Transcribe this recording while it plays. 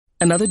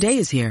Another day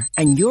is here,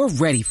 and you're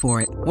ready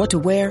for it. What to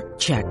wear?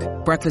 Check.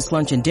 Breakfast,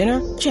 lunch, and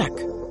dinner? Check.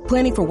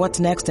 Planning for what's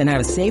next and how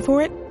to save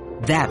for it?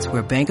 That's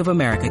where Bank of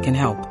America can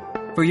help.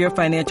 For your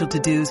financial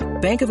to-dos,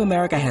 Bank of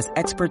America has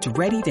experts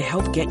ready to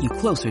help get you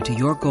closer to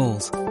your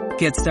goals.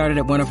 Get started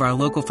at one of our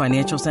local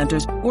financial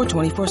centers or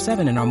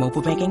 24/7 in our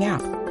mobile banking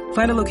app.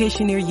 Find a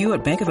location near you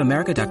at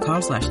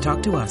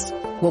bankofamerica.com/talktous.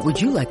 What would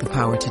you like the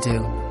power to do?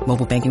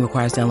 Mobile banking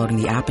requires downloading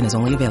the app and is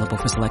only available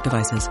for select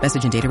devices.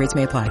 Message and data rates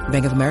may apply.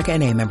 Bank of America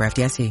N.A., member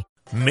FDIC.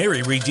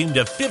 Mary redeemed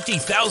a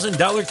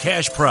 $50,000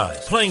 cash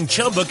prize playing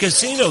Chumba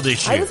Casino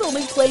this year. I was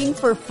only playing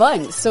for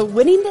fun, so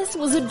winning this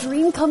was a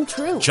dream come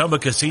true. Chumba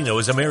Casino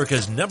is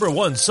America's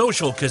 #1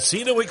 social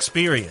casino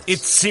experience.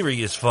 It's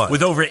serious fun.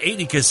 With over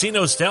 80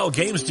 casino-style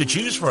games to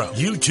choose from,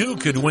 you too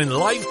could win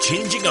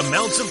life-changing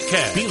amounts of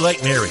cash. Be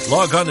like Mary.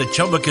 Log on to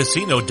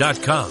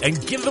ChumbaCasino.com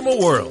and give them a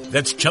whirl.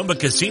 That's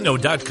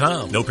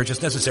ChumbaCasino.com. No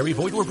purchase necessary.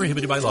 Void where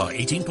prohibited by law.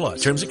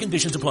 18+. Terms and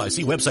conditions apply.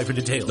 See website for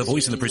details. The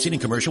voice in the preceding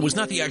commercial was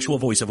not the actual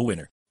voice of a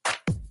winner.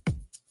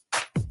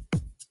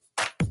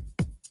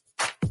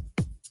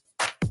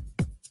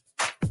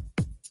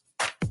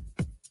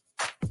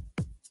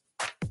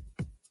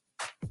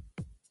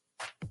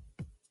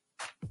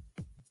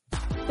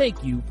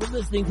 Thank you for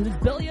listening to this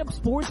Belly Up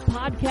Sports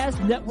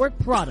Podcast Network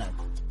product.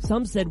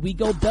 Some said we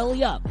go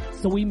belly up,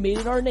 so we made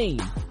it our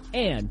name,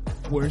 and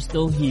we're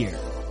still here.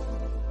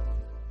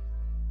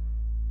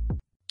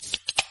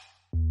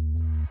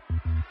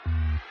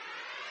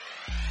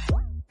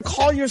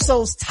 Call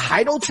yourselves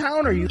Title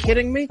Town? Are you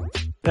kidding me?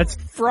 That's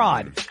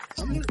fraud.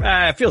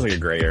 It feels like a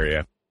gray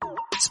area.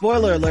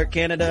 Spoiler alert,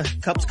 Canada.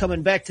 Cup's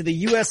coming back to the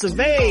US of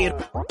A.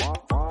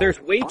 There's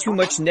way too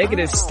much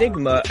negative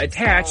stigma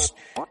attached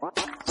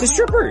to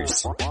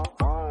strippers.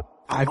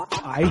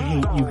 I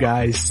hate you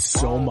guys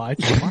so much.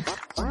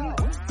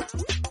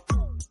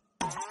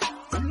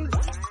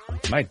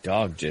 My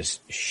dog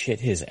just shit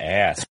his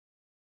ass.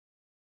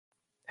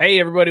 Hey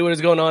everybody, what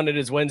is going on? It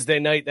is Wednesday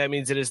night. That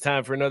means it is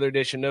time for another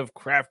edition of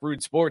Craft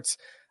Brewed Sports.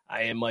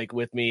 I am Mike.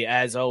 With me,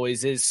 as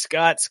always, is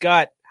Scott.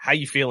 Scott, how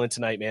you feeling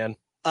tonight, man?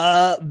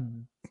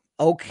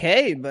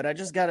 Okay, but I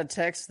just got a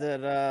text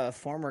that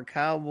former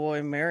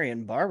Cowboy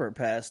Marion Barber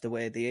passed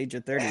away at the age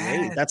of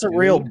 38. That's a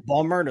real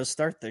bummer to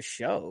start the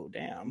show.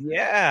 Damn.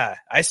 Yeah,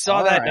 I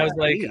saw that and I was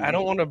like, I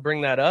don't want to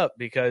bring that up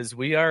because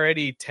we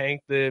already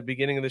tanked the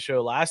beginning of the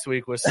show last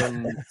week with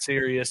some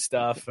serious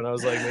stuff, and I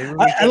was like, maybe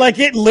I like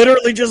it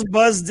literally just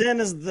buzzed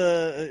in as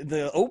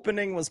the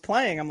opening was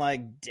playing. I'm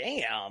like,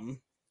 damn.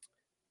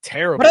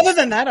 Terrible. But other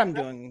than that, I'm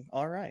doing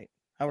all right.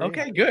 How are you?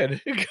 Okay, good.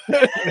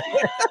 Good.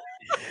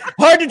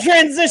 Hard to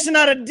transition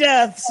out of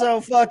death,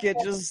 so fuck it.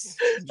 Just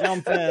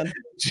jump in.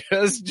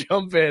 Just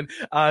jump in.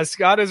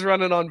 Scott is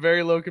running on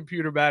very low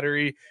computer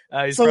battery.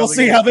 So we'll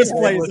see how this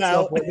plays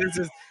out.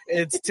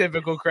 It's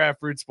typical Craft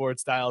Brewed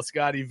Sports style.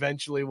 Scott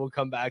eventually will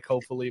come back.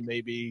 Hopefully,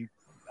 maybe.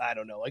 I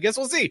don't know. I guess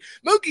we'll see.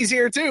 Mookie's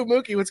here too.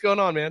 Mookie, what's going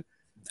on, man?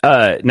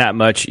 Not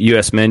much.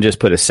 U.S. men just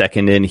put a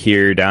second in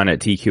here down at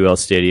TQL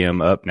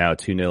Stadium, up now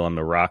 2-0 on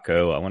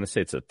Morocco. I want to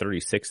say it's a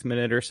 36th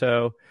minute or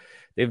so.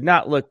 They've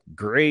not looked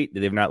great.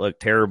 They've not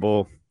looked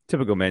terrible.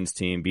 Typical men's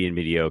team being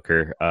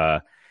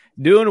mediocre.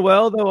 Doing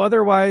well, though,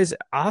 otherwise.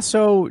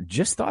 Also,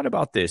 just thought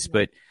about this,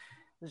 but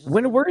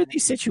when we're in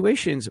these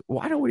situations,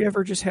 why don't we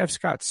ever just have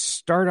Scott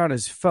start on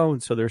his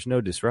phone so there's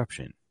no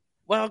disruption?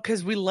 Well,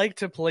 because we like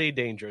to play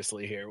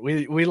dangerously here.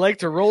 We like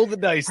to roll the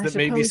dice that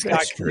maybe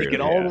Scott can make it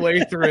all the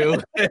way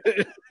through.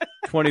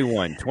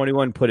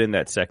 21 put in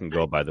that second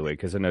goal, by the way,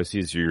 because I know,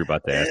 Caesar, you're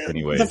about to ask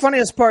anyway. The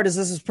funniest part is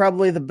this is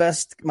probably the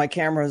best my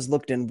camera has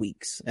looked in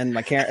weeks, and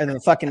and the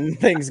fucking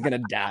thing's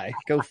gonna die.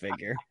 Go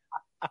figure.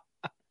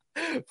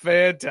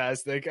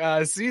 Fantastic.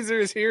 Caesar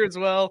is here as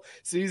well.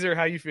 Caesar,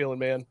 how you feeling,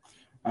 man?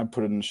 I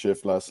put in a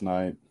shift last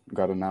night,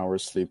 got an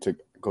hour's sleep to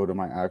go to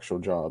my actual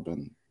job,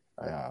 and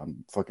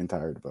I'm fucking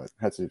tired, but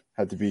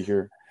had to be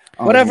here.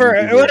 Whatever.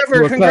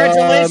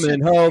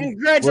 Congratulations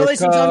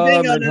on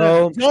being an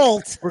adult.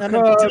 My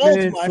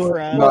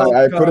friend. No,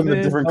 I put in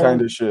a different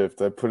kind of shift.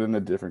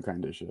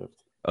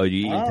 Oh,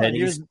 you eating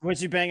pennies?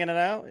 Was you banging it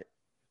out?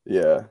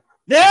 Yeah.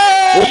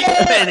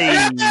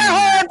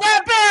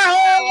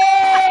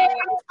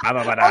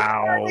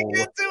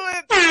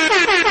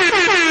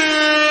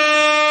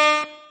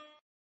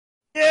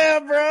 Yeah,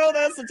 bro,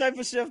 that's the type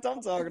of shift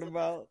I'm talking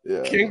about.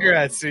 Yeah.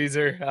 Congrats,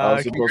 Caesar. I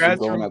was supposed to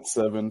go in at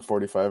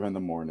 7:45 in the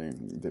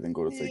morning. Didn't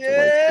go to sleep till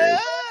like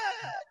 6.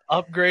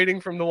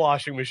 Upgrading from the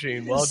washing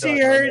machine. Well she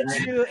done.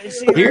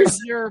 Heard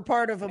you're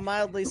part of a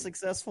mildly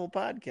successful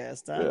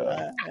podcast.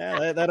 Huh?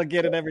 Yeah, that'll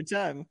get it every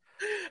time.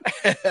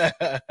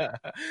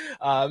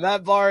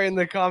 Matt Barr in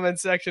the comment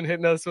section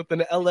hitting us with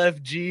an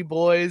LFG,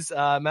 boys.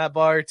 Matt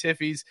Barr,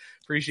 Tiffy's,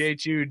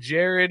 appreciate you.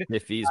 Jared,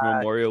 Tiffy's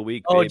Memorial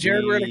Week. Oh, baby.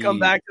 Jared, we're gonna come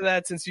back to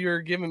that since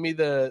you're giving me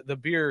the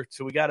beer,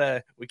 so we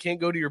can't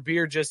go to your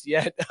beer just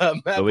yet.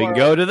 Matt so we Barr, can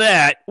go to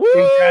that.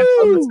 Congrats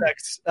on the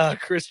sex,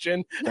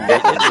 Christian.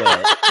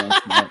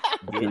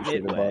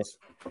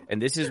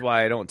 And this is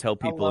why I don't tell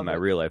people in my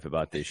real life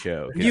about this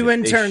show. You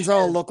interns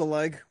all look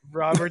alike.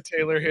 Robert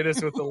Taylor hit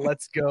us with the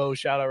let's go.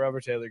 Shout out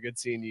Robert Taylor. Good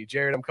seeing you.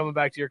 Jared, I'm coming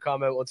back to your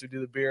comment once we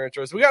do the beer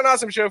intro. So we got an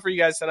awesome show for you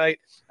guys tonight.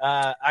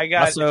 I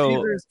got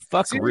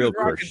fuck real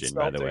Christian,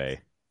 by the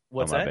way.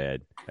 What's that?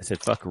 Bad. I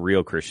said fuck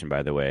real Christian,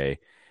 by the way.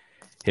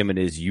 Him and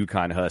his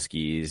Yukon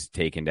Huskies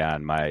taking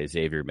down my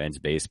Xavier men's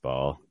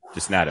baseball.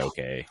 Just not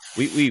okay.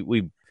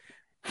 We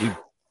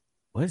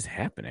what is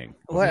happening?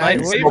 My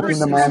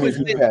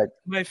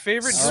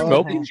favorite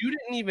smoking. You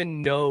didn't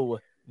even know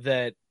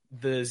that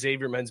the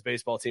Xavier men's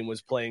baseball team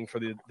was playing for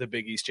the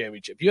Big East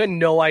championship. You had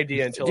no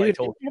idea until I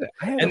told you that.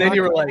 And then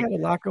you were like,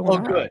 oh,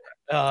 good.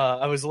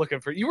 I was looking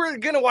for, you were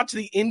going to watch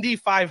the Indy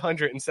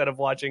 500 instead of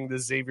watching the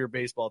Xavier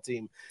baseball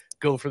team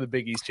go for the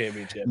Big East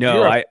championship.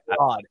 No,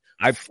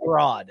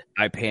 fraud.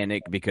 I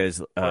panicked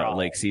because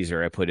Lake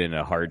Caesar, I put in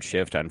a hard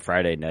shift on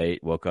Friday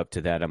night, woke up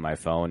to that on my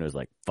phone. It was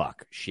like,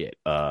 fuck, shit.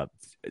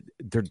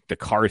 The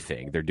car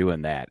thing, they're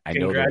doing that. I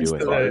know they're doing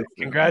that.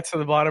 Congrats to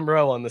the bottom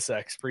row on the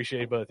sex.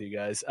 Appreciate both of you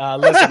guys.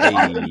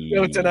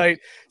 Listen, tonight,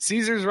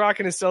 Caesar's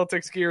rocking his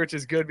Celtics gear, which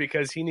is good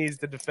because he needs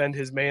to defend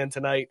his man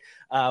tonight.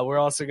 We're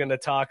also going to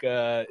talk.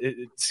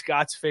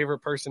 Scott's favorite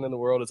person in the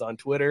world is on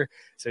Twitter,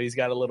 so he's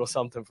got a little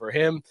something for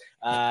him.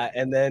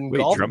 And then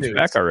golf Trump's news.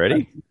 back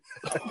already.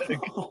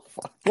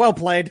 Well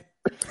played.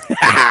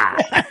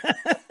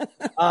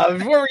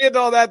 Before we get to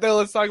all that, though,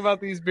 let's talk about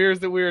these beers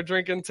that we are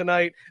drinking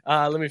tonight.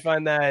 Let me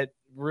find that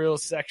real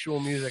sexual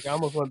music. I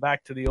almost went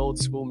back to the old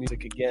school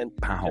music again.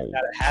 Gotta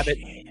have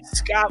it.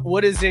 Scott,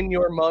 what is in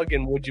your mug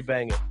and would you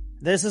bang it?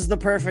 This is the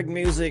perfect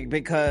music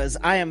because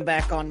I am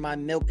back on my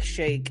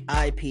milkshake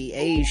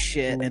IPA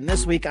shit. And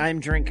this week I'm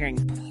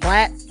drinking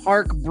Platt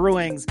Park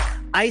Brewing's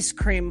Ice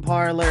Cream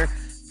Parlor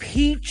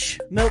Peach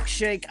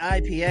Milkshake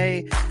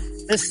IPA.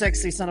 This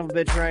sexy son of a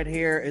bitch right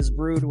here is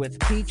brewed with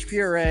peach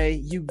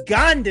puree,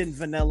 Ugandan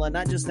vanilla,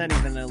 not just any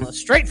vanilla,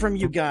 straight from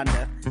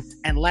Uganda,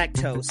 and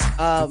lactose.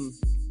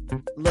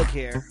 Look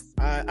here.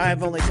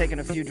 I've only taken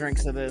a few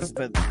drinks of this,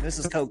 but this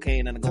is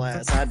cocaine in a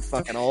glass. I'd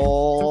fucking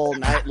all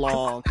night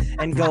long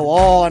and go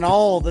on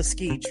all the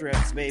ski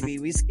trips, baby.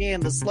 We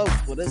scanned the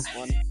slopes with this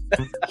one.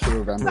 Should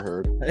have ever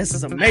heard. This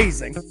is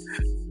amazing.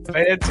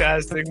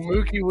 Fantastic.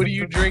 Mookie, what are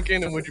you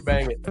drinking and would you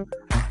bang it?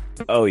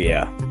 Oh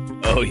yeah,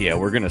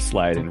 we're gonna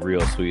slide in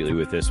real sweetly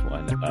with this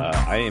one.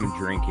 I am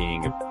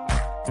drinking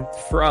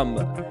from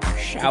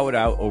shout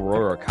out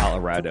Aurora,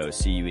 Colorado.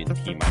 See you in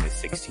T minus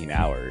 16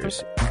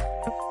 hours.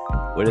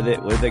 What did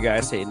the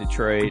guys say in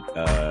Detroit?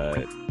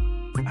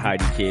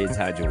 Hide your kids,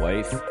 hide your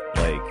wife.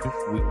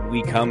 Like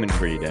we coming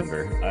for you,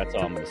 Denver. That's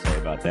all I'm gonna say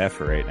about that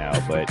for right now.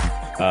 But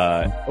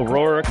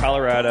Aurora,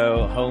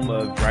 Colorado, home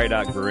of Dry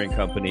Dock Brewing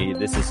Company.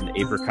 This is an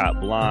apricot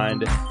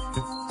blonde.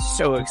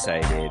 So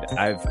excited.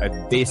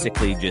 I've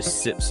basically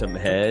just sipped some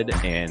head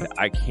and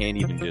I can't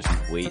even just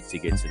wait to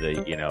get to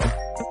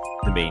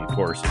the main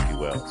course, if you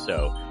will.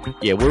 So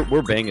yeah,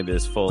 we're banging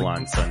this full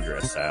on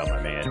sundress style,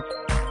 my man.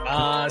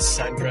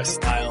 Sundress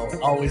style.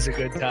 Always a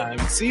good time.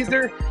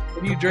 Caesar,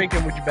 what are you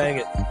drinking? Would you bang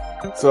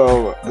it?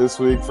 So this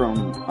week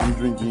I'm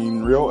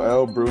drinking Real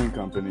Ale Brewing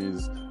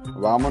Company's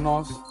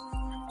Vámonos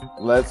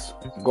Let's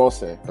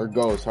Goce, or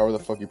Gose, however the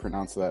fuck you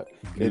pronounce that.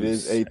 Goose. It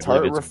is a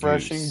tart,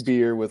 refreshing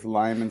beer with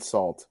lime and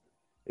salt.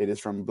 It is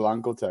from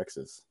Blanco,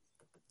 Texas.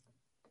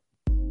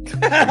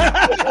 Did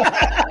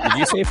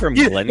you say from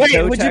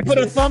Glencoe, would Texas? You put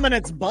a thumb in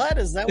its butt?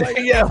 Is that why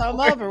you put a thumb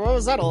up, or what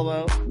was that all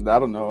about? I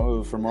don't know. It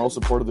was for moral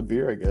support of the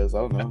beer, I guess.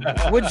 I don't know.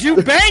 Would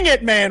you bang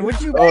it, man?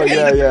 Would you bang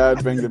it? Yeah,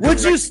 I'd bang the beer.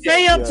 Would you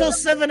stay up till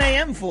 7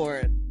 a.m. for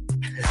it?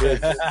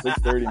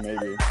 6:30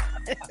 maybe.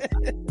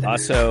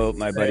 Also,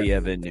 my buddy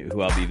Evan,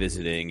 who I'll be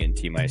visiting in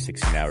T-minus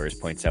 16 hours,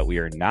 points out we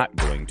are not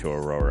going to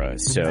Aurora.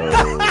 So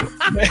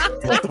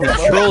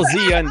Control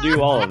Z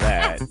undo all of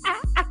that.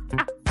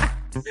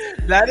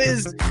 That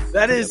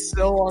is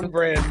so on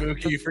brand,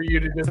 Mookie, for you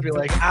to just be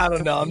like, I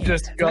don't know, I'm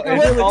just going.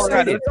 I thought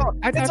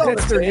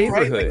that's their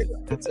neighborhood.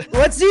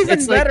 What's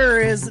even better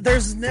is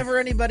there's never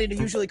anybody to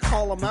usually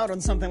call them out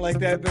on something like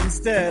that. But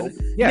instead,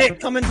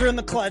 Nick coming through in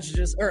the clutch,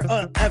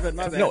 Evan,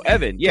 my bad. No,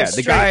 Evan,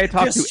 the guy I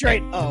talked to.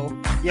 Straight.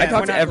 I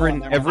talk to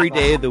Evan every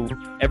day of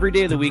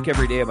the week,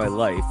 every day of my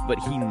life, but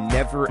he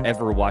never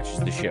ever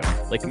watches the show.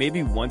 Like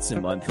maybe once a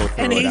month he'll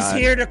throw it on. And he's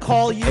here to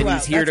call you out. And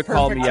he's here to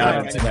call me out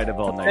on Tonight of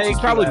All Nights. He's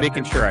probably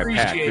making sure I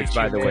pack, which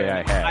by the way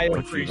I have. I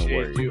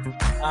appreciate you.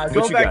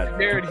 Going back to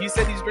Jared, he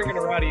said he's drinking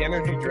a Roddy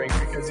energy drink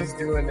because he's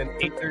doing an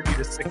 8:30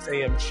 to 6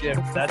 a.m.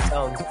 shift. That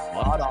sounds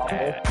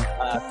god-awful.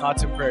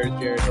 Thoughts and prayers,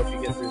 Jared. Hope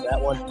you get through that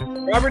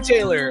one. Robert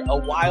Taylor, a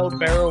Wild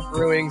Barrel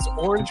Brewing's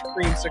Orange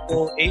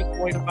Creamsicle,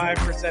 8.5%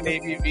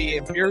 ABV,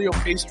 Imperial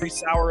Pastry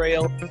Sour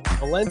Ale,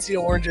 Valencia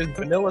Oranges,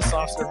 Vanilla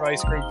Soft Serve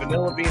Ice Cream,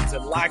 Vanilla Beans,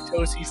 and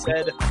Lactose, he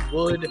said,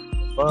 would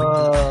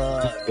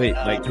fuck. Wait,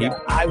 Mike, can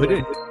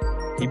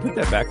you put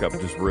that back up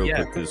just real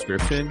quick, the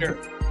description? Sure.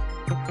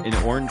 An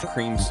orange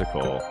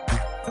creamsicle.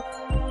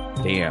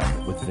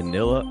 Damn. With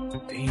vanilla.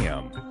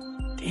 Damn.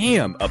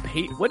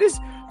 What is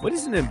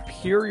an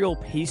imperial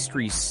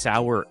pastry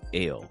sour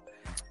ale?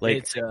 Like,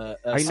 It's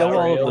I know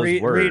all of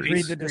those words.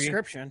 Read the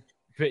description.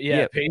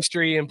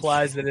 Pastry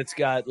implies that it's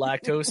got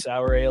lactose.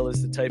 Sour ale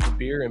is the type of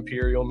beer.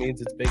 Imperial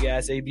means it's big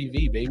ass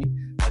ABV, baby.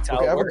 That's how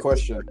it works. I have a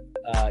question.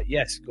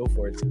 Yes, go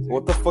for it.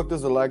 What the fuck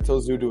does the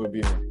lactose do to a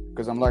beer?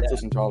 Because I'm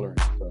lactose intolerant.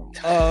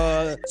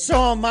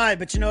 So am I,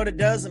 but you know what it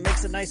does? It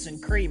makes it nice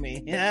and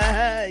creamy.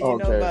 Yeah, you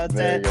know about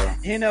that.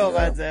 You know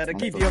about that. It'll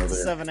keep you up to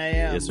 7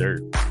 a.m. Yes, sir.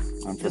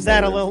 Just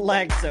add a little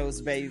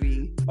lactose,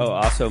 baby. Oh,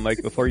 also,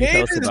 Mike, before you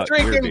tell us about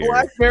drinking your beer.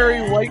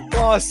 Blackberry White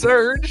Claw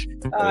Surge.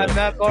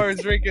 Matt Barr is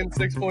drinking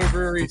 6 Point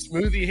Brewery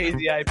Smoothie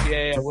Hazy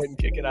IPA. I wouldn't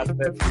kick it out of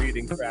bed for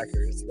eating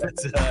crackers.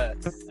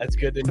 That's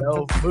good to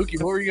know. Mookie,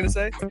 what were you going to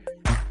say?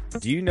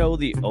 Do you know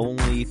the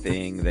only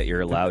thing that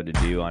you're allowed to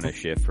do on a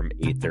shift from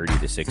 8:30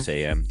 to 6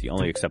 a.m.? The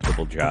only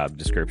acceptable job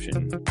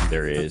description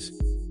there is?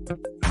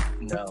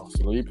 No.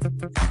 Sleep.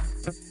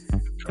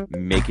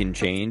 Making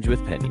change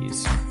with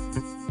pennies.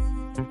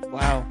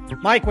 Wow.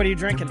 Mike, what are you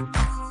drinking?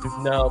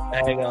 No,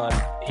 hang on.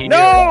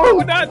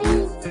 Not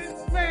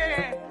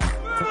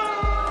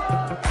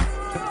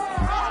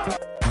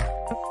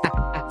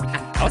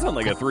I was on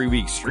like a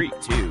 3-week streak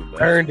too.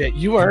 But... Earned it.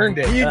 You earned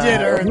it. You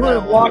did earn it. You were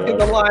walking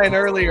the line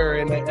earlier,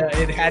 and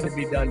it had to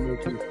be done,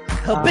 Mookie.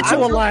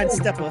 Habitual line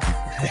stepper.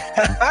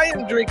 I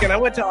am drinking. I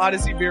went to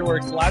Odyssey Beer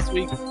Works last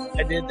week.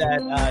 I did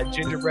that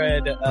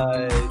gingerbread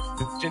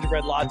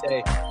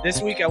latte.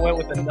 This week I went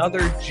with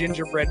another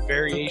gingerbread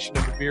variation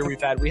of the beer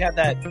we've had. We had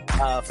that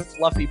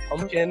fluffy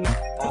pumpkin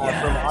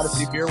from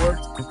Odyssey Beer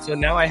Works. So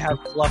now I have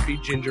fluffy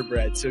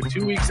gingerbread. So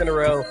 2 weeks in a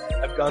row,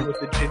 I've gone with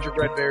the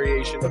gingerbread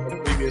variation of the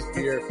previous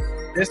beer.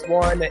 This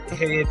one,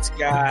 it's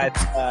got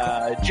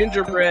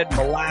gingerbread,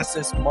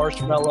 molasses,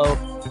 marshmallow,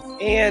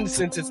 and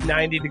since it's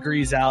 90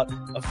 degrees out,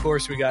 of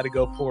course, we got to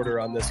go porter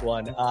on this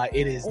one.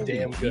 It is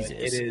damn good.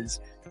 Jesus. It is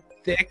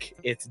thick.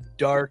 It's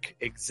dark.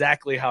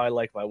 Exactly how I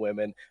like my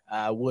women.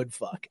 Would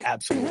fuck.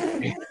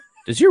 Absolutely.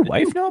 Does your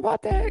wife know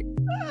about that?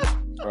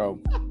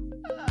 Bro,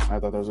 I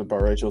thought there was a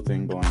biracial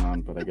thing going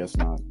on, but I guess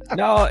not.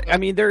 No, I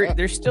mean,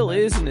 there still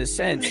is in a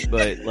sense,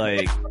 but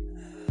like...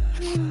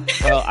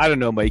 Well, I don't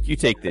know, Mike. You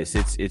take this.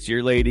 It's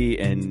your lady,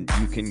 and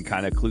you can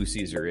kind of clue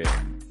Caesar in.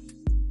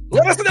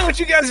 Let us know what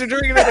you guys are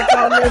drinking in the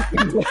comments.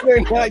 Whether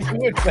or not you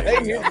would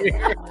bang your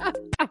beer.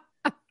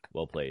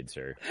 Well played,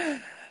 sir.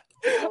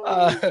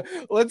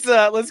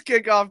 Let's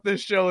kick off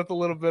this show with a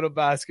little bit of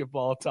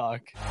basketball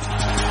talk. Boom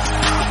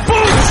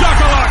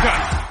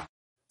shakalaka!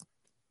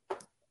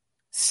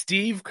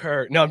 Steve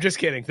Kerr. No, I'm just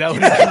kidding. That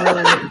would have been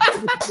really.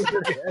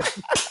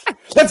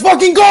 Let's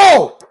fucking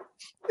go!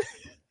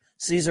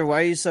 Caesar, why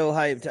are you so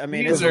hyped? I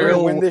mean, Because we're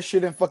gonna win this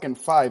shit in fucking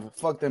 5.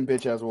 Fuck them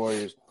bitch ass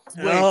Warriors.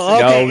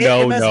 Okay,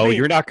 no.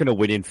 You're not gonna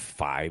win in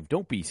 5.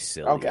 Don't be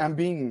silly. Okay, I'm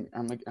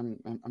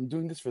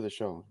doing this for the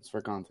show. It's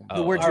for content.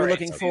 The word you're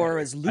looking for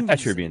is lose. I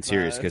thought you were being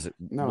serious because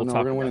we're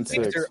gonna win in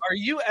 6. Victor, are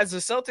you, as a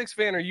Celtics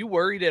fan, are you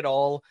worried at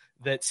all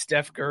that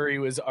Steph Curry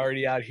was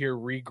already out here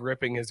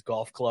re-gripping his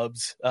golf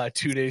clubs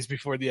 2 days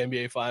before the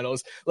NBA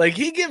Finals? Like,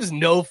 he gives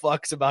no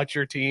fucks about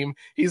your team.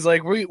 He's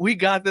like, we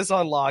got this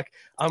on lock.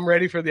 I'm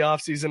ready for the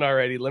offseason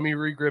already. Let me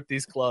re-grip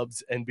these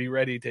clubs and be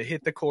ready to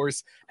hit the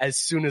course as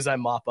soon as I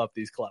mop up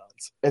these clowns.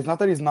 It's not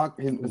that he's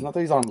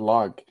on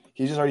lock.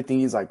 He's just already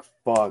thinking, he's like,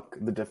 fuck,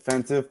 the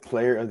defensive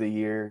player of the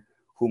year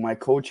who my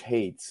coach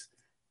hates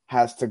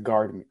has to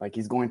guard me. Like,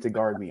 he's going to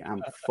guard me.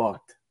 I'm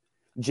fucked.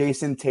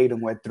 Jason Tatum,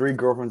 who had 3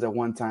 girlfriends at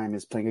one time,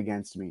 is playing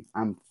against me.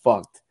 I'm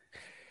fucked.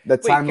 The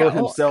Time Lord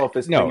himself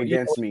is playing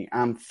against me.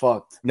 I'm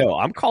fucked. No,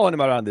 I'm calling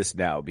him out on this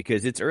now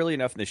because it's early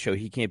enough in the show.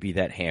 He can't be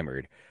that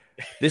hammered.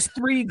 This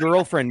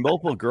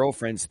multiple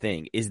girlfriends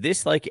thing, is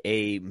this like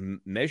a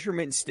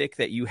measurement stick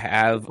that you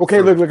have?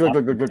 Okay, look.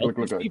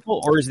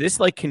 People, or is this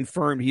like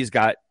confirmed he's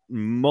got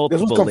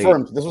multiple?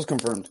 This was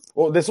confirmed.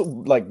 Well, this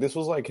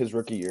was like his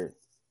rookie year.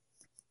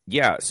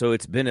 Yeah, so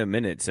it's been a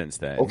minute since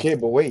then. Okay,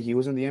 but wait, he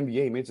was in the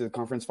NBA. He made it to the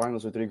conference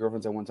finals with 3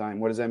 girlfriends at one time.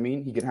 What does that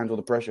mean? He can handle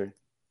the pressure.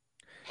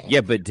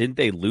 Yeah, but didn't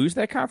they lose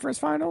that conference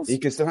finals? He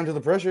can still handle the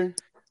pressure.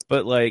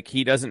 But like,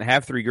 he doesn't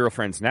have 3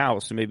 girlfriends now,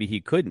 so maybe he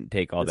couldn't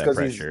take all that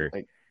pressure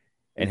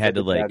and had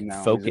to like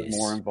focus. He's a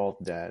more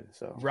involved dad.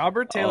 So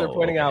Robert Taylor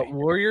pointing out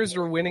Warriors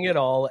were winning it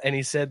all, and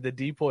he said the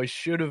depoy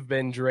should have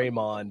been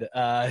Draymond.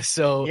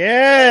 So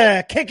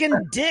yeah, kicking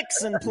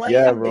dicks and playing.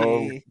 Yeah,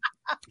 bro.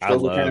 I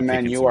love what kind of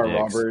man you are,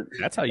 Robert.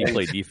 That's how you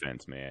play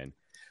defense, man.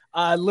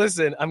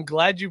 Listen, I'm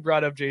glad you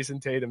brought up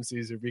Jason Tatum,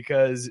 Caesar,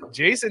 because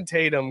Jason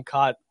Tatum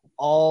caught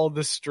all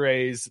the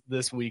strays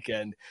this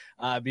weekend.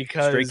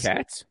 Because stray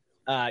cats?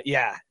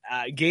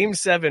 Game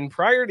 7,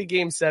 prior to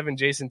Game 7,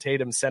 Jason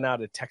Tatum sent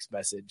out a text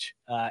message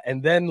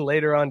and then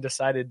later on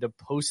decided to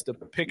post a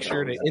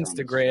picture to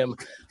Instagram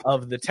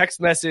of the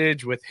text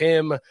message with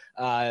him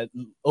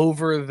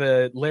over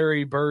the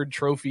Larry Bird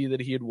trophy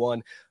that he had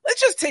won.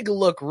 Let's just take a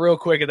look real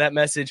quick at that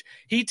message.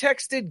 He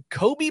texted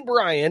Kobe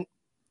Bryant,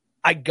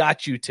 "I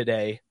got you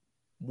today,"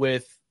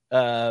 with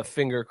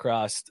finger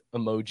crossed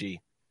emoji.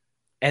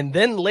 And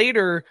then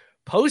later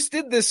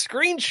posted this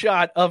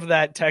screenshot of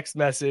that text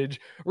message.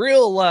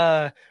 Real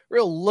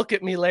look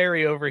at me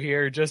Larry over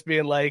here, just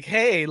being like,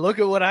 hey, look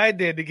at what I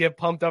did to get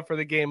pumped up for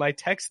the game. I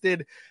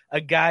texted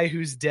a guy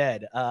who's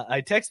dead.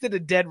 I texted a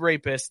dead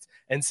rapist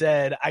and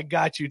said, I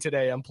got you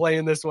today. I'm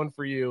playing this one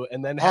for you.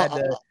 And then had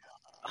to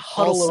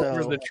huddle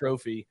over the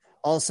trophy.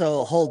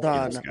 Also, hold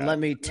on. Let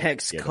me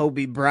text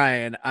Kobe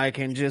Bryant. I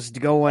can just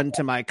go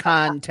into my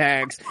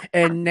contacts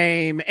and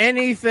name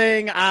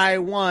anything I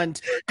want,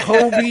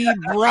 Kobe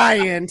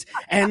Bryant,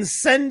 and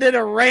send it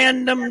a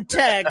random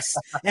text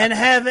and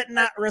have it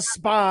not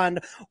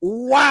respond.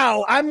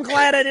 Wow, I'm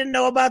glad I didn't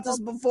know about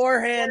this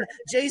beforehand.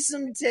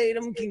 Jason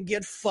Tatum can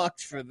get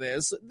fucked for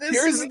this. This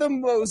is the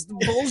most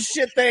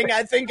bullshit thing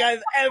I think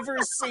I've ever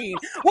seen.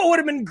 What would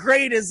have been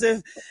great is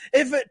if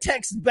it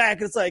texts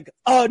back, it's like,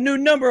 oh, new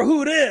number,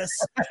 who this?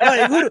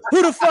 Like,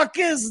 who the fuck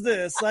is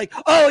this? Like,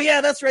 oh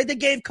yeah, that's right. They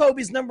gave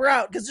Kobe's number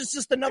out because it's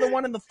just another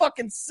one in the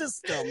fucking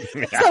system.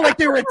 It's not like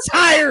they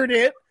retired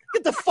it.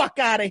 Get the fuck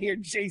out of here,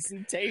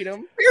 Jason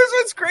Tatum. Here's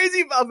what's crazy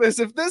about this.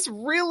 If this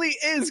really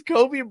is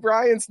Kobe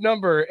Bryant's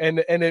number and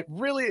it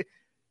really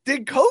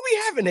did Kobe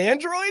have an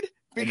Android?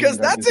 Because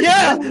that's Kobe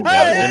ain't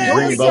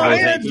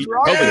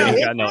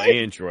got no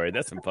Android.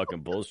 That's some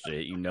fucking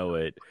bullshit. You know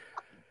it.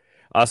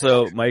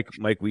 Also, Mike,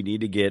 we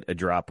need to get a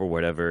drop or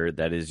whatever.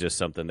 That is just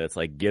something that's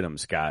like, get him,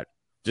 Scott.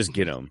 Just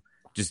get him.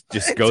 Just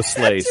go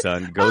slay,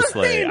 son. Go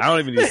slay. I don't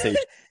even need to say.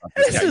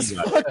 This is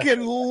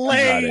fucking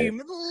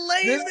lame.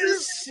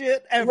 Lamest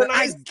shit ever.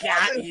 I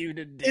got you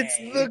today. It's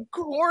the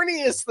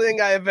corniest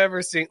thing I have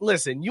ever seen.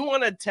 Listen, you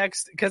want to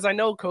text, because I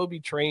know Kobe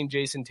trained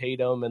Jason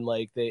Tatum and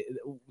like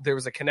there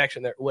was a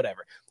connection there,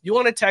 whatever. You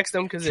want to text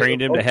him because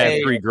trained him to have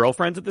 3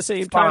 girlfrirlfriends at the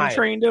same time.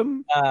 Trained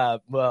him.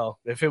 Well,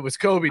 if it was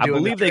Kobe doing I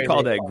believe they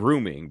call that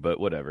grooming, but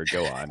whatever.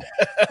 Go on.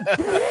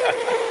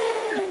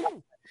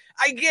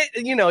 I get,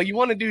 you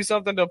want to do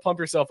something to pump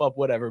yourself up,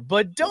 whatever,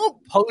 but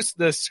don't post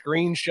the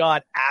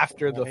screenshot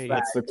after the fact.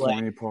 That's the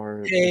corny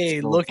part.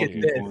 Hey, look at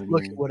this. Corny.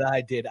 Look at what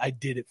I did. I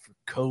did it for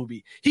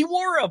Kobe. He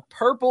wore a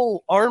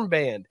purple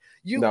armband.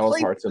 That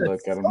was hard to look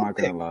at. I'm not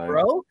going to lie.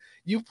 Bro,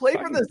 you play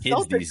for the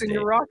Celtics and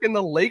you're rocking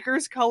the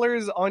Lakers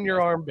colors on your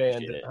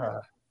armband.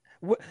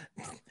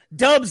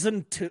 Dubs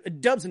and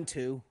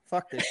two.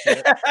 Fuck this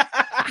shit.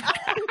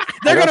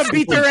 They're gonna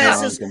beat their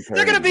asses.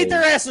 They're gonna beat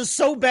their asses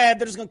so bad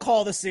they're just gonna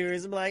call the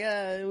series and be like,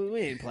 we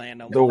ain't playing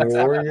no more. The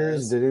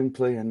Warriors didn't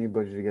play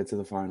anybody to get to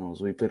the finals.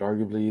 We played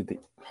arguably the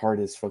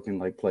hardest fucking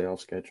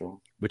playoff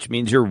schedule. Which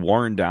means you're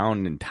worn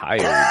down and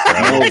tired.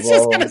 I was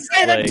just gonna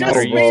say that.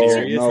 Are you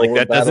serious?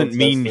 That doesn't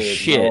mean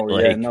shit.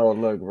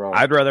 Look, bro.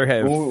 I'd rather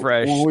have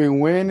fresh. When we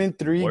win in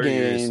 3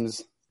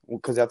 games.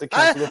 Because after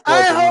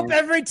I hope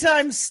every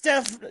time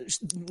Steph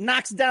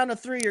knocks down a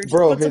 3 or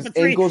bro, his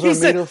ankles are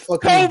made of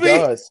fucking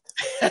dust.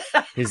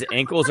 His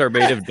ankles are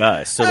made of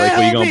dust. So, like,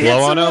 were you gonna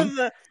blow on him?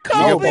 You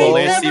gonna blow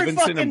Lance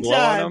Stevenson and blow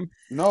on him?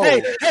 No.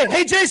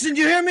 Hey, Jason,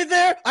 you hear me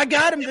there? I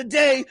got him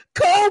today,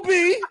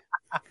 Kobe.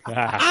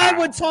 I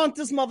would taunt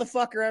this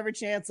motherfucker every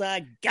chance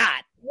I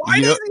got.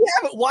 Why does he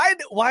have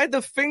it? Why the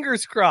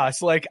fingers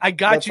crossed? Like, I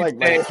got you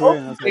today.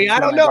 I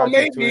don't know.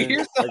 Maybe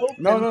here's the hope.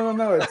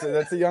 No.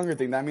 That's a younger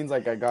thing. That means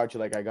like I got you.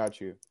 Like I got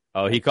you.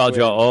 Oh, he called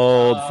you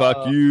old.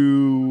 Fuck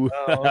you.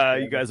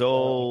 Okay. You guys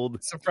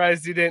old.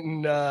 Surprised you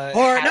didn't. No.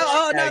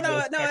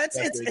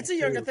 It's a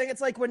younger thing. It's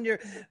like when you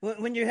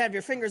have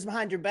your fingers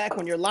behind your back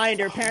when you're lying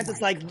to your parents.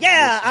 It's like,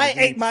 yeah, I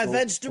ate my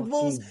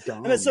vegetables.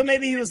 So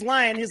maybe he was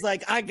lying. He's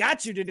like, I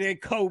got you today,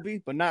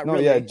 Kobe, but not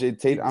really. No, yeah, Jay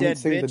Tate. I'm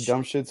saying the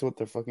dumb shits with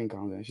their fucking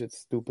comments. That shit's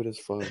stupid as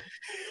fuck.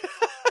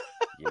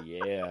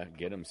 Yeah,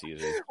 get him,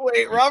 Caesar.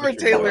 Wait, Robert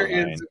Taylor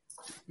is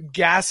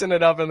gassing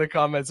it up in the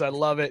comments. I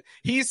love it.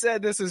 He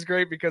said this is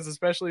great because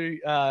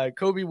especially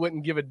Kobe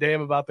wouldn't give a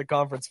damn about the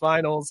conference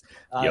finals.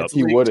 It's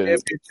he wouldn't.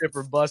 Championship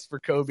or bust for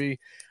Kobe.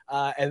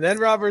 And then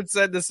Robert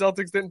said the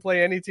Celtics didn't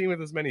play any team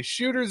with as many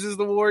shooters as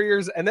the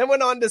Warriors, and then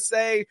went on to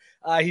say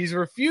he's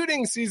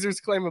refuting Caesar's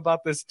claim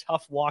about this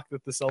tough walk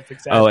that the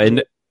Celtics had. Oh,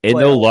 and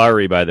no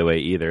Lowry, by the way,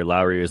 either.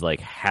 Lowry was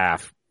like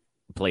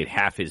played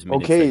half his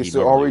minutes. Okay,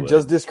 so are we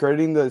just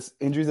discrediting the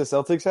injuries the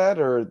Celtics had,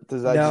 or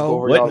does that just go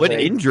over? What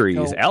injuries?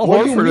 No. Al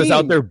Horford was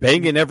out there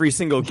banging every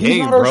single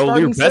game, bro.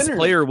 Your best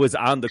player was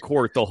on the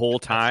court the whole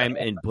time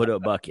and put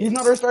up buckets. He's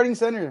not our starting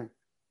center.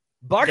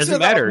 Bucks doesn't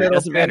matter. It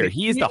doesn't matter.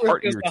 He's the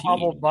heart of your team.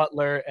 Hubble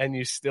Butler, and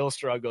you still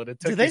struggled.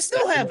 Do they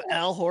still have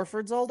Al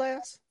Horford's old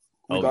ass?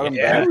 We got him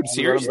back.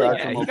 Seriously,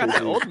 he got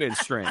that old man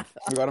strength.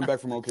 We got him back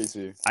from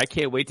OKC. I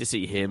can't wait to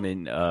see him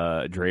and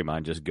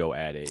Draymond just go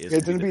at it.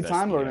 It's going to be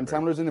Time Lord, and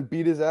Time Lord's going to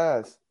beat his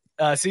ass.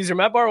 Caesar,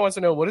 Matt Barr wants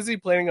to know, what is he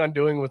planning on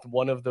doing with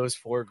one of those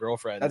 4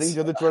 girlfriends? I think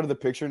the other two out of the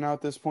picture now at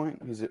this point.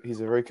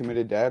 He's a very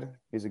committed dad.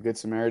 He's a good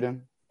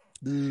Samaritan.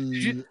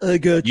 I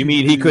got you.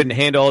 Mean he couldn't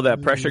handle all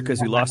that pressure because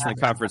he lost in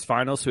the conference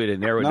finals, so he had to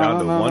narrow it down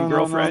to one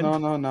girlfriend?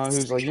 No. He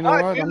was like, you know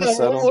what? I'm going to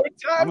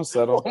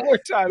settle. One more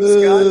time,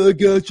 Scott. I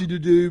got you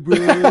today, bro.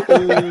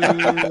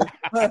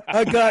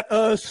 I got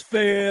us,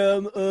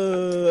 fam.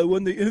 I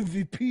won the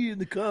MVP in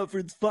the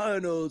conference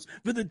finals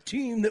for the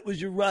team that was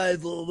your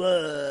rival.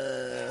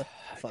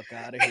 Fuck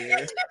out of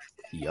here.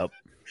 Yep.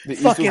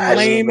 Fucking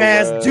lame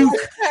ass Duke.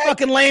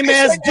 Fucking lame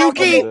ass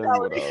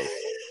Dookie.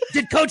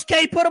 Did Coach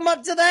K put him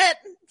up to that?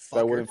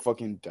 I wouldn't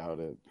fucking doubt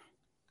it.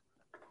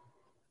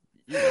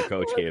 You know,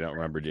 Coach K don't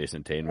remember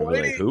Jason Tatum. We're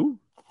like, who?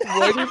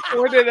 When he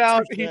pointed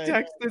out, he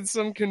texted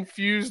some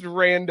confused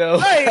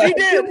rando. Hey, he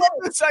did. I love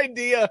this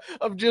idea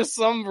of just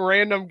some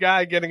random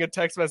guy getting a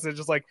text message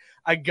just like,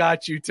 I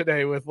got you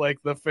today with like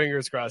the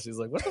fingers crossed. He's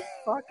like, what the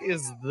fuck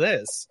is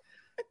this?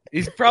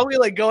 He's probably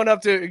like going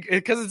up to,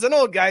 because it's an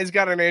old guy. He's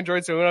got an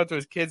Android, so he went up to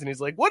his kids and he's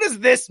like, what does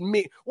this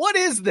mean? What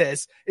is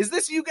this? Is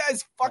this you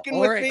guys fucking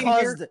with me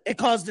here? It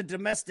caused a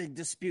domestic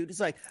dispute. It's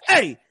like,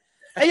 hey,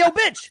 yo,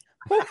 bitch.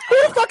 Who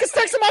the fuck is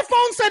texting my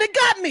phone said it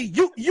got me?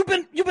 You've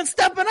been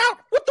stepping out?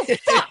 What the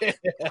fuck?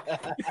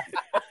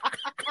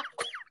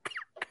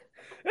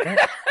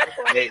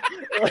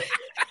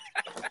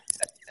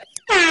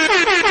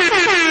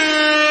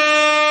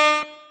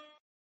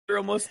 You're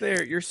almost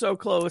there. You're so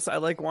close. I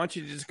want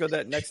you to just go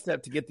that next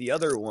step to get the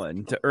other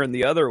one, to earn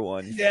the other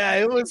one. Yeah,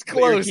 it was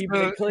close. It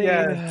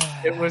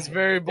was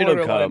very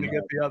borderline to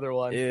get the other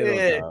one.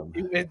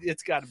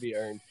 It's got to be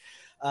earned.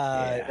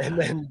 And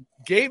then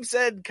Gabe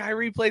said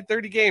Kyrie played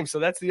 30 games, so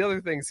that's the other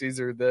thing,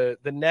 Caesar. The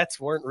Nets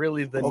weren't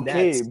really the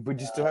Nets. Okay,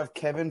 but you still have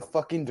Kevin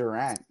fucking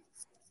Durant.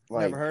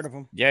 Never heard of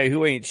him. Yeah,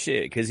 who ain't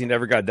shit, because he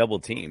never got double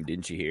teamed,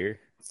 didn't you hear?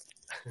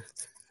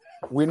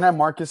 We didn't have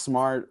Marcus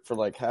Smart for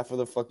like half of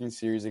the fucking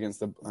series against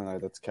the.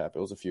 That's cap. It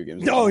was a few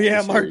games. Oh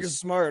yeah, Marcus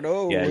Smart.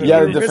 Oh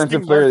yeah, the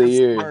defensive player of the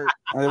year.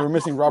 And they were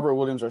missing Robert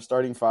Williams, our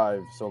starting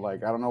five. So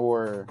like, I don't know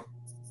where.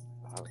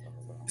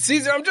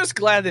 Caesar, I'm just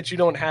glad that you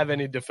don't have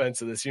any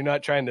defense of this. You're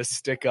not trying to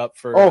stick up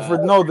for.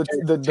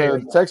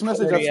 The text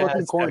message. That's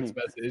fucking corny.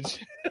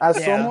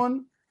 As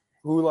someone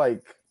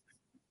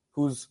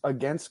who's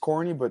against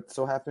corny, but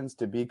so happens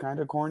to be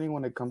kind of corny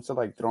when it comes to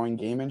like throwing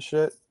game and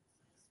shit.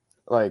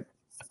 Like,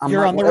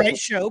 you're on the right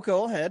show.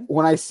 Go ahead.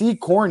 When I see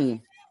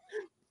corny,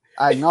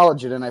 I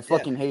acknowledge it and I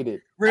fucking hate it.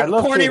 I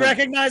love corny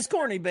recognize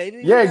corny,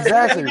 baby. Yeah,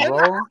 exactly,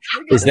 bro.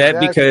 Is that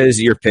because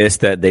you're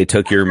pissed that they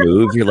took your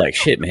move? You're like,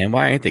 shit, man,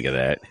 why I didn't think of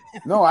that?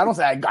 No, I don't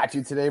say I got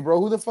you today, bro.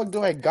 Who the fuck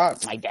do I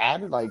got? My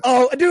dad? Like,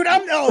 oh, dude,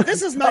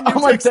 this is my new text.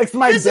 I'm gonna text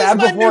my dad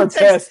before a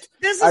test.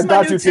 I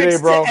got you today,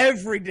 bro.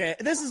 Every day.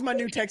 This is my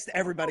new text to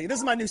everybody. This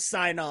is my new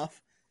sign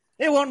off.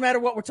 It won't matter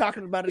what we're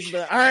talking about.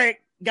 All right,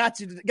 got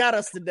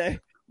us today.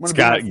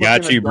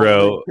 Got you,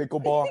 bro.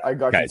 Pickleball. I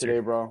got you today,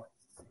 bro.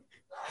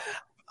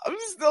 I'm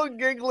still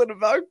giggling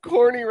about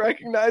corny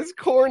recognize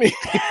corny.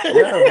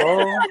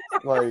 Yeah,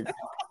 bro. Like,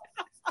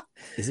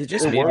 is it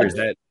just me, or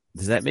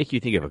does that make you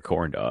think of a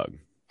corn dog?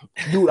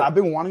 Dude, I've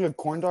been wanting a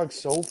corn dog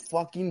so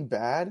fucking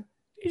bad.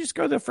 You just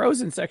go to the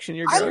frozen section of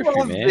your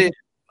grocery, man.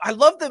 I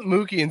love that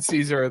Mookie and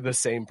Caesar are the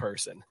same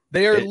person.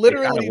 They are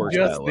literally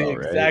just the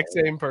exact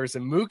same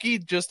person.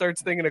 Mookie just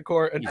starts thinking of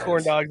corn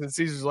dogs, and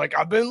Caesar's like,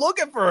 I've been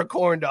looking for a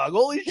corn dog.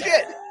 Holy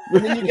shit.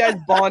 And then you guys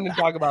bond and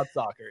talk about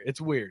soccer. It's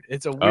weird.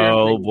 It's a weird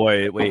thing.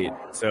 Boy, wait.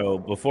 So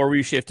before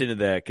we shift into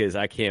that, because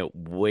I can't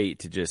wait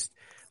to just,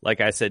 like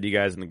I said to you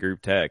guys in the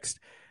group text,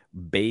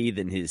 bathe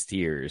in his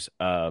tears.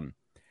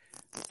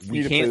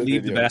 We can't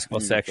leave the basketball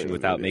section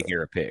without making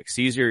our pick.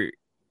 Caesar,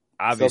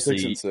 obviously.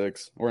 Celtics in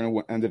 6. We're going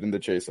to end it in the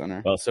Chase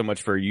Center. Well, so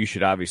much for you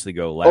should obviously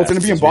go last. Oh, it's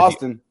going to be in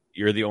Boston.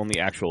 You're the only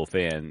actual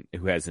fan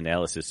who has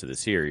analysis to the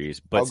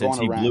series, but since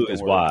he blew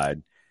his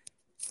wad.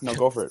 No,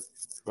 go for it.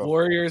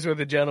 Warriors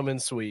with a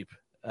gentleman's sweep.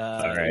 All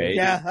right.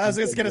 Yeah, I was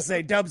just going to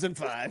say Dubs in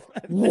 5.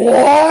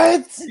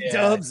 What? Yeah.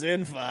 Dubs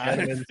in 5.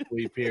 Gentleman's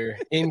sweep here.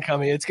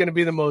 Incoming. It's going to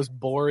be the most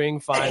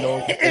boring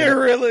final. It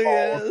really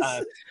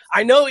is.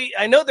 I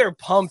know they're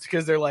pumped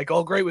because they're like,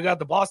 oh, great, we got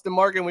the Boston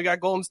market and we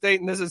got Golden State,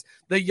 and this is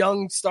the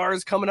young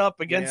stars coming up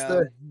against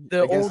the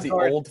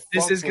old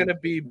this is going to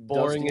be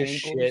boring as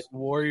shit.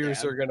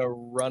 Warriors are going to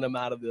run them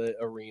out of the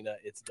arena.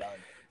 It's done.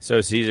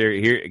 So, Caesar,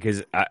 here,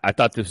 because I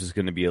thought this was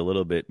going to be a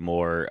little bit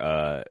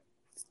more,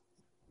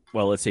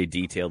 let's say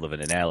detailed of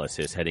an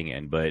analysis heading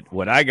in. But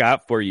what I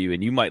got for you,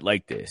 and you might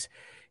like this,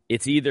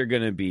 it's either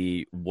going to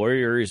be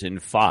Warriors in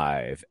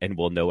 5, and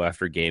we'll know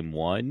after game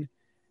 1,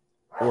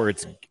 or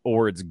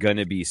it's going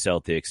to be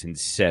Celtics in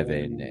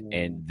 7,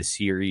 and the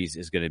series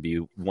is going to be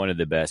one of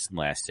the best in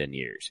the last 10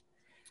 years.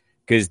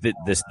 Because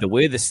the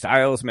way the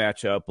styles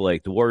match up,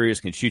 like the Warriors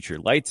can shoot your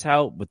lights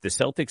out, but the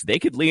Celtics, they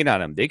could lean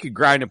on them. They could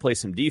grind and play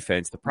some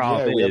defense. The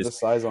problem we have the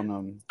size on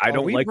them. I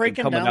don't like them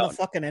coming down out. The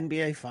fucking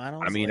NBA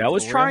Finals. I mean, I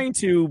was trying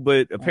to,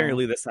 but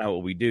apparently that's not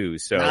what we do.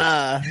 So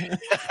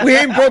we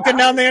ain't broken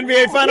down the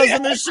NBA Finals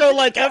in this show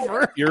like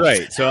ever. You're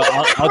right. So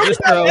I'll just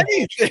throw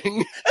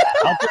anything.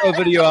 I'll throw a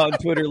video out on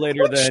Twitter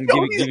later. Then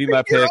give you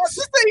my picks.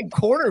 This ain't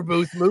corner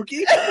booth,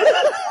 Mookie.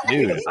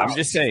 Dude, I'm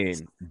just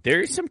saying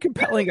there's some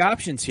compelling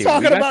options here.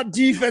 Talking about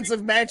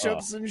defensive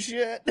matchups and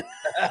shit.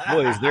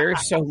 Boys, there are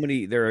so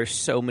many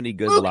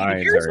good Mookie,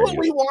 lines. Here's what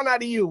we want out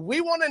of you. We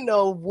want to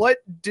know what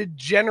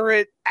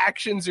degenerate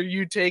actions are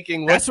you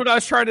taking. That's what I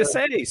was trying to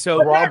say.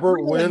 So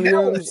Robert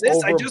Williams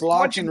over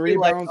blocks and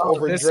rebounds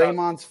over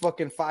Draymond's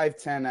fucking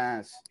 5'10"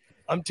 ass.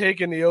 I'm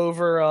taking the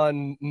over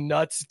on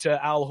nuts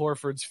to Al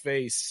Horford's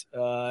face.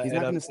 He's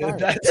not going to start.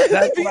 That's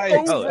what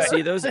I Oh,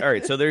 see those? All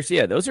right, so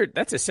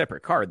that's a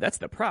separate card. That's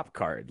the prop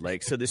card.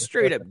 Like, so the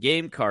straight up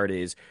game card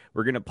is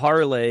we're going to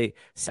parlay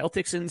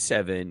Celtics in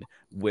 7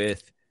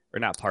 with, or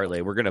not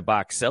parlay. We're going to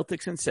box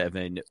Celtics in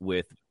 7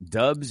 with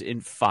Dubs in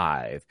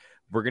 5.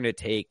 We're going to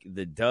take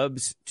the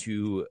Dubs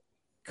to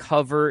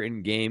cover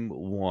in game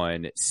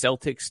 1,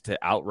 Celtics to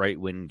outright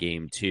win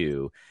game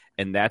 2.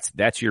 And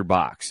that's your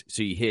box.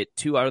 So you hit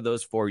 2 out of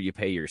those 4, you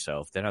pay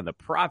yourself. Then on the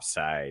prop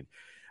side,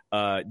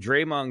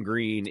 Draymond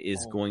Green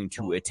is going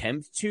to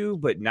attempt to,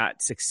 but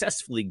not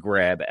successfully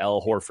grab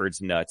Al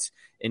Horford's nuts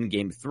in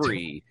game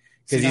 3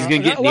 because he's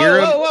going to get near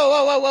him.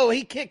 Whoa!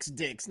 He kicks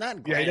dicks,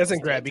 not grabs. Yeah, he doesn't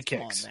grab. He dicks.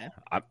 kicks. Come on,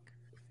 man.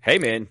 Hey,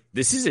 man,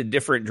 this is a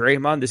different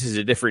Draymond. This is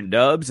a different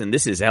Dubs, and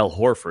this is Al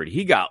Horford.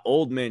 He got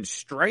old man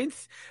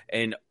strength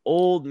and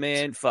old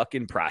man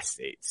fucking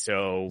prostate.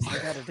 So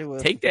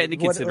take that into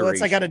consideration.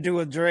 What's that got to do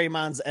with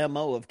Draymond's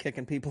MO of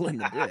kicking people in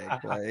the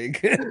dick?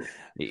 Like,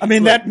 I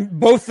mean, that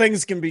both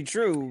things can be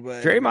true.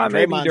 But Draymond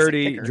may be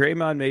dirty.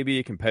 Draymond may be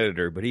a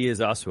competitor, but he is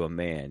also a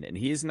man, and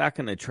he is not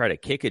going to try to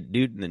kick a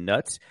dude in the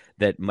nuts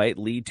that might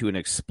lead to an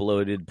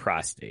exploded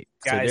prostate.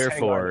 Guys, so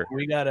therefore,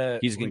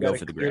 he's going to go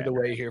for the grab. The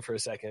way here for a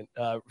second.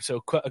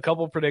 So a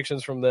couple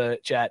predictions from the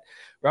chat.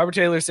 Robert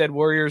Taylor said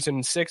Warriors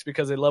in 6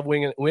 because they love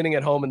winning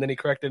at home, and then he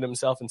corrected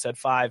himself and said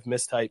 5,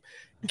 mistype.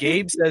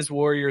 Gabe says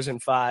Warriors in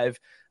 5.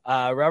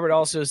 Robert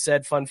also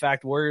said, fun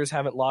fact, Warriors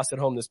haven't lost at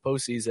home this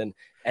postseason.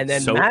 And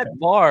then Matt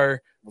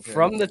Barr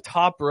from the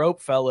top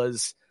rope,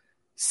 fellas,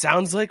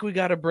 sounds like we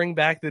got to bring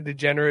back the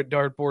degenerate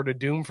dartboard of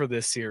doom for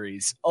this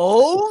series.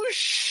 Oh,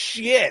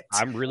 shit.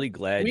 I'm really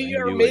glad we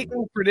are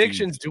making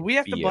predictions. Do we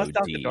have to bust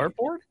out the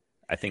dartboard?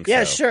 I think so.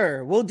 Yeah, so.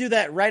 Sure. We'll do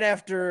that right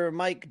after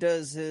Mike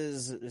does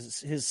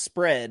his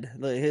spread,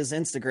 his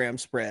Instagram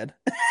spread.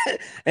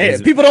 Hey,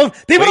 people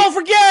don't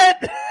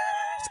forget.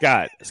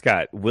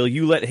 Scott, will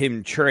you let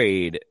him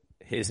trade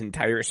his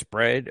entire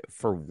spread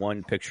for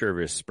one picture of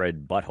his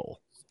spread butthole?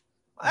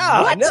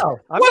 Oh, what? No.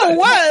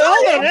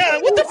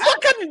 What the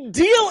fuck kind of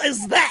deal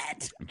is that?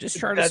 I'm just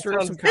trying to stir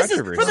up some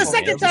controversy. For the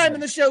second time in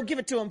the show, give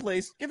it to him,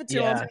 please. Give it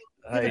to him.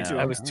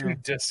 I was too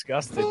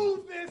disgusted.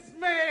 Move this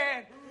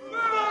man!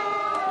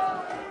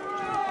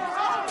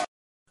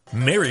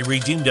 Mary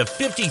redeemed a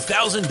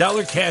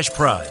 $50,000 cash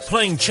prize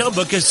playing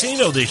Chumba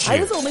Casino this year. I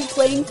was only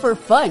playing for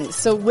fun,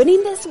 so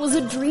winning this was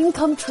a dream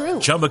come true.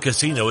 Chumba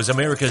Casino is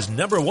America's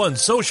 #1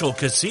 social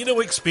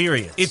casino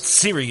experience. It's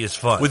serious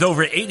fun. With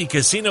over 80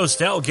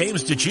 casino-style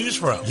games to choose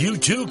from, you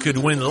too could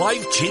win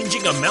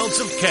life-changing amounts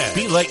of cash.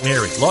 Be like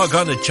Mary. Log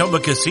on to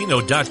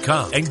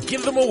ChumbaCasino.com and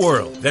give them a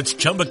whirl. That's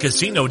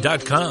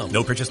ChumbaCasino.com.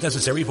 No purchase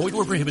necessary. Void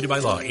or prohibited by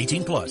law.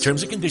 18+.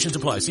 Terms and conditions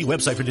apply. See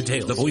website for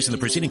details. The voice in the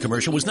preceding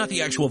commercial was not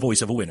the actual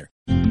voice of a winner.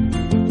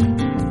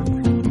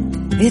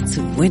 It's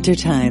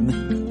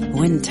wintertime.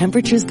 When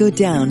temperatures go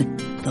down,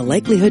 the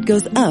likelihood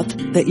goes up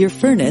that your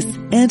furnace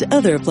and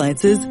other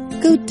appliances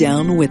go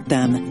down with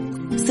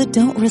them. So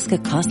don't risk a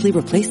costly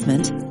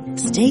replacement.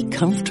 Stay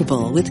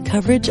comfortable with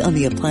coverage on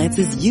the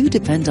appliances you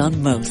depend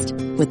on most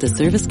with the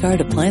Service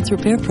Guard Appliance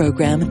Repair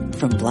Program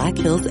from Black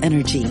Hills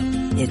Energy.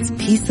 It's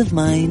peace of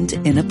mind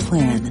in a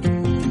plan.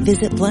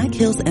 Visit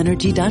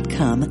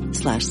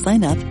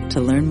blackhillsenergy.com/sign up to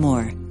learn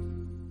more.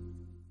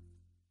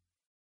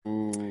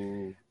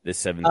 This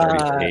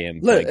 7:30 a.m.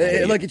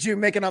 Look at you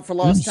making up for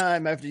lost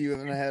time after you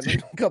haven't had a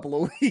couple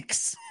of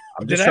weeks.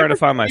 I'm just trying to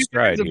find my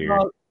stride here.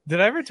 Did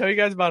I ever tell you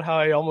guys about how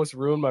I almost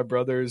ruined my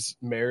brother's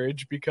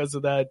marriage because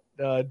of that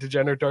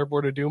degenerate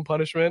dartboard of doom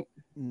punishment?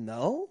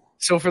 No.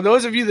 So for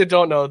those of you that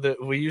don't know,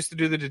 that we used to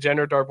do the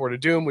degenerate dartboard of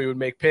doom. We would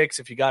make picks.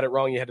 If you got it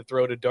wrong, you had to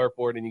throw it a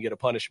dartboard and you get a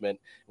punishment.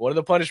 One of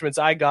the punishments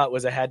I got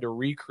was I had to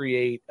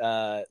recreate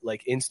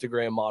like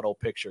Instagram model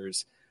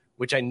pictures,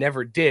 which I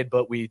never did,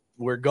 but we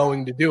were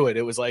going to do it.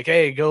 It was like,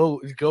 hey,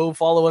 go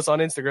follow us on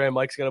Instagram.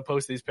 Mike's going to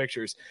post these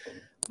pictures.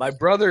 My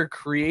brother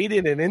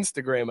created an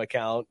Instagram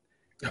account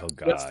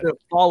just to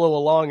follow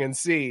along and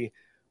see,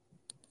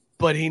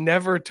 but he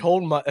never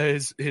told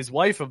his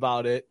wife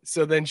about it.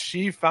 So then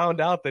she found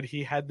out that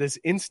he had this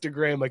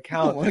Instagram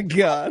account. Oh, my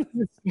God.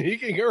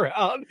 Sneaking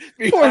around.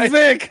 Poor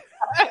Vic.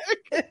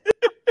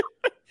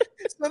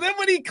 So then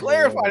when he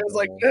clarified, I was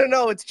like,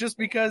 no, it's just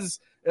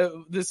because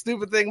the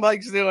stupid thing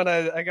Mike's doing,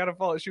 I got to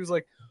follow. She was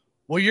like,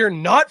 well, you're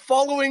not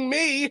following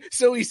me,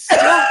 so he's still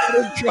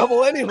in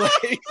trouble anyway.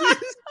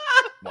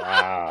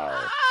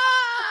 Wow.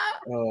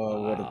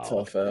 Oh, what a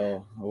tough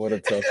L. What a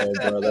tough L,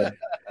 brother.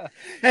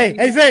 Hey,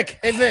 Vic.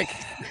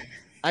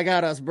 I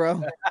got us,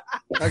 bro.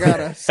 I got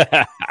us.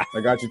 I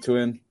got you,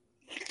 twin.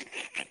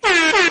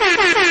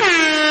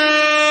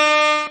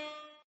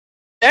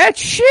 That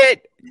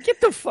shit.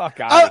 Get the fuck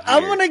out of here.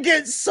 I'm going to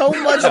get so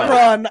much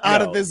run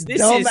out of this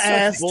dumb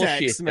ass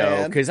text,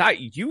 man. Because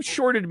you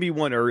shorted me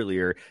one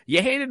earlier.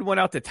 You handed one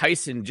out to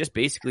Tyson just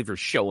basically for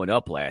showing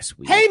up last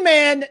week. Hey,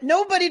 man,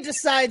 nobody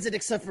decides it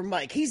except for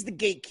Mike. He's the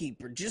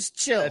gatekeeper. Just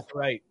chill. That's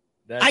right.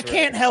 I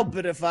can't help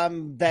it if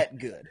I'm that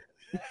good.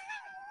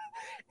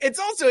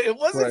 It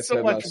wasn't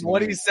so much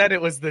what he said,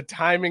 it was the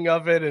timing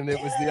of it, and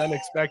it was the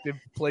unexpected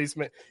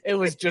placement. It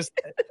was just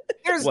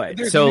there's levels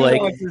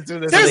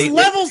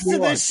to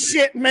this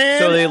shit, man.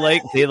 So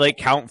they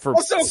count for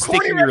also,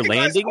 sticking your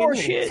landing and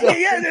shit.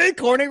 Yeah,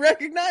 Corny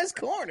recognized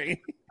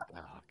Corny.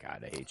 Oh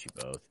God, I hate you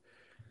both.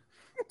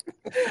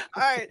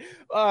 All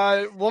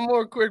right, one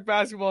more quick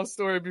basketball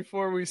story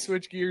before we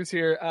switch gears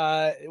here.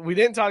 We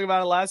didn't talk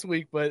about it last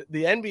week, but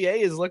the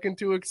NBA is looking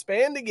to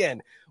expand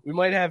again. We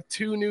might have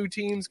 2 new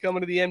teams coming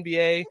to the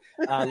NBA.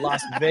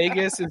 Las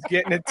Vegas is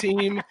getting a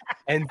team,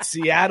 and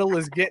Seattle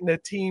is getting a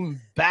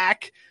team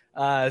back.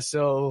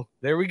 So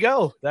there we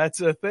go.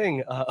 That's a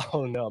thing.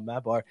 Oh no,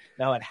 Matt Barr.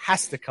 Now it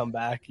has to come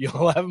back.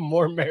 You'll have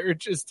more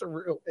marriages to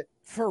ruin.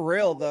 For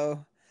real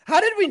though. How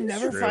did we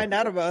never find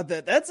out about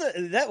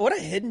that? What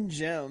a hidden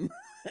gem.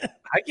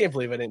 I can't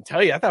believe I didn't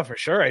tell you. I thought for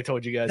sure I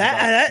told you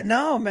guys.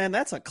 No, man,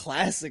 that's a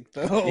classic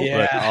though. Yeah.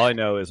 Look, all I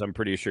know is I'm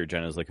pretty sure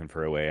Jenna's looking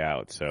for a way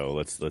out. So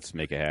let's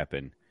make it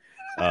happen.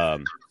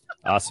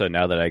 Also,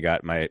 now that I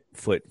got my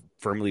foot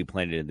firmly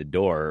planted in the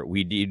door,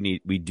 we do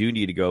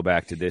need to go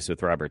back to this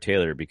with Robert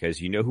Taylor,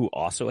 because you know who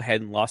also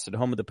hadn't lost at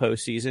home in the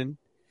postseason?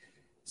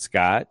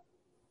 Scott,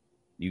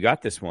 you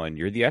got this one.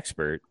 You're the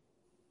expert.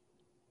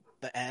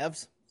 The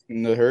Avs?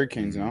 The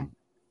Hurricanes, no?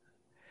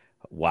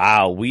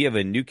 Wow, we have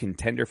a new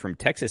contender from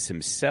Texas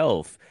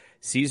himself.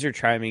 Caesar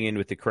chiming in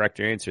with the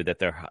correct answer that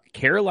the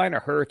Carolina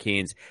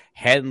Hurricanes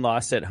hadn't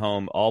lost at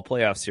home all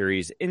playoff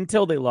series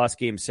until they lost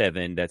Game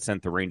 7 that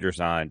sent the Rangers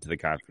on to the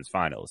conference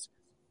finals.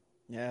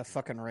 Yeah,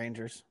 fucking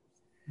Rangers.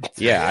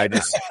 Yeah,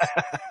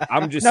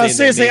 I'm just no, saying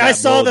seriously, I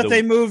saw that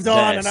they moved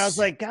on, mess. and I was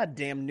like, God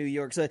damn, New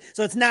York. So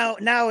it's now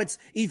it's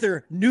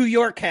either New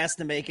York has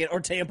to make it or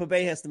Tampa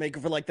Bay has to make it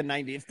for like the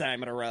 90th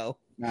time in a row.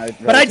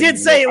 But I did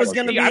say it was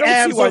going to be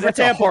Avs over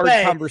Tampa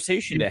Bay.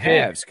 Conversation to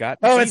have, Scott.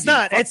 Oh, it's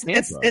not. It's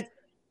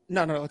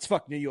no. It's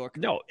fuck New York.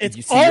 No,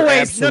 it's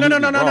always no.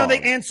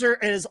 The answer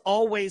is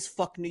always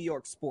fuck New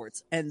York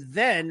sports, and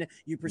then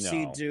you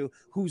proceed to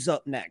who's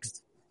up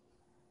next.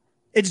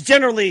 It's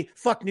generally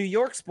fuck New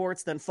York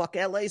sports, then fuck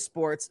LA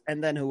sports,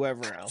 and then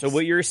whoever else. So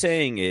what you're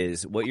saying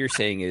is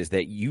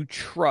that you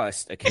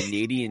trust a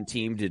Canadian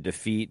team to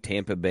defeat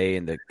Tampa Bay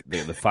in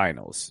the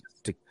finals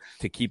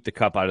to keep the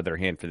cup out of their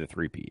hand for the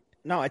three-peat.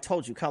 No, I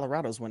told you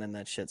Colorado's winning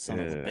that shit, son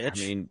of a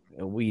bitch. I mean,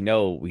 we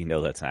know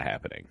that's not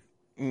happening.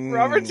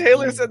 Robert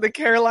Taylor said the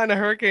Carolina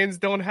Hurricanes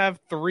don't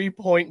have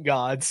 3-point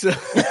gods.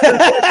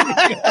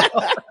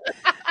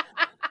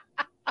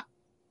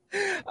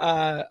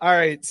 All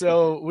right,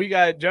 so we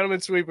got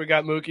Gentleman Sweep, we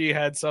got Mookie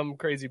had some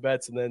crazy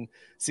bets, and then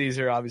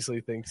Caesar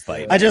obviously thinks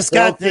I just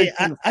got the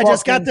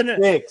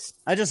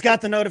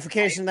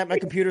notification that my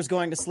computer's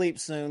going to sleep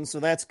soon, so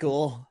that's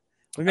cool.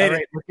 We made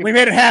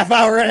it half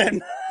hour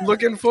in.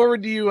 Looking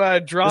forward to you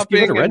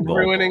dropping and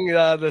ruining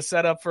the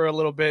setup for a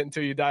little bit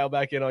until you dial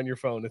back in on your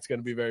phone. It's going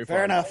to be very fun.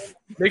 Fair enough.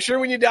 Make sure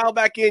when you dial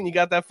back in, you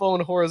got that phone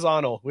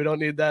horizontal. We don't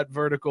need that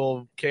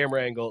vertical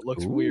camera angle. It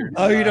looks weird.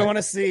 Oh, you don't want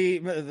to see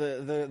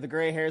the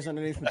gray hairs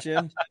underneath my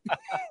chin?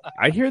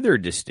 I hear they're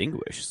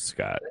distinguished,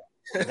 Scott.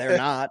 They're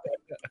not.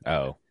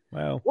 Oh.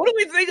 Well, what do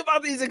we think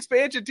about these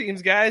expansion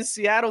teams, guys?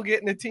 Seattle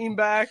getting a team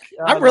back.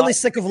 I'm really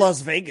sick of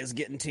Las Vegas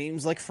getting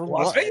teams. Like, for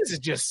Las what? Vegas is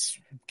just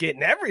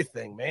getting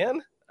everything,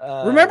 man.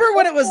 Remember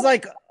when it was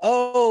like,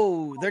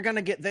 oh, they're going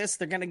to get this,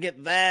 they're going to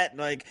get that.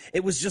 Like,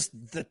 it was just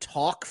the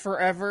talk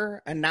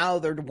forever. And now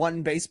they're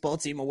one baseball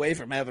team away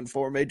from having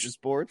 4 major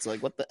sports.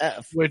 Like, what the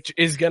F? Which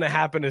is going to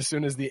happen as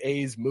soon as the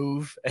A's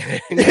move.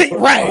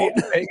 Right.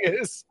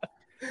 Vegas.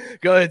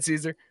 Go ahead,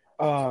 Caesar.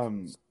 Are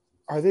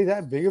they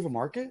that big of a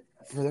market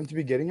for them to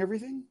be getting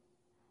everything?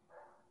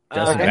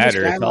 Doesn't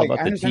matter. It's all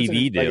about the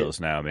TV deals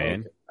now,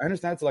 man. I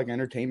understand it's like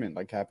entertainment,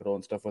 like capital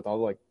and stuff with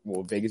all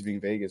Vegas being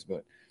Vegas,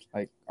 but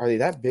like, are they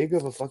that big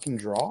of a fucking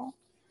draw?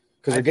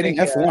 Because they're getting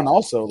F1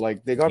 also.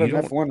 Like, they got an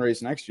F1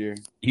 race next year.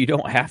 You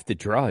don't have to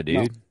draw, dude.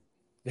 No.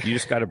 You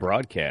just got to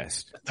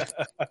broadcast.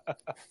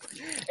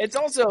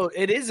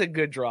 It is a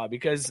good draw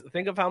because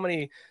think of how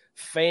many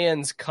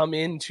fans come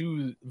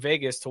into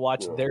Vegas to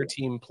watch their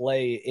team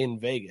play in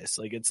Vegas.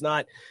 Like,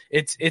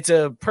 it's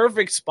a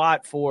perfect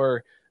spot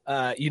for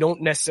you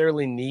don't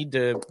necessarily need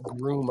to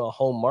groom a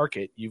home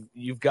market.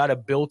 You've got a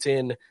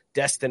built-in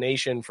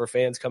destination for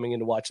fans coming in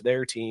to watch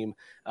their team,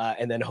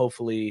 and then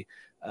hopefully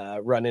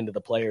run into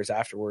the players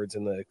afterwards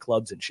in the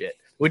clubs and shit.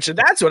 Which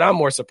that's what I'm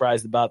more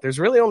surprised about. There's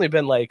really only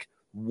been like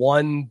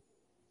one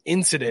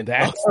incident.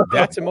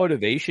 That's a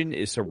motivation,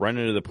 is to run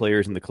into the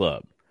players in the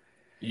club.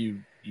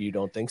 You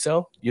don't think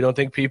so? You don't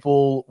think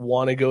people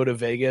want to go to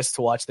Vegas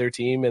to watch their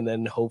team and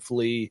then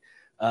hopefully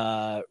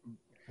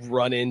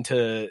run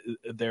into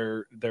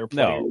their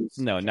players?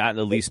 No, not in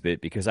the least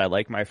bit, because I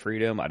like my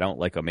freedom. I don't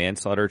like a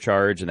manslaughter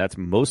charge, and that's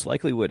most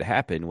likely what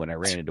happened when I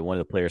ran into one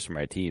of the players from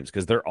my teams,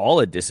 because they're all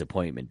a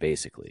disappointment,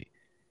 basically.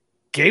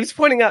 Gabe's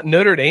pointing out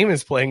Notre Dame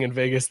is playing in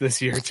Vegas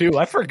this year too.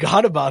 I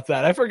forgot about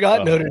that. I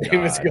forgot Notre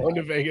Dame is going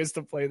to Vegas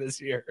to play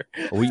this year.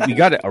 We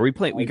got to. Are we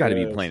playing? We got to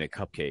be playing a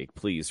cupcake,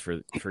 please,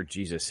 for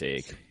Jesus'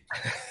 sake.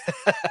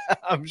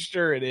 I'm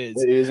sure it is.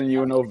 It isn't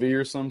UNLV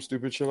or some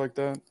stupid shit like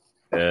that.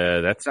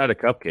 That's not a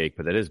cupcake,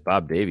 but that is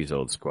Bob Davies'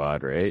 old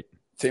squad, right?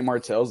 Tate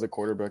Martell's the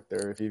quarterback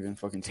there, if he even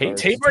fucking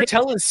starts. Tate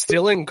Martell is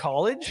still in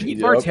college? Tate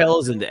Martell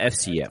is in the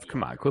FCF.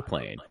 Come on, quit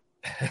playing.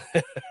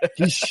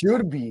 He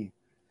should be.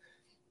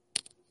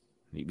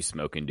 He'd be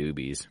smoking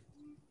doobies.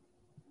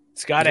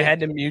 Scott, I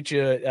had to mute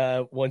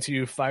you once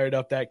you fired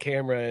up that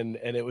camera and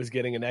it was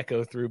getting an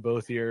echo through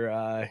both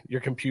your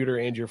computer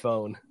and your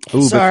phone.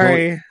 Ooh,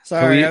 sorry.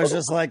 I was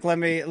just like, let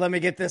me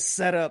get this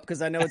set up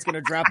because I know it's going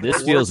to drop.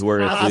 This feels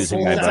worth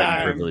losing my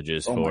button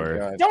privileges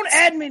for. Don't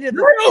add me to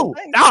the.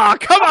 Oh,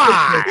 come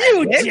on,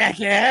 you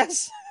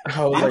jackass!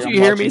 Did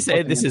you hear me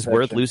say this is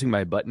worth losing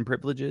my button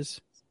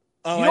privileges?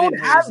 Oh, you don't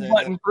have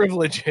button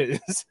privileges.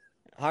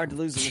 Hard to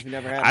lose them if you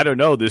never had them. I don't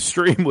know. The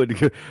stream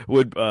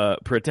would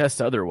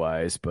protest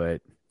otherwise,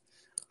 but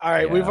all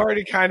right, we've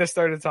already kind of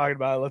started talking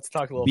about it. Let's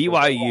talk a little.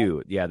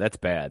 BYU, yeah, that's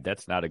bad.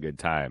 That's not a good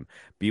time.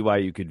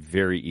 BYU could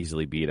very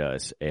easily beat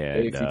us,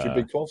 and future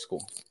Big 12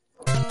 school.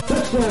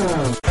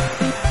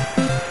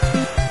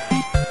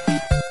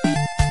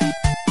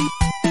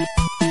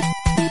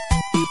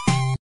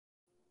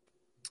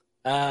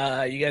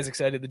 You guys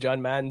excited that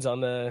John Madden's on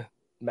the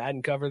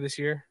Madden cover this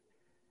year?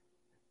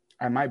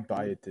 I might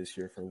buy it this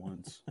year for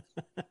once.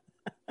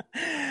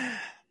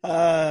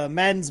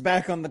 Madden's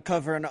back on the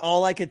cover, and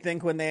all I could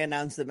think when they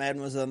announced that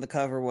Madden was on the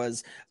cover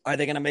was, are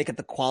they going to make it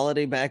the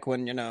quality back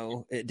when,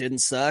 it didn't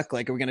suck?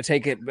 Like, are we going to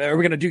take it? Are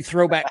we going to do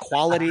throwback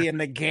quality in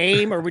the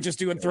game, or are we just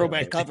doing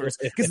throwback covers?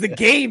 Because the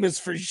game is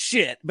for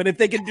shit. But if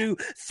they can do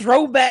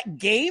throwback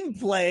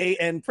gameplay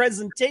and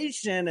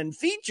presentation and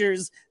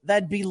features,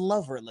 that'd be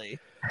loverly.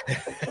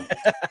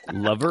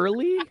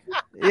 Loverly?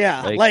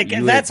 Yeah, like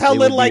that's how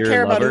little I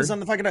care about who's on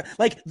the fucking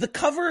like the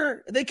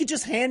cover. They could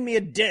just hand me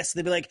a disc.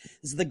 They'd be like,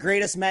 "This is the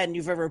greatest Madden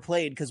you've ever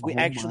played because we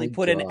actually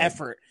put in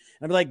effort."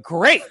 And I'd be like,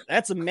 "Great,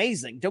 that's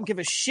amazing." Don't give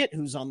a shit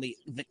who's on the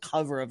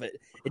cover of it.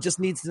 It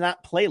just needs to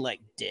not play like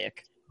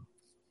dick.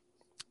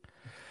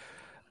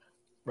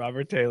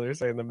 Robert Taylor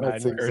saying the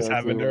Madden curse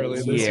happened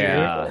early this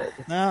year.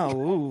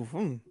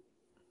 No,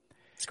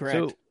 it's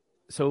correct.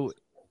 So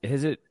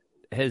is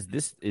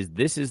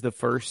the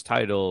first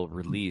title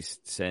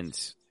released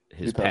since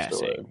his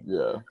passing?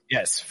 Yeah.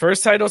 Yes,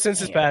 first title since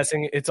his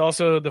passing. It's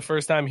also the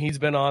first time he's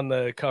been on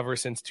the cover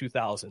since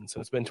 2000. So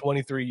it's been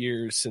 23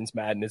 years since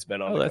Madden has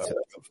been on the cover.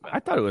 I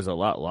thought it was a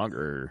lot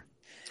longer.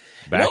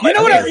 You know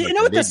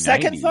what the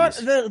second thought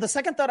the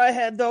second thought I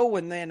had though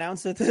when they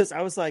announced this,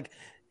 I was like,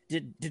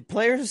 Did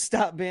players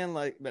stop being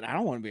like, but I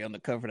don't want to be on the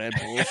cover of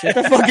that bullshit.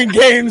 The fucking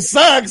game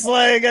sucks.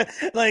 Like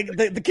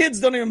the kids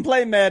don't even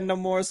play Madden no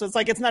more. So it's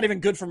like, it's not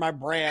even good for my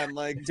brand.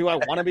 Like, do I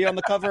want to be on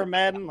the cover of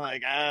Madden?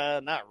 Like,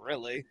 not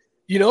really.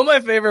 You know, my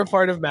favorite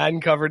part of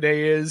Madden cover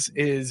day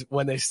is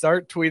when they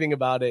start tweeting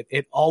about it.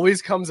 It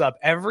always comes up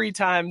every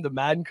time the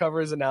Madden cover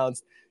is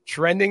announced.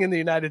 Trending in the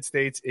United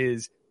States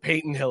is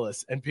Peyton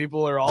Hillis, and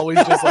people are always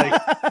just like,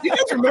 "You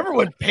guys remember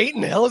when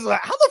Peyton Hillis?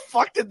 Like, how the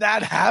fuck did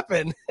that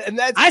happen?" And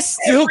I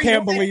still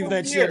can't believe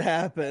that shit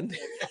happened.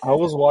 I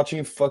was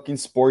watching fucking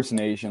Sports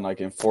Nation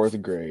like in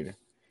 4th grade,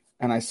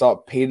 and I saw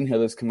Peyton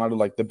Hillis come out of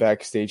like the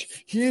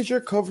backstage. Here's your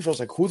coverage. I was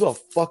like, "Who the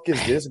fuck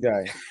is this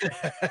guy?"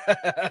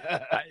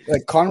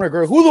 Like Conor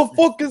McGregor. Who the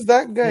fuck is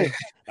that guy?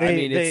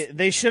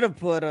 They should have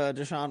put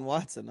Deshaun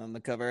Watson on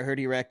the cover. I heard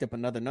he racked up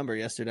another number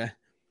yesterday.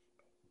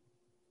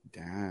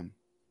 Damn.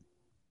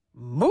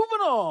 Moving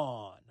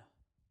on.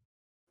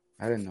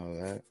 I didn't know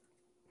that.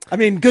 I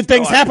mean, good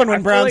things happen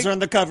when Browns are on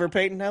the cover.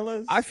 Peyton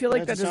Hillis. I feel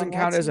like that doesn't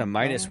count as a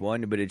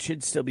 -1, but it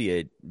should still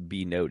be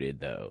noted,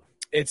 though.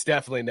 It's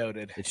definitely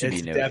noted. It should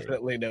be noted.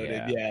 Definitely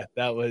noted. Yeah,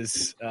 that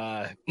was.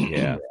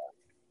 Yeah.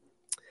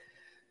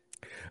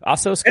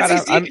 Also,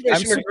 Scott,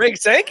 Commissioner Greg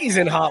Sankey's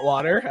in hot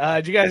water.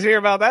 Did you guys hear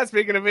about that?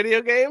 Speaking of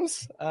video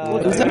games,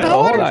 hold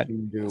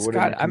on,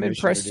 Scott. I'm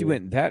impressed you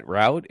went that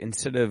route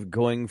instead of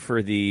going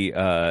for the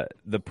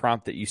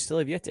prompt that you still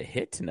have yet to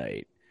hit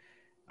tonight.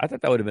 I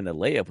thought that would have been a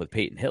layup with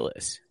Peyton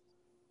Hillis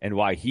and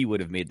why he would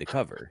have made the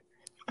cover,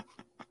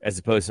 as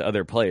opposed to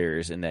other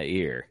players in that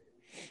year.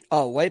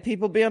 Oh, white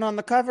people being on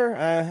the cover?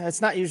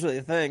 It's not usually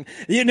a thing.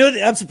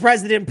 I'm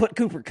surprised they didn't put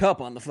Cooper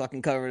Kupp on the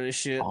fucking cover of this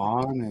shit.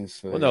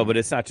 Honestly. Well, no, but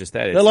it's not just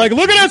that. They're like,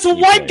 look at us, a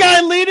white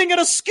guy leading at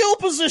a skill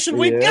position.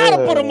 We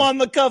gotta put him on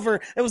the cover.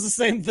 It was the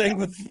same thing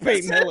with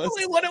Peyton Hillis. That's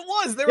exactly what it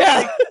was. They were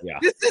like,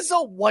 this is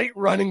a white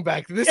running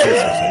back. This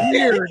is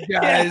weird,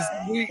 guys.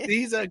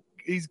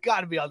 He's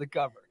got to be on the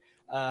cover.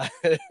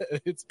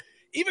 It's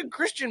even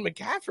Christian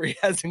McCaffrey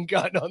hasn't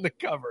gotten on the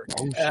cover,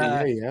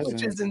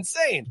 which is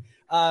insane.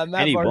 And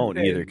he won't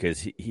either because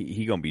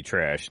he gonna be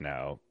trash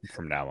now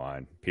from now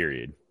on.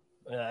 Period.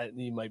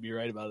 You might be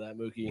right about that,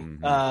 Mookie.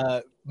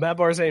 Mm-hmm. Matt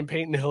Barr saying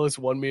Peyton Hillis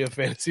won me a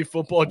fantasy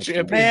football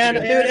championship. Man,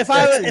 dude, if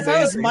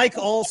I was Mike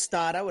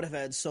Allstott, I would have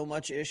had so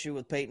much issue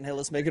with Peyton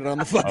Hillis making it on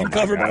the fucking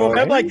cover.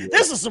 I'm like,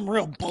 this is some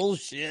real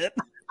bullshit.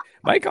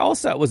 Mike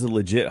Allstott was a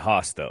legit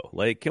hoss, though.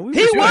 Like, can we?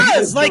 He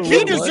was like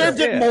he deserved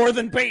it more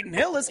than Peyton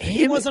Hillis.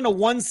 He wasn't a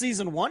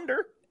one-season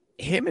wonder.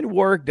 Him and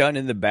Warwick done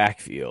in the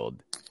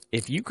backfield.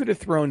 If you could have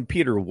thrown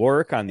Peter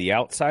Warwick on the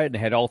outside and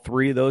had all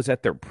three of those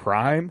at their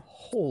prime,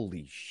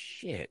 holy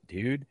shit,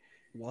 dude.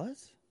 What?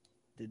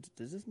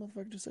 Does this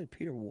motherfucker just say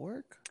Peter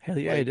Warwick? Hell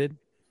yeah, I did.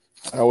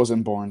 I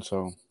wasn't born,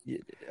 so.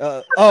 This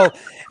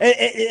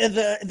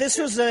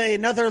was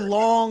another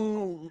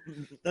name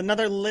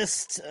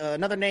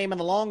in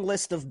the long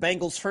list of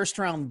Bengals first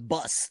round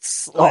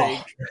busts.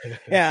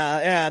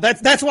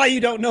 That's why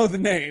you don't know the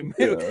name.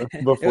 Yeah,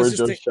 before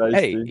Joe Shiesty.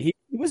 Hey, he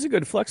was a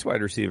good flex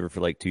wide receiver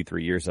for like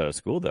 2-3 years out of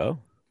school, though.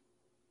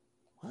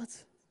 What?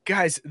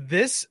 Guys,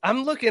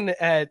 I'm looking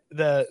at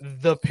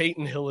the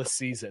Peyton Hillis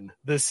season,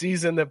 the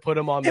season that put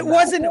him on the It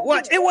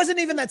wasn't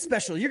even that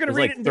special. You're gonna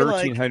read like it and be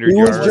like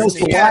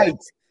 1,300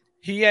 yards.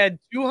 He had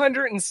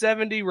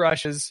 270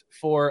 rushes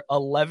for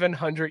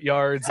 1,100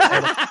 yards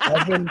and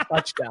 11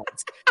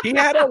 touchdowns. He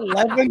had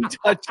 11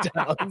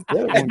 touchdowns,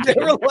 and they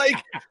were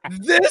like,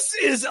 "This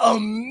is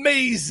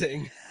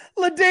amazing."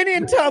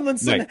 LaDainian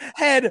Tomlinson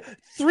had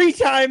 3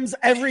 times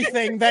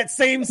everything that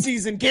same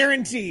season,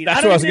 guaranteed.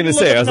 That's what I was going to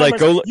say. I was like,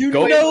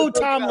 go.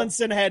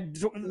 Tomlinson had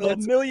a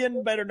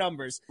million better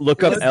numbers.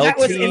 Look up LT. That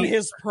was in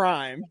his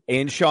prime.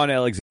 And Sean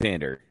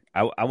Alexander.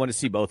 I want to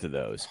see both of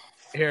those.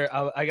 Here,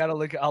 I gotta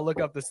look. I'll look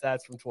up the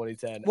stats from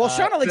 2010. Well,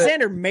 Sean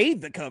Alexander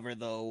made the cover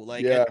though,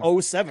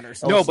 in 07 or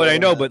something. No, but I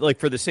know, but like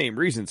for the same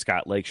reason,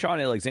 Scott. Like Sean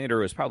Alexander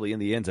was probably in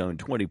the end zone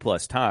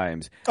 20+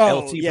 times.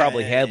 LT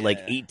probably had like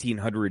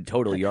 1,800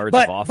 total yards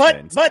of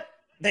offense. But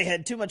they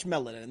had too much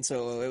melanin,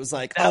 so it was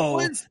like,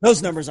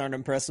 those numbers aren't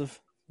impressive.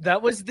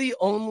 That was the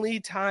only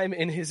time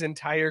in his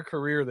entire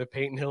career that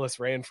Peyton Hillis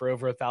ran for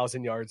over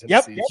 1,000 yards in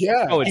a season.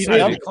 Yeah. Oh, it's not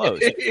even close.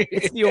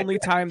 It's the only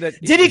time that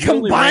did he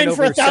combine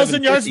for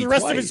 1,000 yards the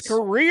rest of his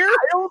career?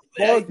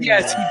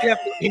 Yes,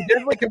 he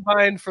definitely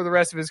combined for the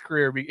rest of his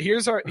career.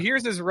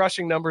 Here's his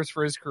rushing numbers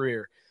for his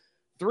career: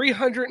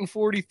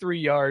 343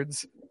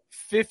 yards,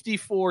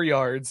 54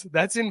 yards.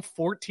 That's in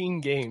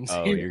 14 games.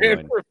 Oh, he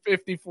ran for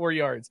 54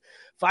 yards.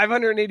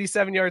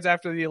 587 yards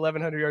after the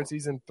 1,100-yard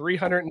season,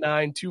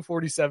 309,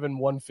 247,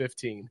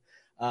 115.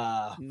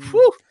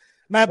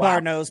 Matt Barr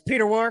knows.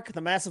 Peter Warwick,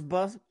 the massive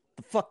bust.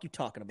 The fuck you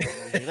talking about?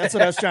 That's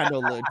what I was trying to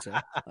allude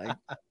to. Like,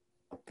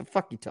 the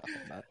fuck you talking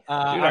about?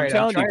 Dude, I'm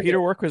telling you, Peter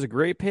Warwick was a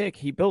great pick.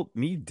 He built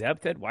me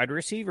depth at wide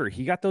receiver.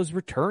 He got those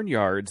return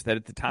yards that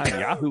at the time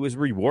Yahoo was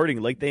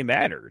rewarding like they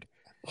mattered.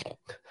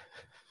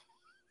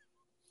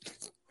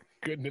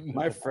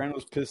 My friend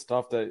was pissed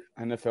off that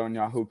NFL and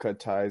Yahoo cut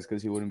ties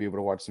because he wouldn't be able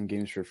to watch some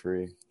games for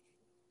free.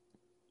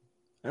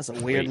 That's a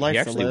weird life he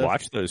to actually live.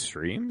 watched those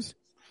streams?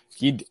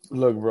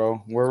 Look,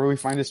 bro, wherever we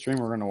find a stream,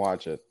 we're going to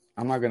watch it.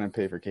 I'm not going to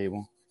pay for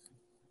cable.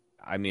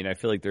 I mean, I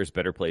feel like there's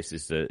better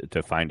places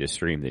to find a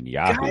stream than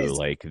Yahoo, Guys,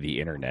 like the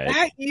internet.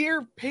 That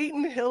year,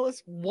 Peyton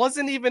Hillis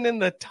wasn't even in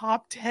the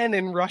top 10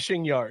 in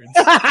rushing yards.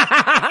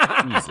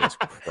 Jesus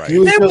Christ.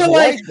 They were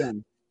like,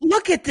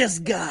 look at this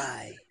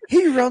guy.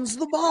 He runs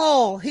the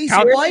ball. He's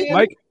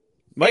white.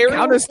 Mike,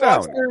 count us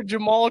down.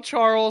 Jamal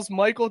Charles,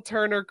 Michael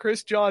Turner,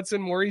 Chris Johnson,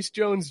 Maurice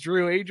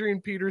Jones-Drew, Adrian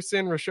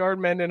Peterson, Rashard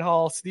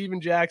Mendenhall, Steven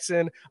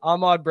Jackson,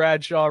 Ahmad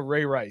Bradshaw,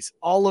 Ray Rice.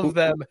 All of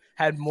them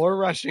had more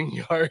rushing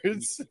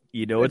yards.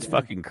 You know what's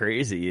fucking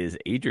crazy is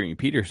Adrian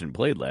Peterson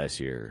played last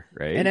year,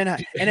 right? And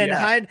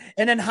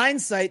in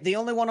hindsight, the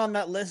only one on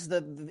that list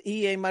that the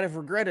EA might have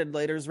regretted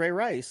later is Ray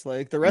Rice.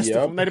 Like the rest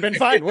of them might have been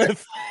fine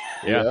with.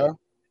 Yeah.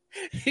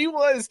 He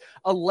was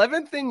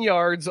 11th in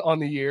yards on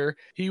the year.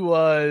 He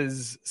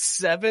was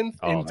 7th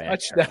in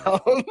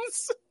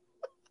touchdowns.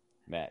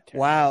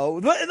 Wow.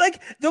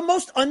 Like the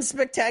most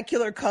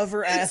unspectacular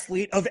cover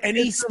athlete of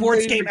any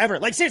sports game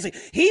ever. Like seriously,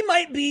 he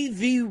might be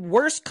the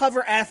worst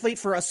cover athlete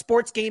for a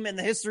sports game in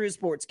the history of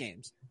sports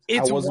games.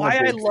 It's why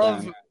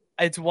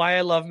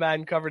I love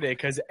Madden Cover Day,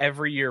 because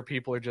every year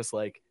people are just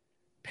like,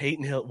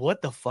 Peyton Hill,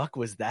 what the fuck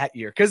was that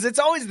year? Because it's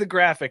always the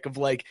graphic of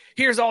like,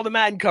 here's all the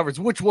Madden covers.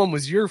 Which one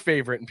was your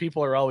favorite? And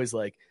people are always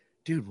like,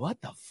 dude, what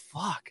the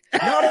fuck?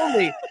 Not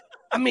only,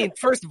 I mean,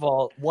 first of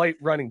all, white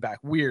running back,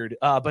 weird.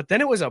 But then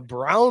it was a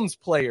Browns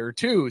player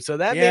too. So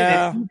that made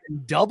it even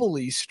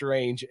doubly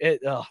strange.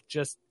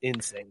 Just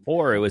insane.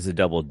 Or it was a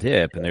double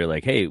dip, and they're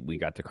like, hey, we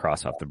got to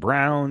cross off the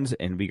Browns,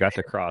 and we got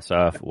to cross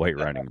off white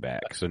running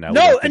back. So now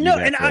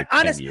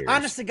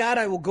honest to God,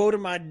 I will go to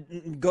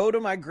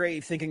my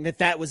grave thinking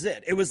that was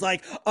it. It was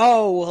like,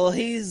 oh, well,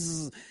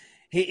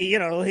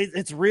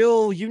 it's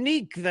real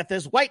unique that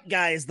this white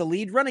guy is the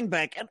lead running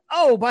back. And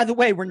oh, by the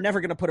way, we're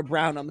never going to put a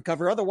Brown on the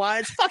cover.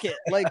 Otherwise, fuck it.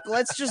 Like,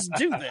 let's just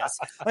do this.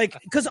 Like,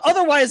 because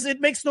otherwise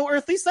it makes no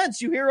earthly sense.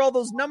 You hear all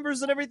those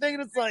numbers and everything,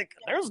 and it's like,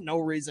 there's no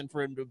reason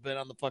for him to have been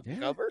on the fucking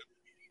cover.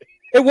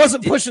 It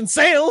wasn't pushing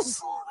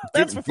sales.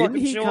 That's for fucking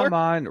didn't he sure. come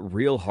on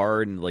real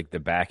hard in like the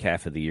back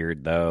half of the year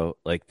though?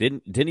 Like,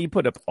 didn't he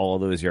put up all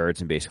those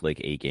yards in basically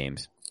like 8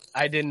 games?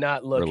 I did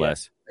not look or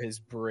less. At his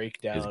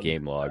breakdown, his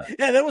game log.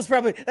 Yeah, that was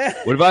probably.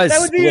 What about that?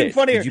 His Would be split? even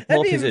funnier. Did you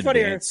pull That'd be up his even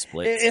funnier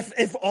splits?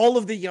 if all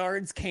of the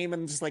yards came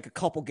in just like a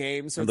couple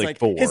games. So it's like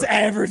 4. His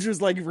average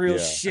was like real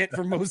shit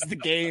for most of the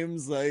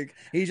games. Like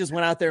he just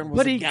went out there and was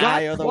but a he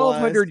guy. got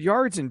 1,200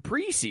 yards in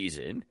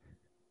preseason.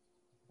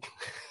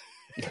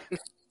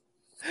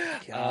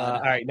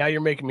 All right, now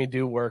you're making me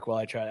do work while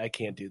I try. I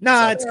can't do this.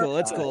 Nah, it's cool.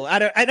 It's cool. I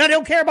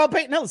don't care about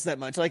Peyton Hillis that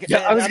much. Like,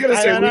 yeah, I was gonna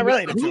say,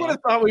 who would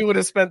have thought we would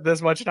have spent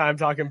this much time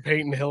talking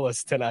Peyton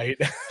Hillis tonight?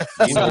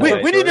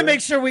 we need to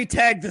make sure we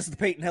tag this the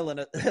Peyton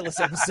Hillis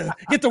episode.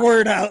 Get the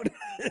word out.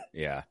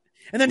 Yeah,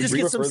 and then just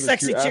get some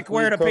sexy chick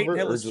wearing a Peyton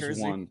Hillis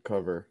jersey. One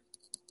cover.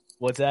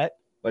 What's that?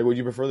 Like, would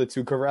you prefer the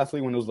 2 cover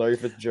athlete when it was Larry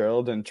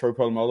Fitzgerald and Troy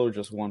Polamalu, or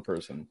just one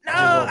person? No,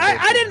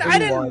 I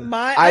didn't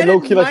mind. I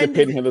low-key like the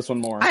Peyton Hillis one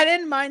more. I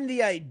didn't mind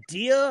the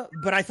idea,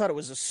 but I thought it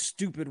was a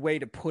stupid way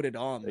to put it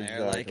on there.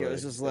 Exactly. Like, it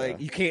was just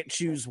like, you can't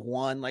choose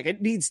one. Like,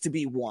 it needs to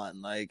be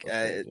one. Like,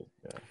 and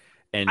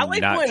like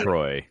not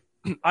Troy.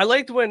 I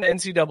liked when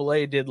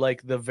NCAA did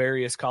like the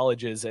various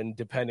colleges, and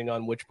depending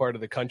on which part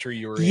of the country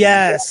you were in.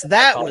 Yes,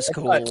 that was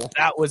cool.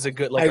 That was a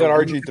good. Like, I got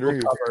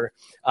RG3 cover.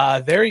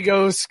 There he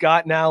goes,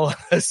 Scott. Now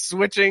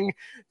switching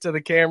to the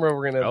camera.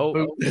 We're gonna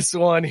boot this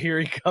one. Here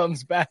he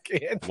comes back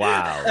in.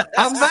 Wow,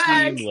 I'm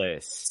back.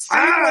 Seamless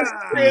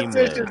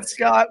Transition,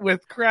 Scott,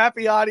 with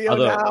crappy audio.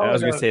 Although, now. I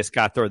was gonna say,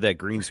 Scott, throw that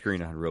green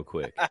screen on real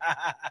quick.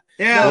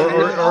 Yeah,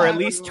 or at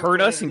least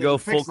turn us and go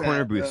full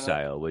corner booth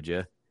style, would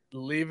you?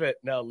 Leave it.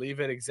 No,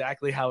 leave it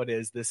exactly how it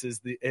is. This is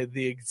the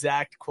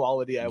exact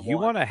quality I want. You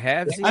want to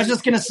have? I was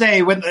just gonna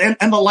say when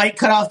and the light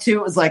cut off too.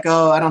 It was like,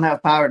 oh, I don't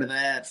have power to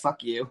that.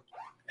 Fuck you.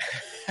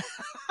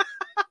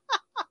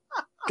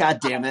 God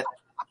damn it!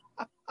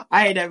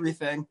 I hate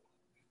everything.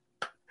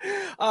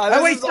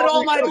 I wasted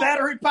all my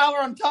battery power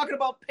on talking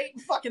about Peyton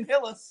fucking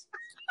Hillis.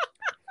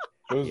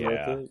 It was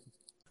worth it.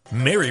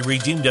 Mary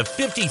redeemed a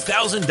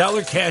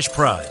 $50,000 cash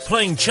prize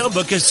playing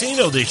Chumba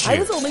Casino this year. I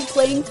was only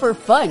playing for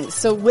fun,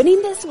 so winning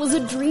this was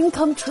a dream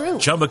come true.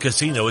 Chumba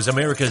Casino is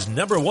America's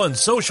 #1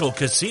 social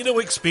casino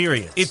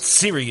experience. It's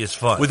serious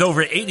fun. With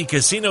over 80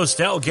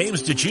 casino-style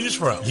games to choose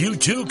from, you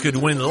too could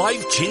win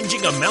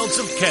life-changing amounts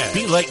of cash.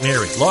 Be like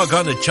Mary. Log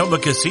on to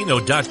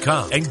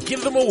ChumbaCasino.com and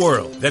give them a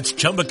whirl. That's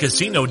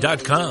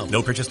ChumbaCasino.com.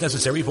 No purchase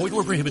necessary. Void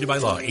or prohibited by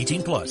law.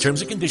 18+.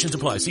 Terms and conditions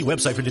apply. See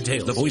website for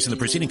details. The voice in the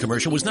preceding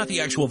commercial was not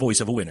the actual voice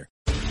of a winner.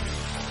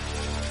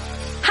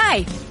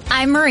 Hi,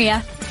 I'm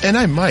Maria. And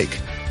I'm Mike.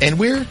 And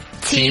we're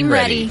Team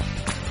Ready.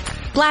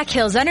 Black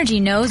Hills Energy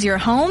knows your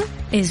home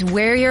is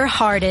where your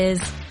heart is,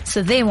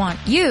 so they want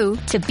you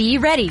to be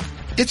ready.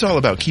 It's all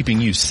about keeping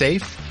you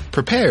safe,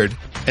 prepared,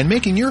 and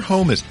making your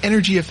home as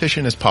energy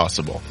efficient as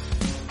possible.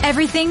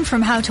 Everything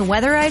from how to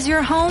weatherize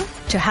your home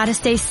to how to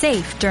stay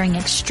safe during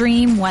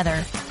extreme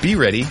weather. Be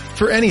ready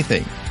for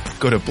anything.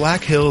 Go to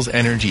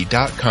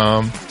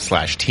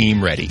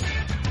blackhillsenergy.com/Team Ready.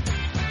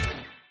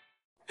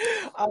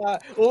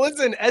 Well,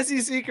 listen,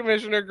 SEC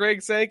Commissioner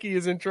Greg Sankey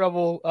is in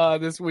trouble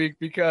this week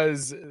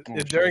because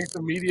during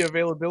some media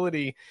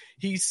availability,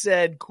 he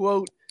said,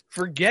 quote,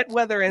 "Forget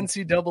whether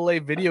NCAA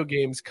video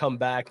games come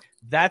back.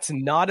 That's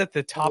not at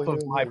the top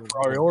of my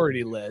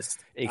priority list."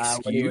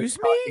 Excuse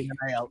me?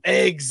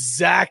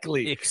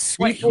 Exactly.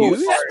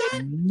 Excuse me?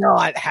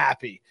 Not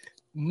happy.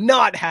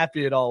 Not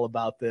happy at all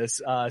about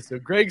this. So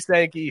Greg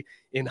Sankey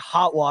in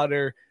hot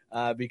water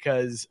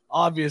because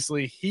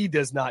obviously he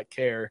does not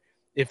care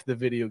if the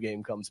video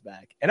game comes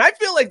back. And I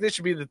feel like this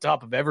should be the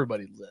top of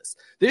everybody's list.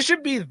 This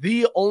should be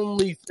the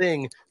only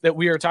thing that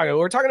we are talking about.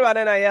 We're talking about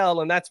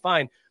NIL, and that's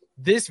fine.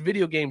 This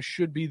video game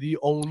should be the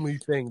only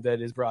thing that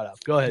is brought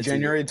up. Go ahead.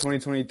 January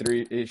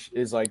 2023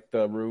 is like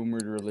the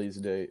rumored release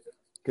date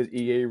because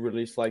EA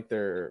released like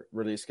their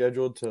release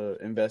schedule to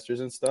investors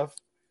and stuff.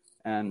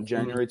 And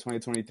January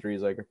 2023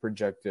 is like a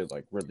projected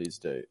like release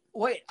date.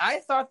 Wait, I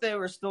thought they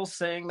were still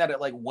saying that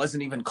it like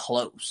wasn't even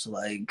close.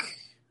 Like,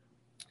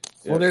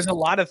 well, there's a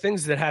lot of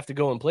things that have to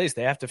go in place.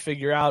 They have to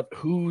figure out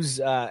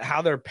who's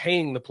how they're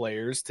paying the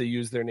players to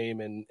use their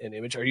name and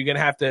image. Are you going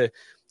to have to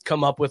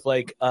come up with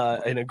like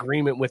an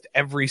agreement with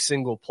every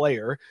single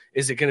player?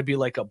 Is it going to be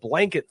like a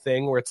blanket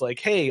thing where it's like,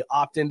 hey,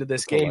 opt into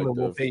this game and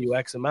we'll pay you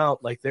X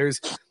amount? Like there's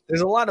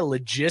a lot of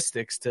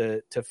logistics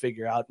to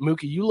figure out.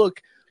 Mookie, you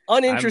look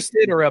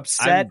uninterested or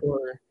upset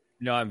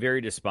No, I'm very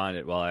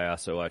despondent while I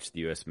also watch the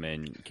U.S.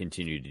 men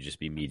continue to just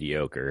be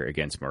mediocre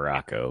against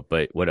Morocco.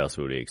 But what else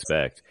would we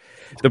expect?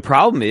 The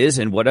problem is,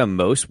 and what I'm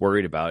most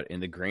worried about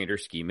in the grander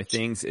scheme of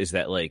things, is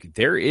that like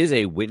there is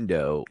a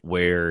window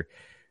where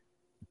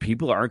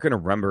people aren't going to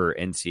remember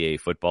NCAA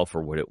football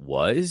for what it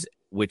was,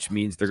 which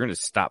means they're going to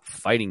stop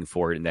fighting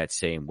for it in that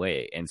same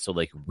way. And so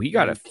like we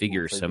got to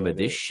figure some of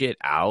this shit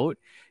out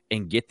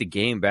and get the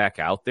game back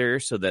out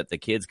there so that the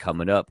kids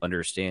coming up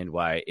understand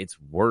why it's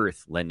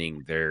worth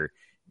lending their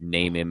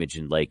name, image,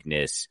 and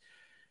likeness.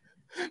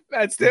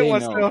 Matt Stitt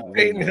wants to know if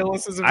Peyton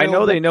Hillis is available. I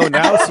know they know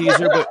now,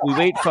 Caesar, but we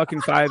wait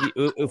fucking 5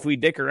 years. If we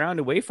dick around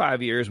and wait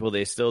 5 years, will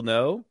they still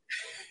know?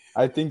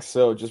 I think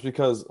so, just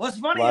because. What's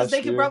funny is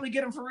they could probably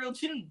get him for real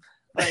cheap.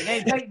 Like,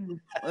 hey, Peyton,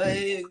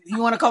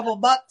 you want a couple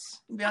of bucks?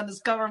 Be on this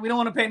cover. We don't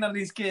want to pay none of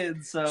these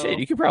kids. So shit,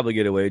 you could probably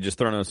get away just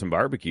throwing on some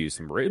barbecue,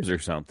 some ribs or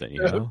something.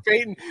 You know,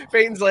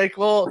 Peyton's like,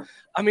 well,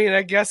 I mean,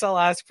 I guess I'll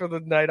ask for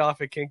the night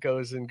off at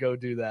Kinko's and go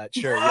do that.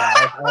 Sure,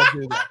 yeah, I'll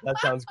do that. That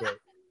sounds great.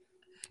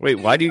 Wait,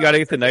 why do you got to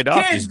get the night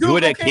off? Just do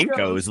it at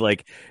Kinko's.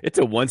 Like, it's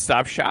a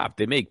one-stop shop.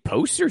 They make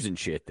posters and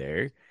shit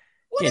there.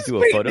 What Can't is do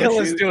a Peyton photo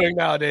Hillis shoot. doing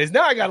nowadays?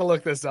 Now I got to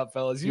look this up,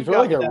 fellas. You feel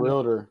like a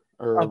realtor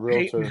or a Peyton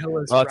realtor.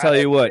 Hillis I'll tell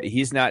you strategy. what,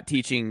 he's not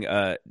teaching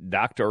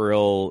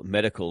doctoral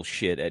medical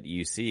shit at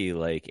UC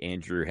like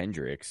Andrew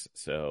Hendricks,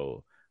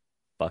 so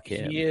fuck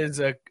him. He is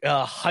a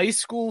high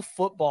school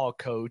football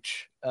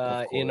coach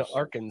in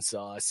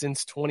Arkansas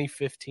since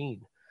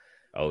 2015.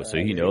 Oh, so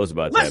he knows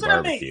about Listen that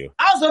to barbecue. me.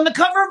 I was on the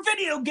cover of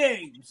video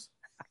games.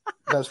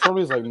 That's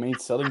probably his like main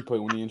selling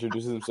point when he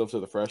introduces himself to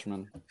the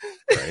freshmen.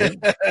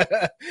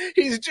 Right?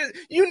 He's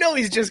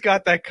just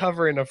got that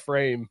cover in a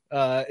frame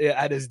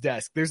at his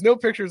desk. There's no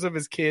pictures of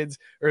his kids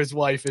or his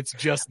wife. It's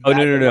just Oh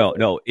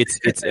no!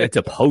 It's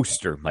a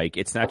poster, Mike.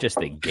 It's not just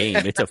a game.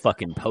 It's a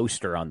fucking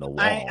poster on the wall.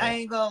 I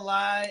ain't gonna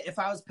lie. If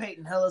I was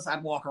Peyton Hillis,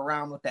 I'd walk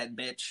around with that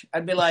bitch.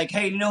 I'd be like,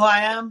 "Hey, you know who I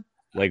am?"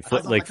 Like I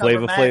was on like the cover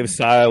Flava of Flav Madden.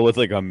 style with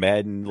like a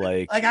Madden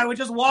like I would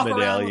just walk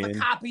around with a medallion.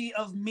 copy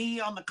of me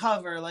on the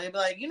cover. Like, be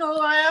like, you know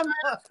who I am?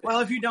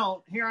 Well, if you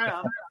don't, here I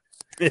am,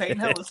 Peyton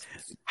Hillis.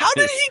 How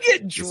did he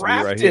get This is me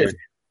drafted? right here.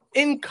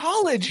 In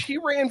college, he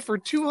ran for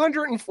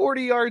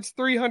 240 yards,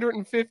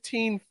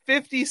 315,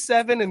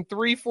 57, and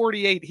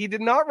 348. He did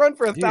not run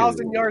for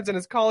 1,000 yards in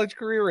his college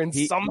career and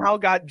somehow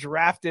got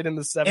drafted in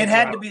the 7th It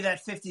had round. to be that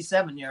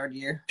 57-yard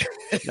year.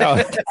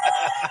 No,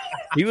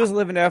 he was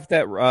living off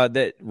that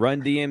that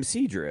Run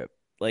DMC drip.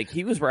 Like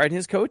he was riding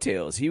his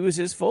coattails. He was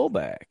his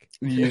fullback.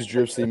 You use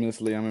drip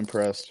seamlessly. I'm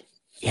impressed.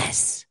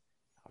 Yes.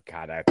 Oh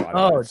God, I thought.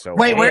 Oh, it was so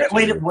Wait, bad,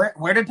 too.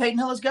 where did Peyton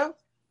Hillis go?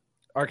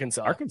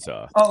 Arkansas.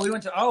 Oh, we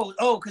went to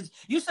because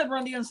you said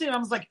Run DMC, and I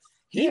was like,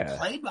 he Yeah.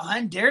 played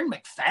behind Darren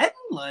McFadden,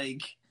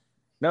 like.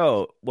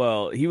 No,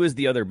 well, he was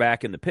the other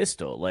back in the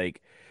pistol.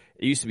 Like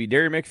it used to be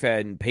Derry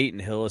McFadden, Peyton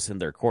Hillis,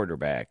 and their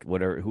quarterback,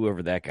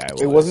 whoever that guy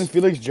was. It wasn't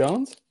Felix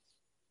Jones?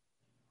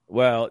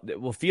 Well,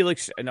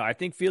 Felix. No, I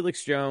think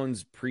Felix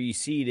Jones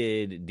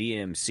preceded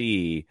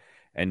DMC,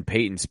 and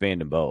Peyton spanned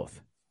them both.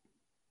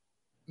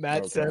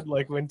 Matt Okay. said,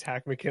 like, when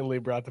Tack McKinley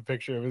brought the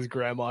picture of his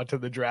grandma to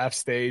the draft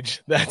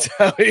stage, that's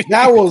how he...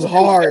 That was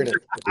hard.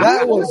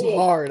 That was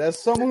hard. As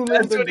someone who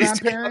lives That's with what he's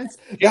grandparents,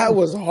 that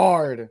was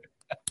hard.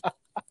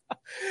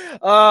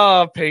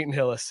 Oh, Peyton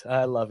Hillis.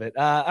 I love it.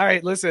 All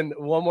right, listen,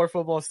 one more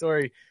football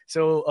story.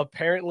 So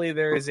apparently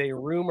there is a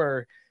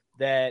rumor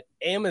that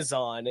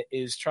Amazon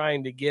is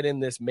trying to get in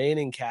this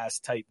Manning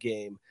Cast type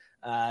game.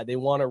 They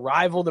want to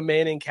rival the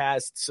Manning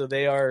Cast, so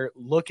they are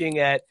looking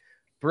at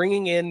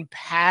bringing in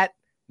Pat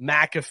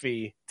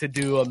McAfee to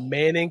do a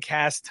Manning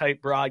Cast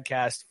type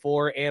broadcast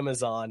for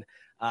Amazon.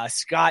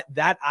 Scott,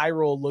 that eye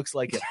roll looks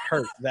like it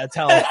hurt. That's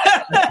how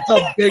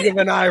big of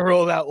an eye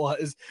roll that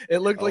was. It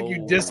looked like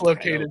you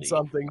dislocated penalty.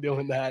 something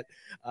doing that.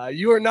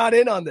 You are not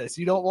in on this.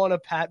 You don't want a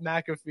Pat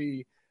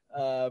McAfee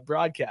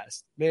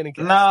broadcast. Manning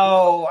Cast.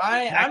 No,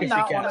 I'm McAfee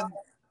not one cast. of.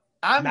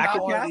 I'm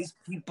not one of McAfee? these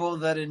people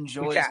that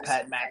enjoys Cast.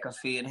 Pat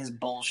McAfee and his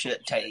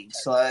bullshit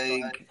takes.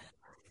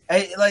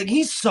 Like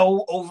he's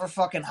so over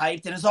fucking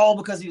hyped, and it's all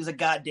because he was a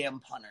goddamn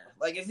punter.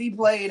 Like if he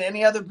played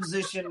any other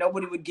position,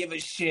 nobody would give a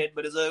shit.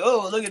 But it's like,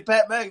 oh, look at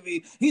Pat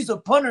McAfee. He's a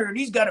punter and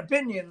he's got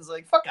opinions.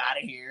 Like, fuck out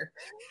of here.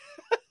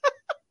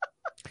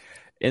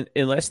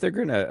 Unless they're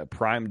gonna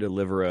prime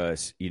deliver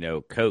us,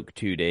 Coke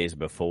 2 days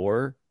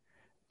before,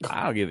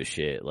 I don't give a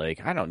shit.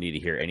 Like I don't need to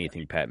hear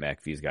anything Pat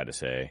McAfee's got to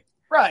say.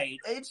 Right?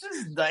 It's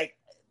just like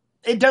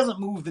it doesn't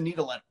move the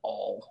needle at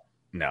all.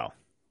 No.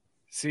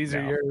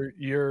 Caesar,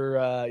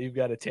 No. you've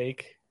got a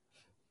take.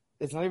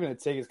 It's not even a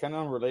take. It's kind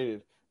of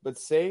unrelated. But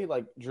say,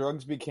 like,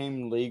 drugs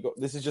became legal.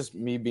 This is just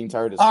me being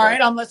tired of All stuff.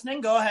 right, I'm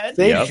listening. Go ahead.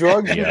 Say Yep.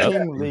 drugs Yep.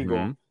 became legal.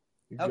 Mhm.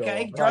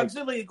 Okay, Go. drugs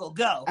are legal.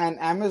 Go. And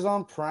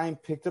Amazon Prime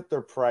picked up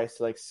their price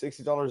to like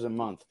 $60 a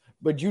month.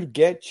 But you'd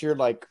get your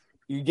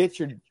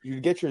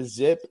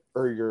zip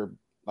or your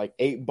like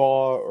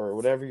 8-ball or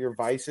whatever your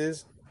vice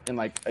is in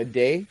like a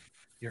day.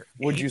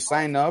 Would you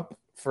sign up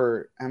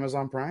for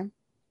Amazon Prime?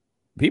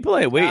 People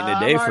ain't waiting a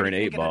day I'm for an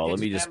already 8-ball. Let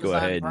thinking me of just go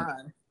Amazon ahead.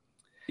 Prime.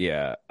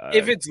 Yeah.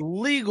 If it's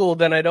legal,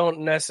 then I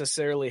don't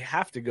necessarily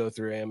have to go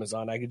through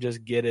Amazon. I could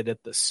just get it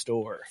at the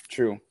store.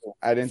 True.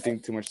 I didn't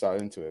think too much thought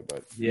into it,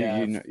 but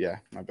Yeah. yeah,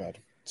 my bad.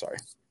 Sorry.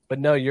 But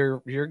no, you're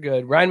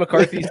good. Ryan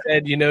McCarthy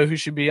said, who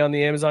should be on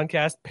the Amazon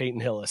cast?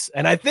 Peyton Hillis.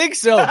 And I think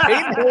so.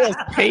 Peyton Hillis.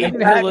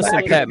 Peyton Hillis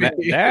and Pat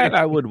that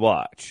I would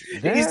watch.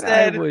 That He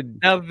said, I would.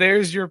 now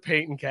there's your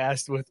Peyton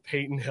cast with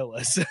Peyton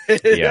Hillis.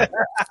 Yeah.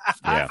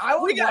 I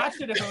would watch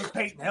it if it was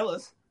Peyton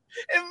Hillis.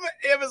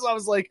 If Amazon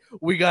was like,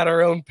 we got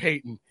our own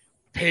Peyton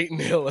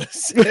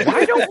Hillis.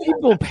 Why don't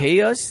people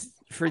pay us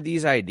for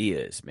these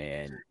ideas,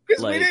 man?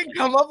 Because we didn't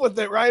come up with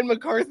it. Ryan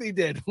McCarthy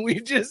did. We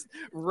just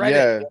read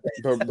it.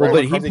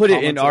 But he put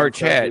it in our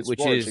chat, which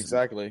is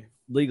exactly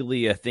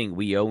legally a thing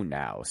we own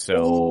now. So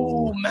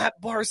Oh, Matt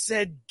Barr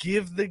said,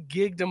 give the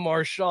gig to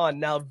Marshawn.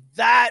 Now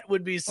that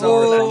would be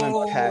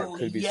something. Pat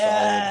could be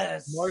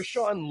yes.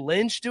 Marshawn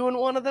Lynch doing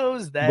one of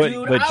those? That But-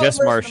 Dude, but I would just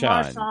listen to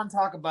Marshawn. Marshawn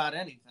talk about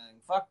anything.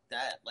 Fuck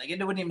that. Like it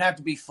wouldn't even have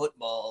to be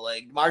football.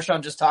 Like Marshawn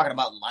just talking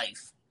about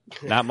life.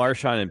 not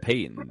Marshawn and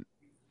Peyton.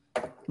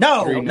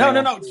 No, Green no,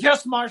 Day. no, no.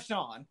 Just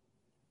Marshawn.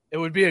 It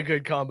would be a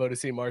good combo to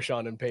see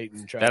Marshawn and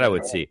Peyton try that to I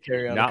would see.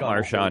 carry on. Not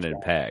Marshawn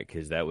and Pat,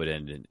 because that would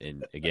end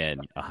in again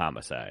a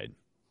homicide.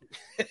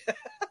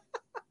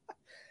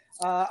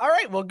 All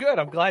right, well, good.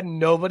 I'm glad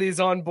nobody's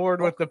on board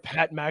with the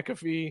Pat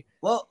McAfee.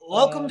 Well,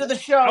 welcome to the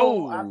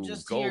show. I'm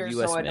just go here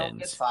US so I don't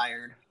men's. get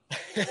fired.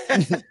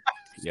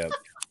 Yep.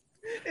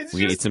 It's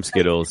We eat some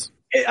Skittles.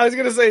 I was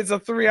gonna say it's a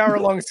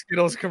 3-hour-long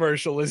Skittles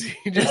commercial as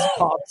he just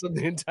pops on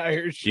the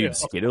entire show. Dude,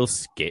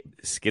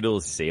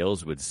 Skittles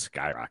sales would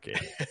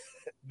skyrocket.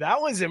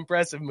 That was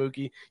impressive,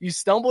 Mookie. You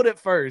stumbled at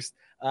first.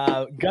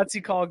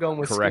 Gutsy call going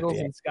with Correct. Skittles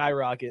and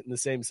skyrocket in the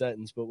same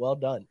sentence, but well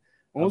done.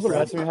 When was the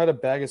last time you had a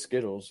bag of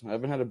Skittles? I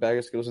haven't had a bag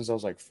of Skittles since I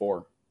was like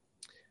 4.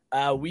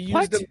 We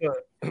used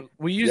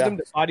them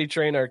to potty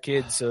train our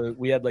kids, so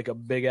we had like a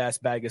big ass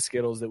bag of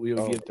Skittles that we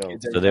would give the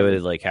kids. So they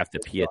would like have to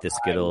pee at the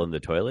Skittle in the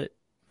toilet?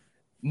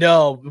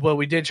 No, well,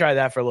 we did try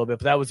that for a little bit,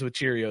 but that was with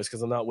Cheerios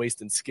because I'm not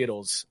wasting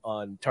Skittles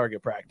on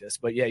target practice.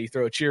 But yeah, you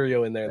throw a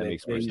Cheerio in there. That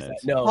makes more use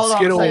sense. that. No, Hold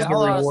Skittles.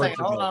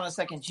 Hold on a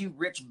second, you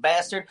rich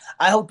bastard.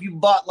 I hope you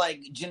bought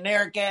like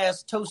generic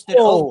ass toasted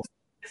oats.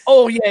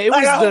 Oh yeah, it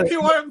was I hope the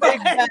you weren't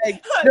big buying-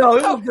 bag. No,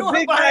 it I was hope you the weren't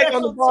big buying bag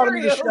on the some bottom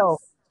of the Cheerios.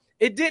 shelf.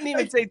 It didn't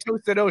even say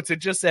toasted oats. It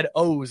just said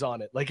O's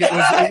on it. Like it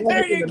was. It There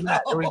wasn't you even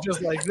that. It was go.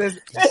 just like this,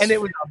 and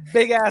it was a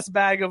big ass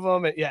bag of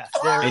them. And yeah,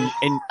 And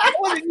I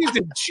wasn't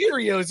using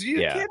Cheerios. You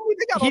Yeah. kidding me?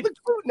 They got all the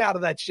gluten out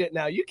of that shit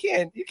now. You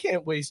can't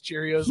waste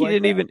Cheerios. he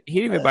didn't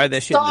even buy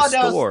that shit in the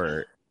Sawdust.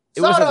 store.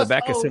 It was on the Sawdust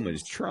back of O's.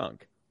 someone's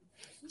trunk.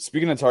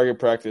 Speaking of target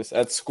practice,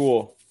 at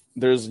school,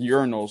 there's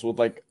urinals with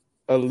like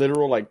a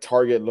literal like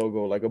Target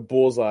logo, like a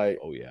bullseye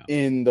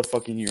in the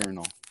fucking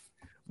urinal.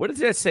 What does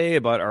that say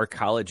about our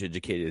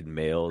college-educated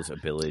males'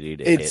 ability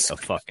to It's hit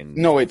a fucking...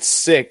 No, it's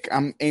sick.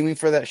 I'm aiming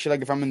for that shit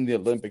like if I'm in the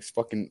Olympics,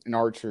 fucking in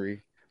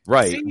archery.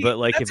 Right, See, but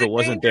like that's if it a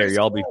wasn't there, dangerous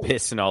y'all be goal.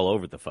 pissing all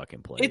over the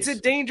fucking place. It's a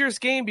dangerous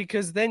game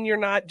because then you're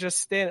not just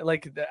standing.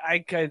 Like I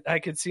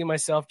could see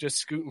myself just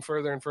scooting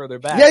further and further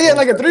back. Yeah,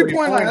 like a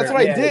 3-point line. That's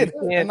what I did.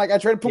 you And like I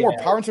tried to put more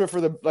yeah. power into it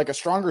for the like a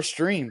stronger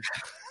stream.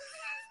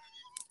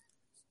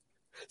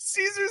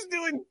 Caesar's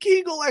doing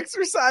Kegel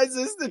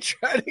exercises to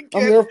try to get.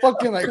 They're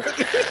fucking like.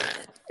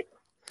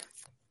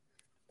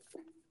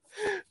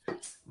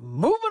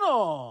 Moving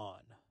on.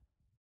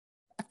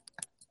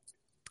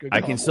 Good I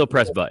call. can still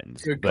press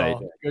buttons, Good but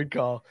call. Good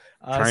call.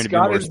 trying to be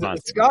Scott more is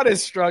responsible. Scott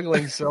is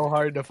struggling so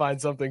hard to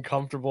find something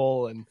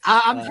comfortable and.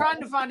 I'm trying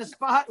to find a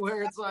spot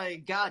where it's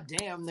like, God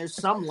damn, there's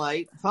some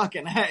light.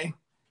 Fucking hey.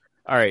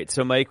 all right.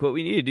 So, Mike, what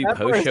we need to do That's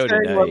post show what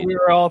tonight. we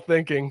were all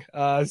thinking.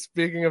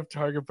 Speaking of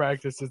target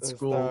practice at The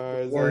school,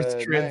 stars worst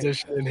at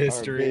transition in night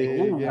history.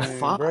 are big Ooh, and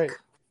fuck. bright,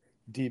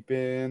 deep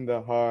in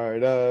the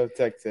heart of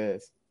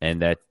Texas.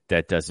 And that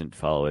doesn't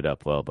follow it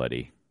up well,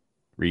 buddy.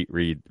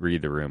 Read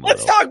the room a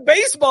Let's little. talk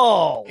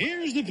baseball.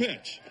 Here's the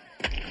pitch.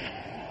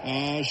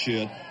 Oh,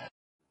 shit.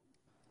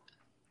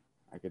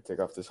 I could take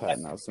off this hat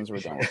now since we're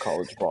done with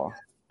college ball.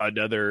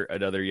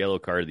 Another yellow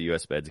card of the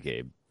U.S. Meds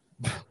game.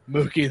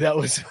 Mookie, that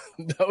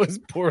was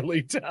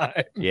poorly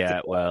timed.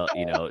 Yeah, well,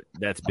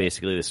 that's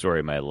basically the story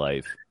of my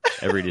life.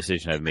 Every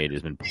decision I've made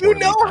has been poorly You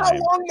know how timed.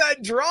 long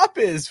that drop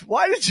is.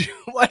 Why did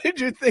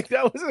you think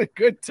that was a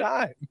good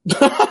time?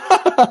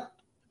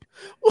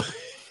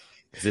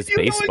 It's You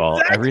know baseball.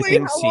 exactly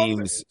Everything how long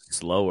seems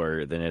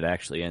slower than it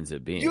actually ends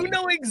up being. You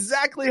know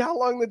exactly how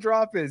long the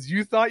drop is.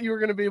 You thought you were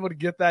going to be able to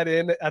get that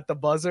in at the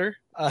buzzer.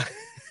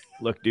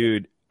 Look,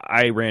 dude,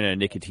 I ran out of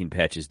nicotine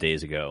patches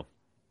days ago.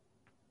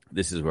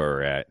 This is where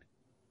we're at.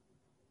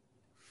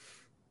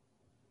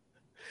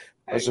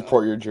 I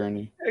support your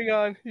journey. Hang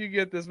on, you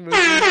get this movie.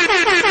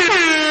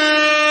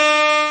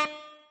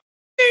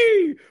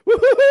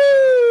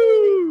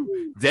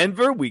 Woo-hoo-hoo!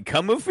 Denver, we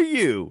coming for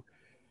you.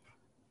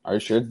 Are you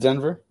sure it's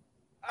Denver?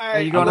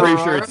 I'm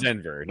pretty sure it's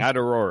Denver, not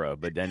Aurora,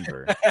 but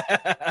Denver.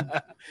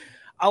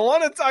 I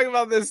want to talk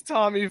about this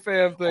Tommy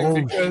Pham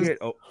thing because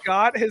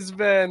Scott has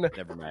been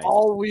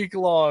all week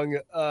long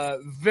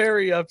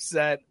very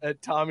upset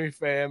at Tommy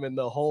Pham and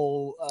the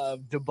whole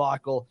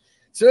debacle.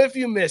 So if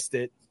you missed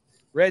it,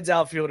 Reds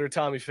outfielder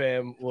Tommy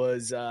Pham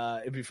was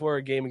before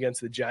a game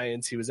against the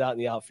Giants. He was out in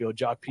the outfield.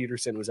 Jock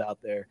Peterson was out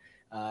there,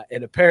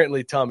 and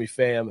apparently Tommy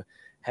Pham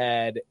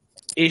had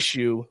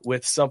issue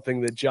with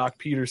something that Jock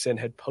Peterson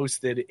had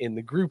posted in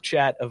the group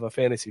chat of a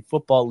fantasy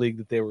football league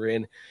that they were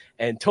in,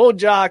 and told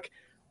Jock,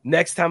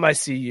 next time I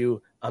see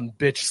you, I'm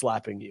bitch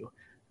slapping you.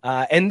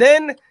 And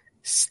then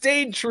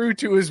stayed true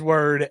to his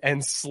word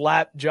and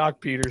slapped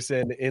Jock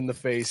Peterson in the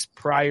face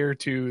prior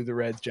to the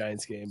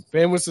Reds-Giants game.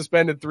 Pham was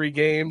suspended 3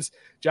 games.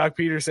 Jock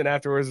Peterson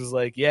afterwards was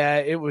like, yeah,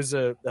 it was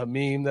a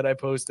meme that I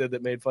posted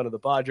that made fun of the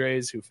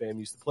Padres, who Pham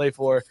used to play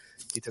for.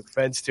 He took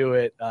offense to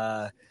it.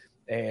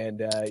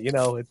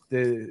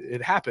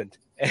 It happened.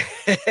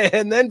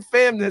 And then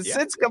Pham has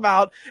since come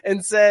out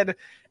and said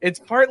it's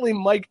partly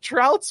Mike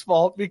Trout's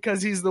fault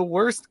because he's the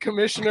worst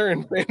commissioner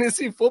in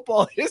fantasy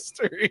football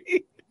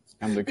history.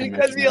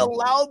 because he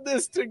allowed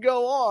this to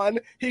go on.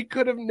 He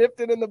could have nipped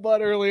it in the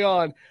bud early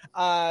on.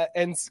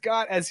 And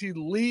Scott, as he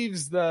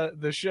leaves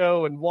the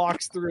show and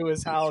walks through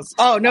his house.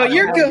 Oh, no,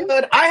 you're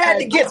good. I had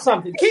to get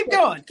something. Keep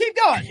going.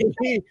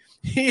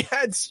 He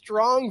had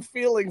strong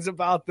feelings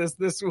about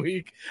this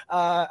week.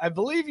 I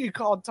believe you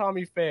called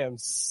Tommy Pham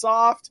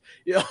soft.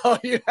 You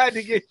had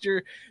to get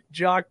your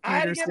Jock Peterson. I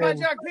had to get my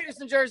Jock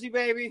Peterson jersey,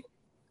 baby.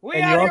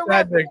 And you also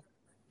had to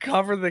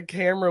cover the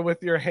camera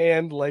with your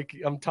hand like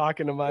I'm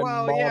talking to my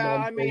mom. Yeah,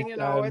 on I mean,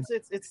 FaceTime.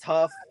 it's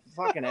tough.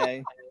 Fucking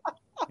A.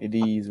 It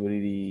is what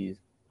it is.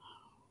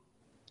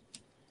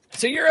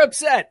 So you're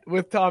upset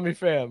with Tommy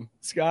Pham,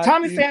 Scott?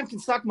 Tommy Pham can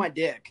suck my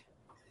dick.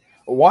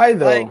 Why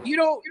though? Like, you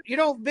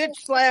don't bitch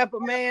slap a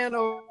man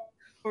or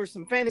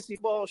some fantasy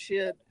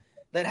bullshit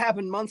that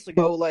happened months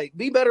ago. Like,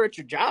 be better at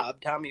your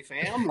job, Tommy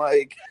Pham.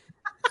 Like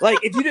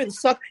if you didn't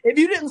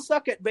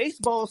suck at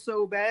baseball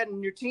so bad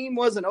and your team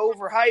wasn't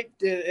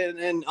overhyped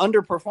and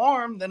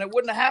underperformed, then it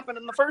wouldn't have happened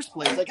in the first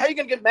place. Like, how are you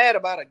gonna get mad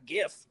about a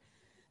GIF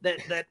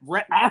that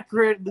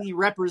accurately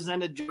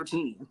represented your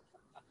team?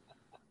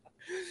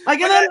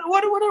 Like, and then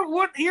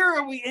what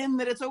era are we in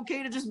that it's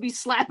okay to just be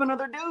slapping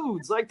other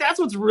dudes? Like, that's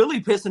what's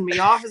really pissing me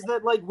off is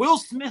that, like, Will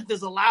Smith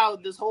has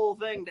allowed this whole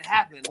thing to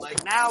happen.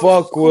 Like, now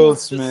fuck Will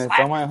Smith.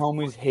 All my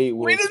homies hate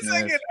Will Smith. Wait a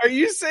second. Are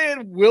you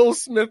saying Will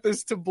Smith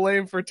is to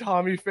blame for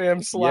Tommy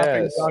Pham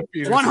slapping Jock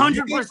Peterson?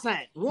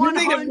 100%.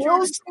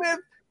 100%.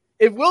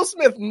 If Will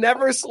Smith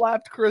never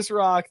slapped Chris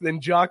Rock,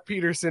 then Jock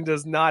Peterson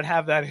does not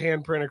have that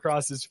handprint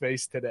across his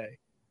face today.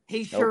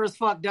 He sure as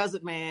fuck does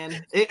it,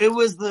 man. It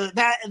was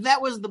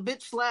that was the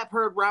bitch slap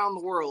heard round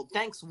the world.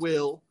 Thanks,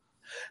 Will.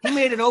 He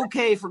made it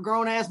okay for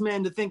grown ass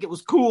men to think it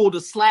was cool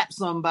to slap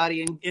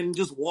somebody and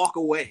just walk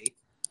away.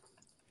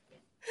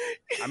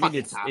 I mean,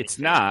 it's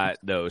not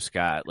though,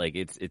 Scott. Like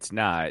it's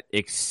not,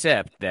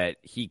 except that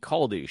he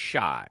called his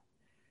shot.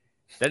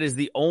 That is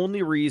the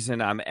only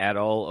reason I'm at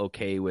all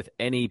okay with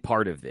any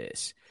part of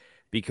this.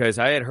 Because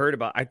I had heard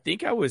about, I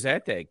think I was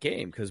at that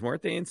game because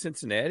weren't they in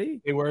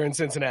Cincinnati? They were in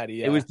Cincinnati,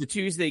 yeah. It was the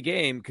Tuesday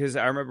game because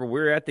I remember we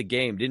were at the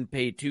game, didn't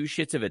pay two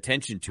shits of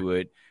attention to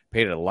it,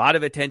 paid a lot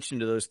of attention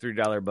to those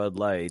 $3 Bud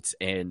Lights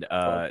and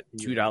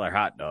 $2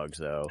 hot dogs,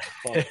 though.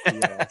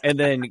 And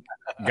then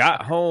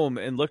got home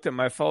and looked at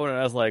my phone and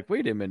I was like,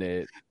 wait a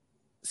minute,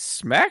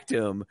 smacked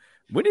him?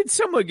 When did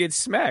someone get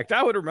smacked?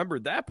 I would remember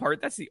that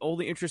part. That's the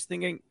only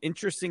interesting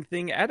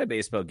thing at a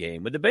baseball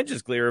game when the bench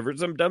is clear over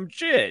some dumb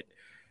shit.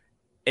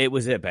 It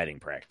was at batting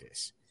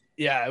practice.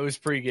 Yeah, it was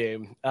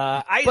pregame.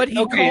 But he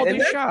called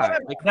the shot.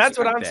 That's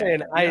what I'm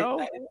saying.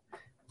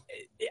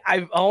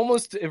 I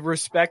almost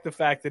respect the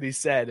fact that he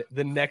said,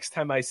 the next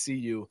time I see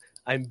you,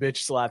 I'm bitch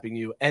slapping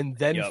you, and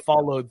then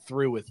followed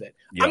through with it.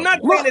 I'm not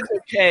saying it's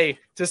okay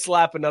to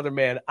slap another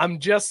man. I'm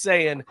just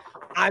saying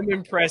I'm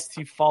impressed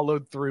he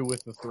followed through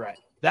with the threat.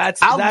 That's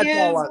all I'm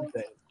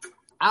saying.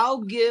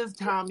 I'll give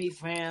Tommy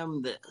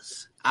Pham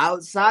this.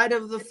 Outside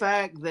of the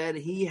fact that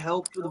he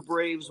helped the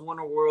Braves win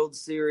a World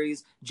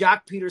Series,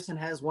 Jock Peterson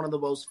has one of the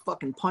most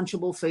fucking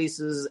punchable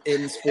faces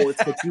in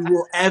sports that you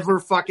will ever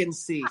fucking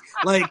see.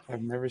 Like,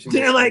 I've never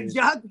seen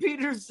Jock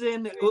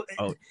Peterson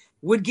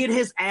would get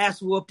his ass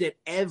whooped at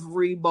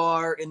every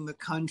bar in the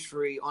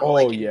country.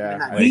 Mike,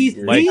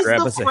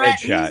 grab us a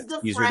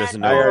headshot. User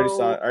doesn't know.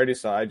 I already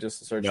saw. I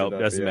just searched it up.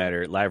 Doesn't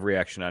matter. Live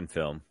reaction on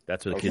film.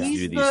 That's what kids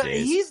do these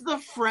days. He's the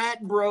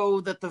frat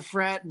bro that the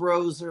frat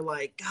bros are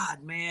like,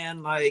 God,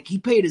 man, like, he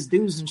paid his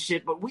dues and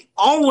shit, but we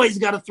always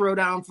got to throw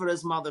down for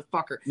this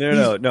motherfucker.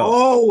 No.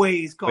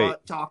 Always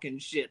talking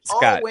shit.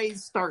 Scott,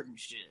 always starting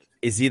shit.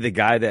 Is he the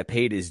guy that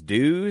paid his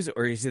dues,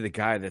 or is he the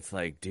guy that's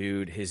like,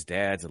 dude, his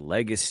dad's a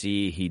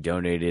legacy. He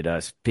donated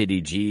us 50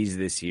 G's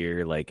this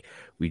year. Like,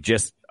 we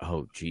just,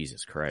 oh,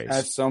 Jesus Christ.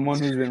 As someone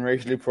who's been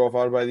racially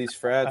profiled by these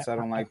frats, I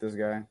don't like this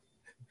guy.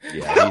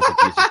 Yeah, he's a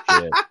piece of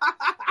shit.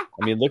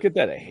 I mean, look at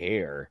that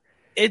hair.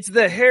 It's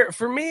the hair.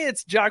 For me,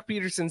 it's Jock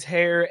Peterson's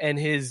hair and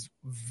his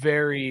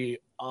very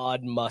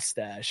odd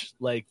mustache,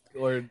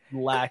 or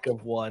lack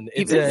of one.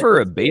 Even for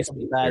a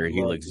baseball player,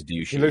 he looks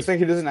douchey. He looks like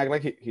he doesn't act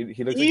like he looks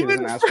like he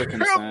doesn't ask for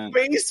consent. Even for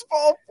a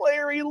baseball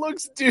player, he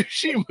looks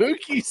douchey.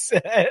 Mookie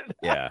said.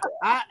 Yeah,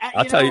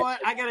 I'll tell you what.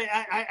 I gotta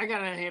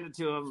hand it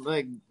to him.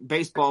 Like,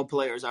 baseball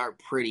players are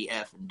pretty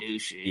effing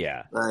douchey.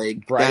 Yeah,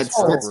 like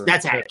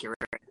that's accurate.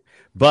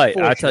 But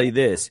I'll tell you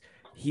this: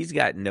 he's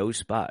got no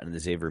spot in the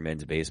Xavier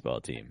men's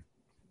baseball team.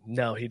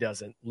 No, he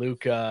doesn't. Luke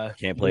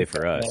can't play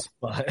for us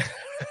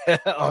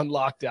on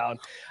lockdown.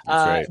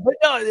 That's right. But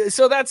no,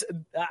 so that's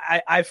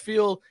I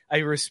feel I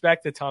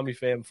respect that Tommy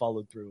Pham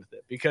followed through with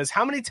it, because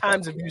how many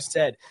times have you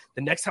said,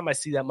 the next time I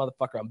see that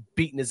motherfucker, I'm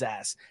beating his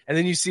ass, and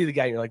then you see the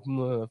guy and you're like,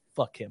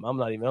 fuck him. I'm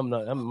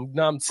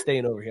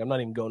staying over here. I'm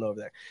not even going over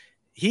there.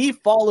 He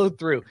followed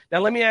through. Now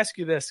let me ask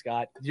you this,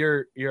 Scott.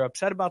 You're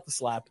upset about the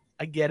slap.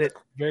 I get it.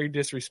 Very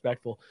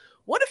disrespectful.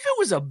 What if it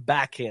was a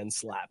backhand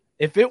slap?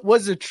 If it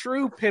was a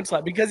true pimp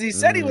slap, because he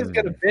said he was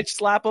going to bitch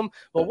slap him,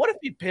 but what if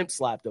he pimp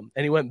slapped him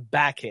and he went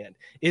backhand?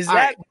 Is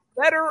that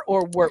better,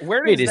 or where?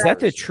 Wait, is that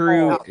the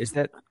true? Is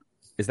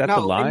Is that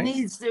no, the line? It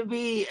needs to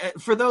be,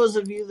 for those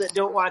of you that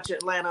don't watch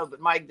Atlanta, but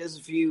Mike does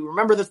a few.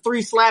 Remember the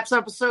 3 slaps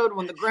episode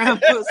when the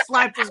grandpa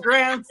slapped his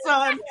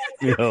grandson?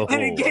 No.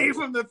 And he gave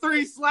him the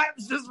 3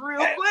 slaps just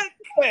real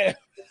quick?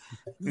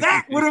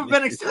 That would have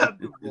been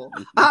acceptable.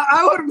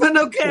 I would have been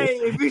okay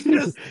if he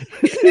just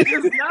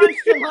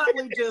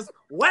nonchalantly just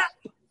whap.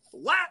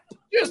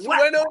 Just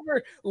went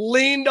over,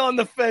 leaned on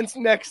the fence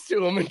next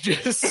to him, and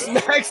just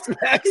smack.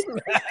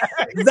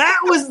 That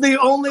was the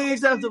only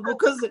acceptable,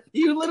 because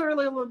you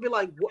literally would be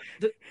like, "What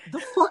the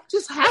fuck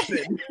just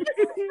happened?"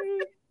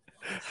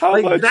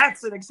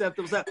 That's an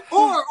acceptable slap.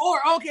 Or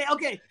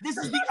okay. This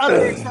is the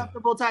other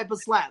acceptable type of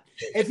slap.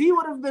 If he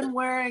would have been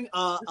wearing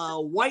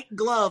a white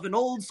glove, an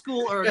old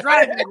school, or a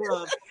driving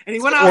glove, and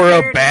he went out or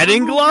there a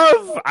batting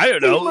glove? I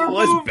don't know. It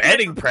was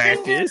batting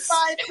practice.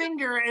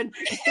 Finger, and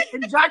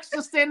Jock's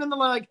just standing there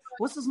like,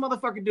 what's this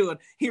motherfucker doing?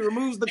 He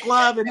removes the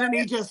glove, and then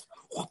he just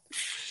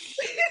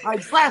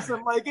like slaps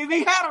him. Like, if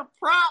he had a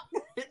prop,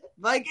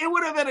 like, it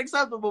would have been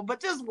acceptable. But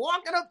just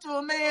walking up to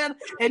a man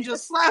and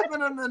just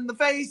slapping him in the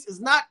face is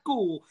not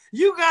cool.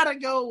 You gotta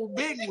go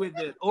big with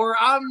it, or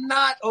I'm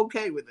not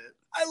okay with it.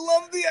 I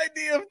love the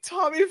idea of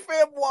Tommy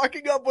Pham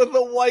walking up with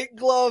a white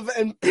glove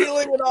and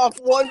peeling it off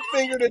one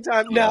finger at a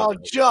time. Now,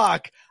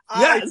 Jock,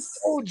 I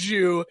told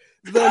you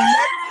the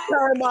next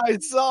time I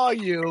saw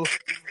you,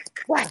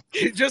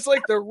 just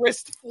like the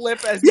wrist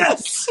flip as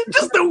just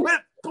the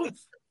whip.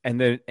 And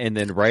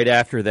then right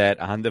after that,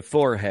 on the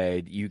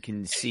forehead, you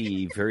can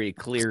see very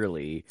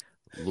clearly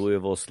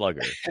Louisville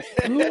Slugger.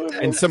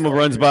 And someone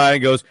runs by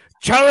and goes,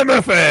 Charlie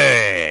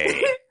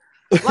Murphy!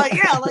 That's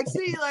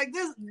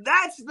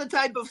the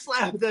type of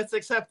slap that's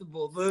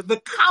acceptable.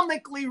 The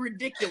comically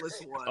ridiculous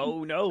one.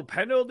 Oh, no,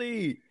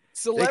 penalty.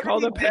 They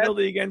called a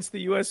penalty against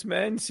the U.S.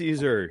 men,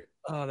 Caesar.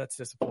 Oh, that's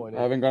disappointing.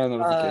 I haven't gotten a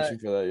notification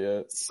for that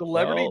yet.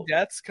 Celebrity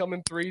deaths come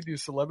in 3. Do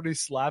celebrity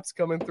slaps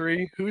come in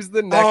 3? Who's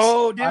the next?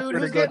 Oh, dude,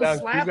 who's getting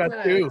slapped?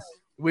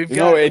 We've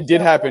got 2. It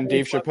did happen.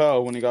 Dave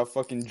Chappelle, when he got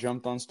fucking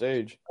jumped on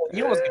stage.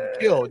 He almost got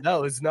killed.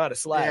 That was not a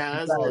slap. Yeah,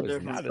 that's a little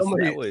different.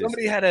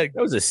 Somebody had a.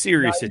 That was a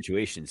serious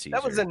situation, Caesar.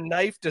 That was a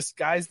knife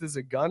disguised as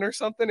a gun or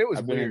something. It was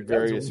I've been weird. in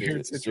very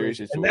weird serious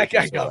and that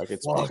guy got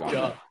fucked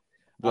up.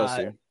 Bless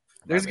you.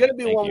 There's going to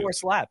be one more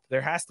slap.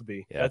 There has to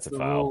be. Yeah, that's a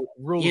foul.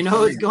 Rule you know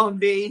who it's going to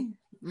be?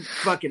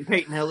 Fucking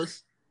Peyton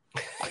Hillis.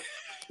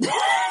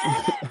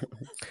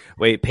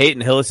 Wait,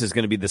 Peyton Hillis is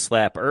going to be the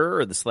slapper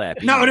or the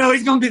slappy? No,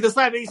 he's going to be the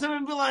slappy. He's going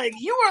to be like,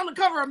 you were on the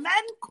cover of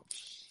Madden?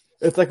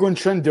 It's like when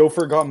Trent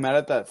Dilfer got mad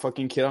at that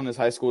fucking kid on his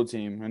high school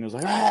team, and it was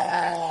like,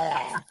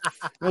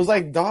 it was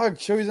like, dog,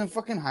 show he's in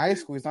fucking high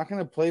school. He's not going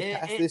to play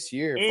past this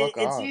year. Fuck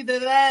off.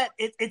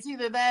 It's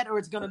either that or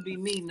it's going to be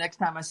me next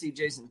time I see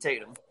Jason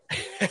Tatum.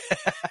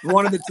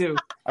 One of the two.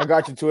 I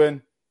got you,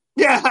 twin.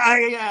 Yeah,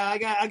 I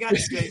got you,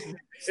 Jason.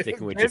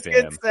 Sticking with you, fam.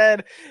 Biscuit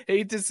said,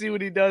 hate to see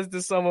what he does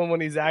to someone when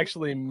he's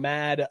actually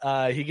mad.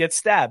 He gets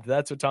stabbed.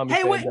 That's what Tommy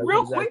said. Hey, wait,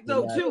 real quick,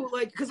 though, too.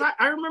 Like, because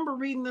I remember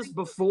reading this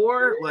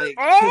before. Like,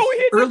 he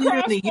hit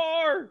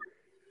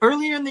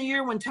earlier in the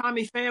year when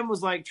Tommy Pham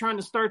was, like, trying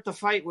to start the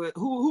fight with...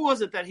 Who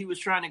was it that he was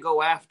trying to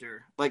go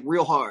after, like,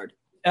 real hard?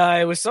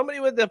 It was somebody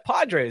with the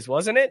Padres,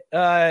 wasn't it?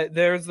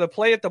 There's the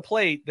play at the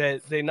plate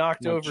that they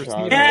knocked over.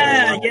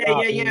 Yeah.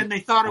 And they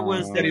thought it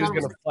was that he was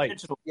going to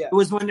fight. Yeah. It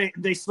was when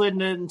they slid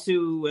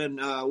into and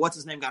what's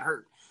his name got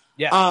hurt.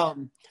 Yeah.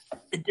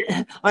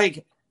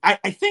 I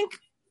think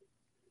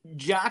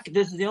Jock.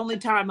 This is the only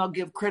time I'll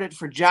give credit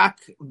for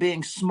Jock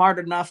being smart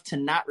enough to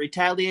not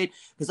retaliate,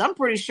 because I'm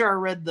pretty sure I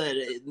read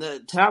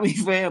the Tommy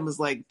Pham is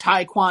like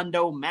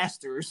Taekwondo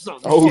master or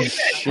something. Oh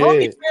shit!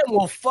 Tommy Pham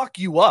will fuck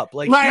you up.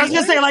 Like I was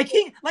gonna say,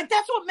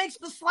 that's what makes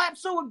the slap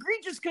so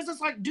egregious, because it's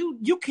like,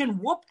 dude, you can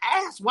whoop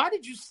ass. Why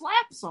did you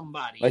slap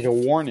somebody? Like a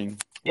warning.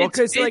 Well,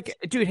 because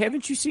dude,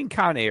 haven't you seen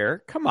Con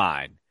Air? Come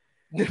on.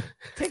 No,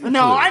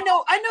 I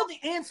know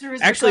the answer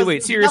is actually.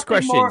 Wait, serious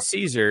question,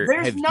 Caesar.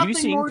 Have you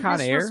seen Con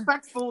Air?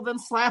 Disrespectful than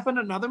slapping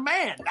another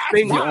man.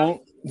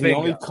 The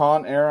only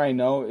Con Air I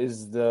know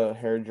is the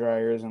hair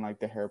dryers and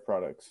like the hair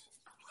products.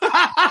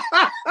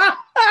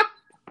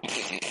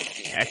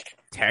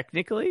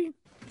 Technically,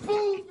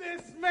 fool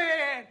this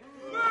man.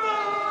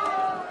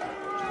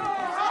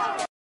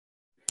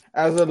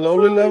 As a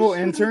lowly level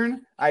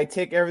intern, I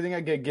take everything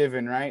I get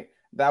given. Right.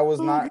 That was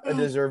not a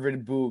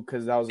deserved boo,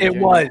 because that was a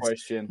genuine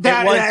question.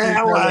 That was.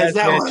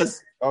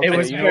 Okay, it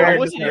was. I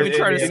wasn't even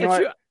trying to set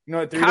you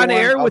up. Con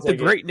Air with the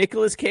great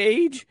Nicolas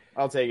Cage.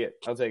 I'll take it.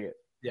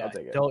 Yeah, I'll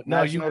take it.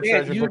 National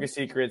Treasure Book of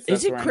Secrets.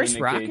 Is it Chris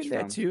Rock in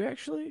that too?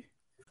 Actually.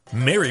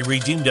 Mary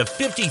redeemed a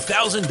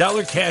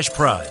 $50,000 cash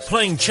prize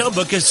playing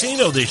Chumba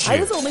Casino this year. I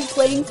was only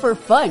playing for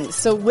fun,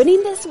 so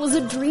winning this was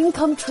a dream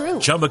come true.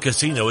 Chumba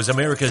Casino is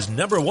America's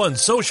 #1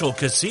 social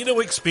casino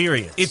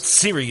experience. It's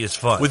serious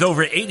fun. With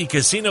over 80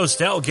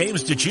 casino-style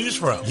games to choose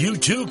from, you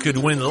too could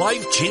win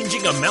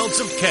life-changing amounts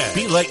of cash.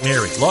 Be like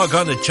Mary. Log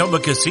on to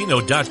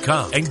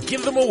ChumbaCasino.com and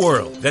give them a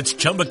whirl. That's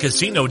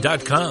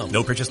ChumbaCasino.com.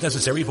 No purchase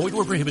necessary. Void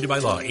where prohibited by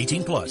law.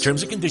 18+.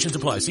 Terms and conditions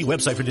apply. See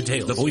website for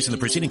details. The voice in the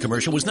preceding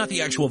commercial was not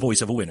the actual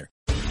voice of a winner.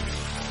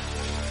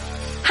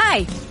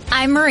 Hi,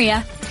 I'm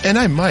Maria. And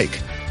I'm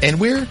Mike. And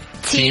we're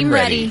Team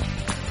Ready.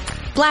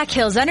 Black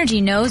Hills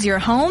Energy knows your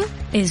home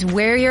is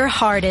where your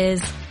heart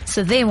is,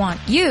 so they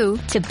want you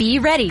to be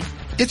ready.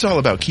 It's all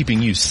about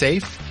keeping you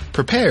safe,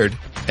 prepared,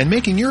 and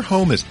making your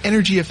home as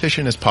energy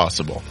efficient as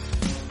possible.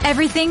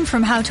 Everything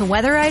from how to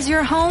weatherize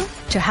your home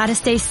to how to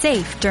stay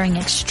safe during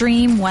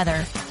extreme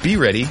weather. Be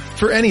ready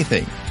for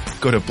anything.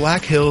 Go to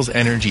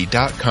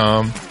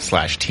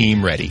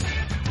blackhillsenergy.com/team ready.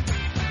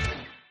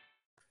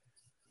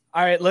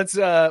 All right, let's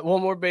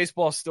one more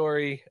baseball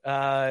story.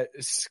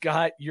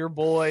 Scott, your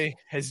boy,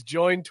 has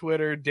joined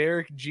Twitter.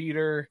 Derek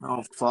Jeter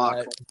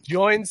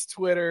joins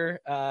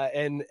Twitter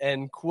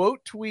and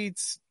quote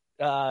tweets.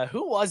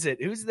 Who was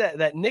it? Who's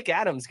that Nick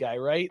Adams guy,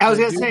 right? I was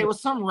going to say it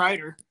was some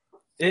writer.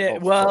 Yeah,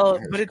 well,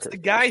 but it's the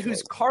guy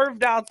who's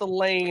carved out the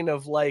lane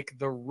of like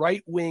the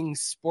right wing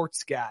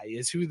sports guy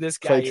is who this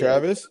guy Clay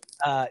Travis? is.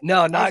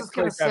 No, not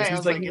Clay Travis.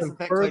 He's like even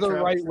further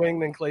right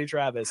wing than Clay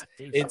Travis.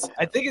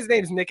 I think his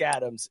name's Nick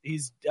Adams.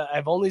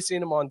 I've only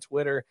seen him on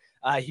Twitter.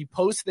 He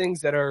posts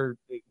things that are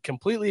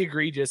completely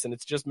egregious, and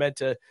it's just meant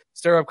to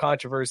stir up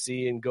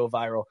controversy and go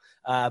viral.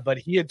 But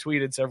he had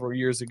tweeted several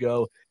years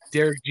ago,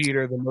 Derek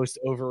Jeter, the most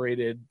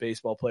overrated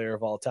baseball player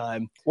of all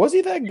time. Was he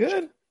that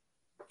good?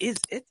 It's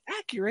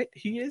accurate.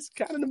 He is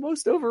kind of the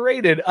most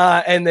overrated.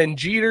 And then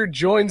Jeter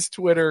joins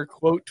Twitter,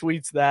 quote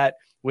tweets that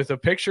with a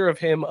picture of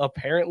him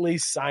apparently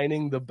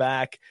signing the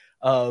back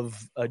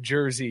of a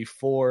jersey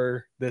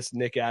for this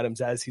Nick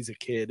Adams as he's a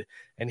kid.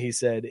 And he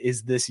said,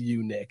 "Is this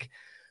you, Nick?"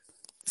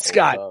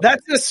 Scott,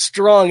 that's a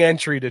strong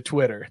entry to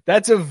Twitter.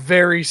 That's a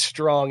very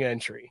strong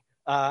entry.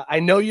 I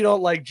know you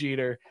don't like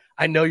Jeter.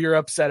 I know you're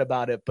upset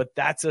about it, but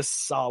that's a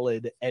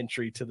solid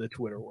entry to the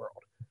Twitter world.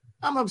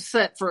 I'm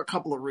upset for a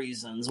couple of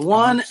reasons.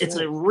 One, it's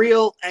a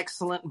real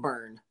excellent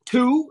burn.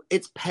 Two,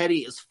 it's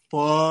petty as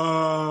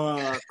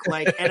fuck.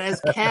 And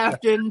as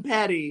Captain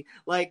Petty,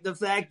 like the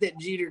fact that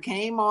Jeter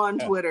came on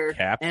Twitter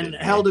and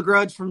held a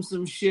grudge from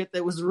some shit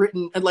that was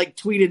written and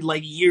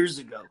tweeted years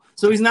ago.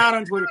 So he's not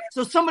on Twitter.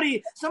 So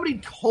somebody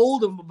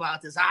told him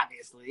about this,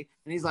 obviously,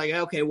 and he's like,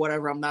 okay,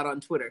 whatever, I'm not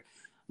on Twitter.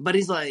 But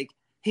he's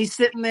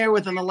sitting there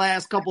within the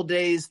last couple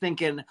days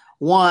thinking,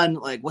 one,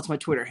 what's my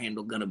Twitter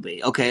handle going to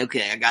be? Okay,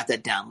 I got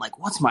that down.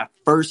 What's my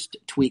first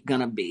tweet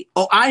going to be?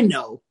 Oh, I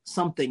know,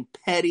 something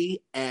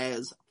petty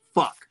as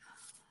fuck.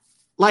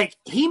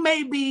 He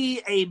may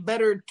be a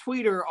better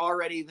tweeter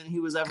already than he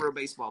was ever a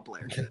baseball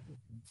player.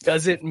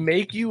 Does it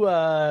make you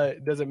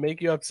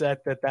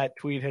upset that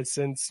tweet has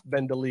since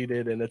been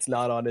deleted and it's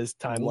not on his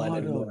timeline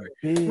anymore?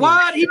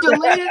 What? He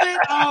deleted it?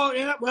 Oh,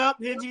 yeah, well,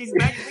 he's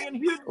back being a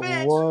huge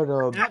bitch.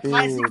 What a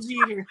classic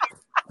Jeter.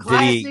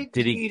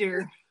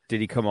 Jeter. Did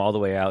he come all the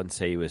way out and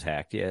say he was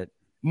hacked yet?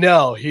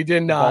 No, he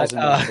did not. He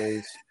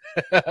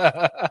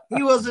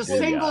was a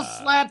single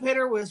slap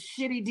hitter with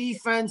shitty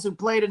defense who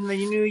played in the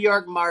New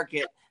York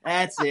market.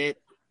 That's it.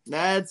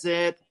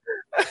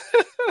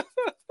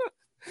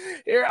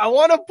 Here, I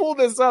want to pull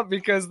this up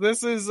because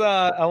this is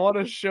I want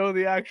to show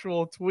the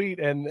actual tweet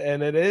and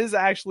it is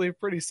actually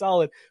pretty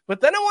solid.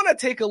 But then I want to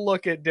take a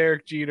look at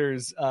Derek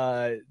Jeter's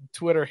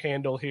Twitter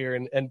handle here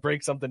and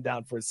break something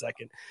down for a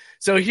second.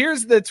 So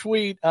here's the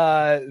tweet.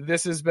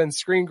 This has been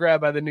screen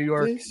grabbed by the New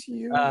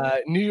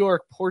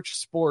York Porch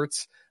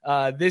Sports.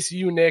 This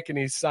you, Nick, and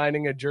he's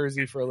signing a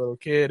jersey for a little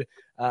kid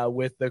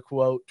with the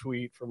quote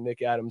tweet from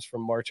Nick Adams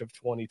from March of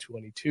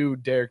 2022.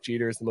 Derek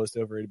Jeter is the most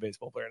overrated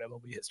baseball player in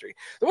MLB history.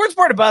 The worst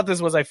part about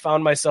this was I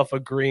found myself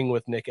agreeing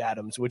with Nick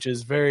Adams, which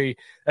is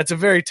that's a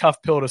very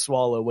tough pill to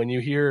swallow when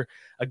you hear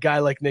a guy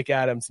like Nick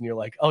Adams and you're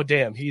like, oh,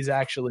 damn, he's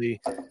actually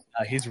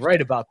he's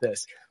right about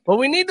this. But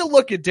we need to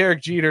look at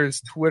Derek Jeter's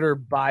Twitter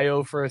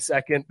bio for a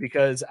second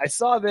because I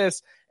saw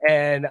this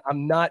and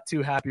I'm not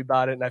too happy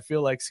about it. And I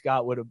feel like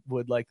Scott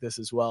would like this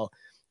as well.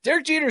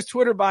 Derek Jeter's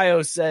Twitter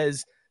bio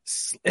says,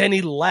 and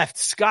he left.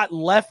 Scott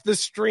left the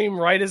stream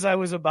right as I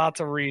was about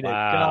to read it.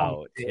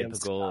 Wow,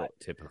 God,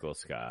 typical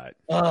Scott.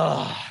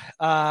 All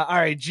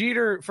right,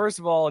 Jeter. First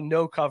of all,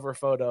 no cover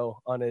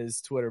photo on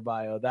his Twitter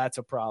bio. That's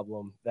a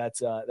problem.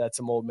 That's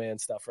some old man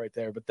stuff right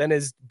there. But then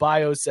his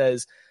bio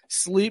says,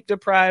 sleep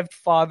deprived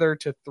father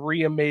to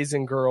 3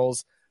 amazing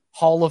girls.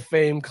 Hall of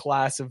Fame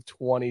class of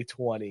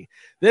 2020.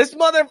 This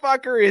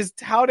motherfucker is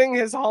touting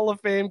his Hall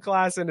of Fame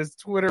class in his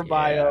Twitter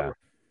bio.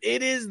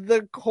 It is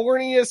the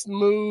corniest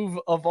move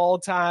of all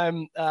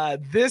time.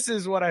 This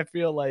is what I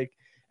feel like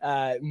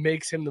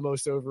makes him the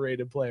most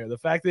overrated player. The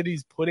fact that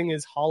he's putting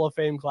his Hall of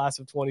Fame class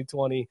of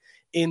 2020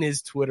 in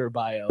his Twitter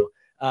bio.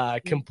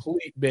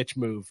 Complete bitch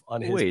move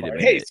on his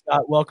part. Hey,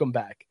 Scott, welcome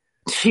back.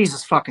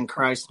 Jesus fucking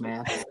Christ,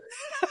 man.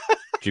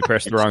 Did you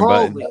press the wrong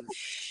button? Holy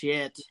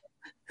shit.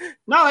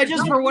 No, I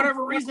just, for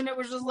whatever reason, it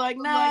was just like,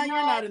 nah, you're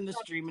not in the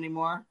stream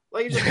anymore.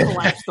 You just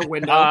collapsed the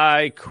window.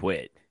 I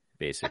quit.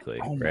 Basically,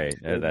 right?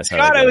 That's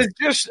Scott, I was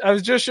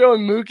just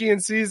showing Mookie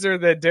and Caesar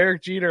that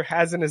Derek Jeter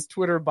has in his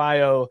Twitter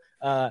bio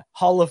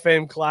Hall of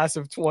Fame class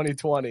of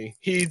 2020.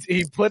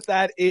 He put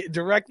that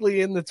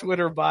directly in the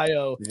Twitter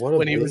bio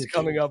when he was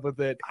coming up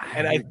with it,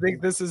 and I think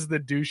this is the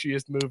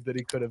douchiest move that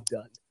he could have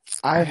done.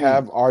 I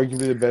have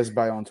arguably the best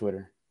bio on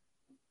Twitter.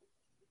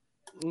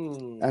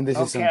 And this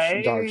is some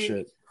dark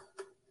shit.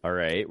 All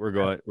right, we're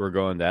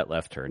going that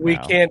left turn. We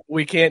now.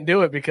 can't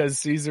do it because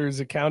Caesar's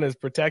account is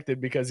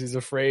protected because he's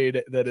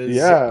afraid that his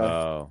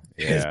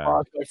his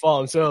boss might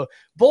follow him. So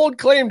bold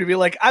claim to be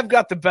like, I've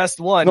got the best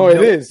one. No,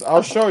 it is.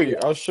 I'll show you.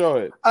 I'll show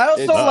it. I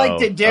also like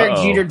that Derek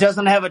Jeter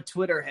doesn't have a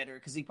Twitter header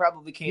because he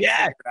probably can't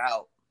figure it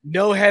out.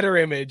 No header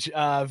image.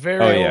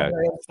 Very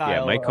old style.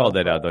 Yeah, Mike called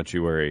that out. Don't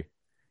you worry.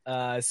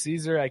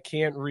 Caesar, I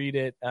can't read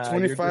it.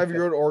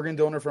 25-year-old organ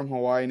donor from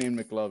Hawaii named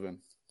McLovin.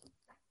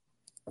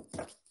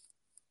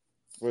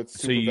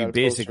 So you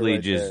basically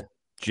just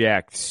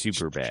jacked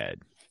super bad.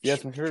 Yeah,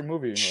 it's my favorite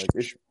movie.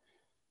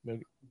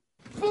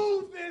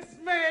 Move this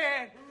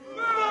man!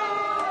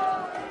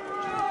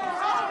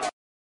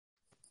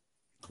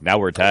 Now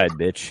we're tied,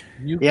 bitch.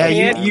 You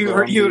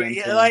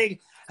like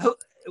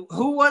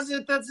who was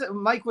it?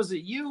 Mike. Was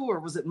it you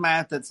or was it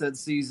Matt that said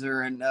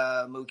Caesar and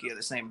Mookie are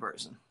the same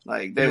person?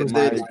 Like it was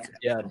me.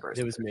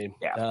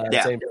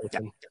 Same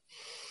person.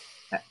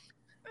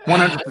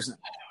 100%.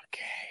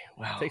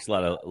 Wow. Takes a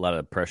lot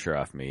of pressure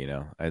off me,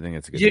 I think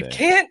it's a good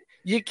thing.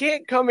 You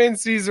can't come in,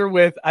 Caesar,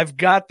 with I've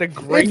got the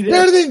greatest. It's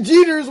better than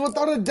Jeter's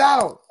without a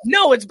doubt.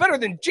 No, it's better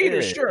than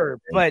Jeter, sure.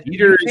 But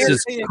Jeter is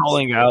just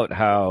calling out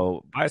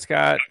how bye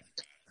Scott.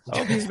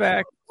 Oh, he's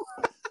back.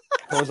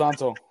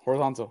 Horizontal.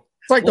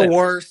 It's like the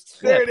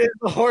worst. There it is,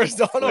 the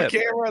horizontal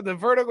camera, the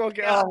vertical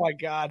camera. Oh my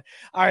god.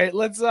 All right,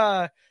 let's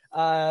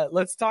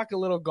talk a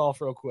little golf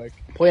real quick.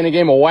 Playing a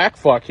game of whack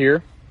fuck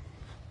here.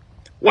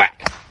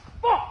 Whack.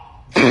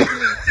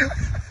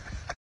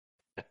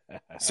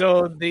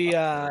 So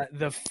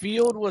the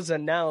field was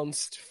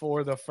announced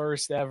for the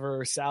first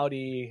ever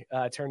Saudi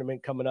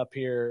tournament coming up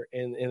here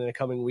in the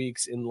coming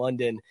weeks in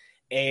London,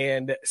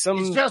 and it's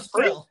just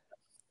Phil.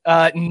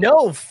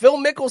 No, Phil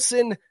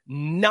Mickelson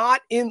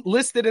not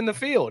listed in the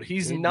field.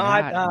 He's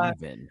not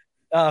even.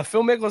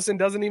 Phil Mickelson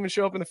doesn't even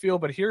show up in the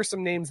field, but here are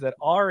some names that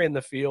are in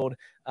the field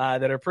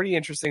that are pretty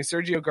interesting.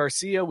 Sergio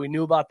Garcia, we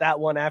knew about that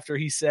one after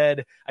he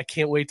said, I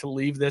can't wait to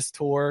leave this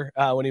tour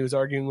when he was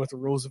arguing with the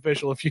rules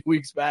official a few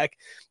weeks back.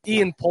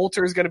 Ian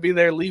Poulter is going to be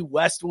there, Lee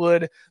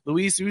Westwood,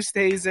 Luis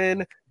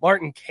Oosthuizen,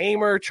 Martin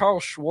Kamer,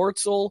 Charles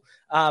Schwartzel.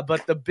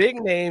 But the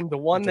big name, the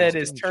one that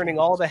is turning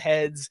all the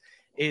heads,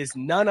 is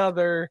none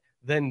other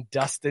than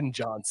Dustin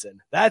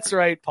Johnson. That's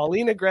right.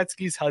 Paulina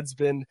Gretzky's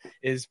husband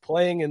is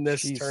playing in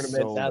this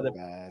tournament. So now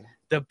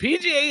the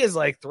PGA is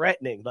like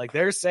threatening. Like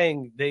they're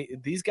saying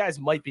these guys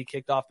might be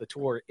kicked off the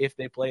tour if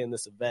they play in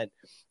this event.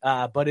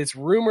 But it's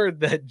rumored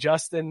that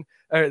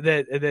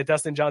that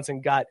Dustin Johnson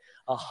got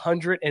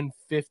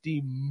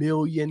 $150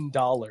 million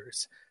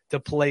to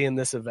play in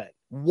this event.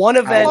 One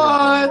event,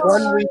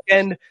 one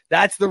weekend.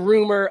 That's the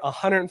rumor.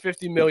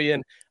 $150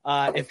 million.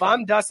 If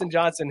I'm Dustin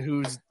Johnson,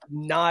 who's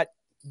not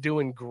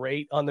doing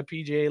great on the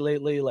PGA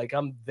lately, like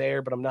I'm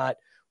there, but I'm not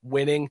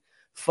winning.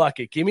 Fuck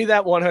it. Give me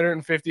that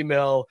 150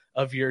 mil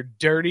of your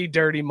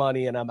dirty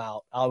money and I'm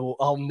out.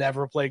 I'll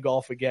never play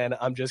golf again.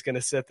 I'm just going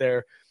to sit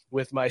there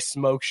with my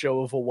smoke show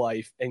of a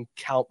wife and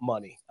count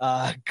money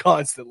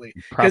constantly.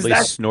 Probably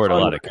snort a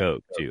lot of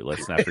coke too.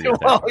 Let's not forget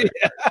that.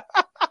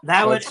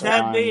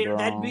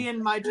 That'd be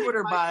in my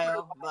Twitter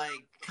bio, like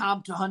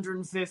comp to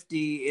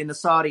 150 in the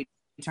Saudi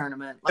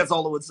tournament. That's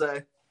all it would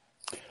say.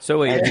 So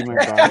wait,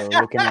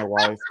 look at my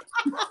wife.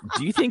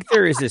 Do you think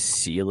there is a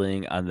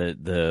ceiling on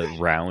the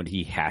round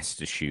he has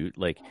to shoot?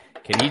 Like,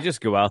 can he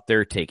just go out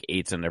there, take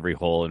 8s on every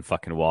hole, and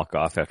fucking walk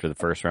off after the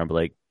first round? Be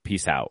like,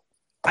 peace out.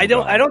 I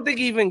don't think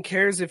he even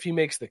cares if he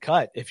makes the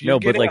cut. If you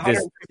but like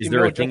this, is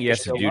there a thing he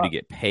has to do to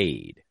get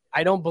paid?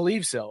 I don't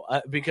believe so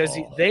because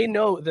they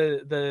know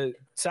the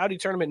Saudi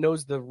tournament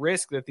knows the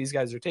risk that these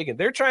guys are taking.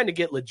 They're trying to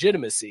get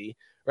legitimacy,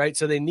 right?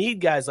 So they need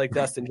guys like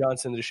Dustin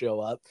Johnson to show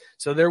up.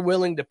 So they're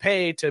willing to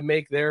pay to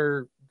make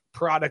their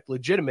product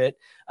legitimate.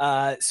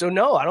 So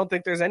no, I don't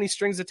think there's any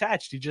strings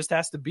attached. He just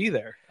has to be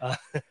there.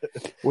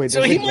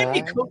 So he might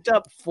be cooked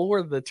up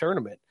for the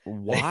tournament.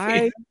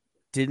 Why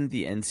didn't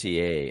the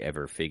NCAA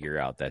ever figure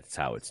out that's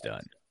how it's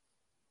done?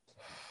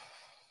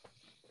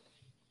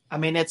 I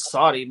mean, it's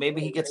Saudi.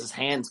 Maybe he gets his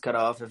hands cut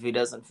off if he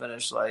doesn't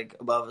finish like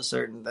above a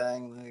certain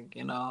thing. Like,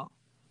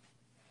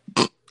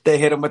 they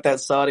hit him with that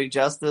Saudi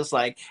justice.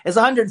 Like, it's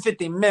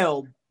 150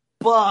 mil,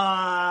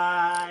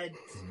 but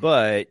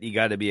you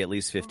got to be at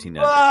least 15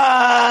 under.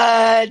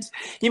 But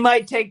you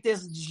might take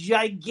this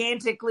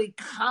gigantically,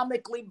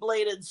 comically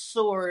bladed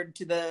sword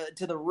to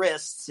the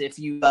wrists if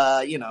you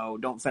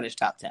don't finish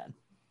top 10.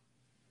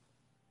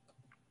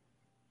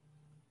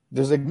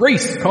 There's a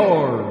race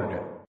card.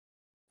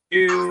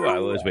 I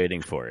was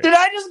waiting for it. Did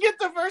I just get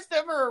the first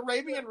ever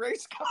Arabian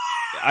race car?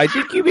 I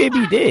think you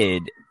maybe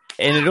did.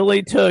 And it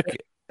only took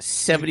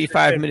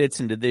 75 minutes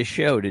into this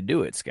show to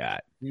do it,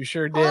 Scott. You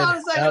sure did.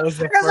 That was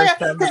the first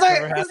time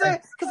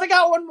because I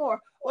got one more.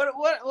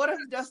 What if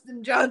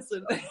Dustin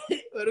Johnson,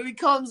 what if he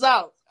comes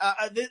out?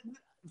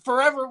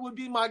 Forever would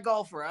be my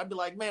golfer. I'd be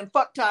like, man,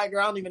 fuck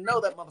Tiger. I don't even know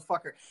that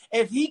motherfucker.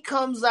 If he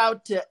comes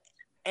out to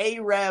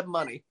Arab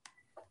money.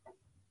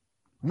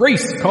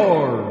 Race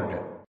card.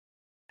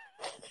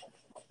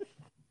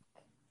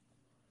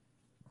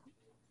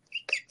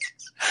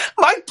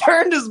 Mike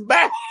turned his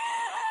back.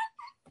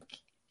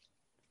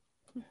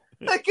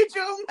 Like, could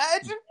you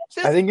imagine?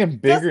 I think in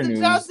bigger Justin news,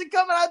 Johnson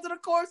coming out to the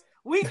course.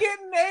 We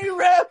getting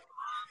A-Rap.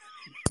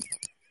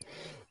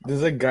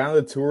 there's a guy on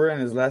the tour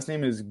and his last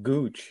name is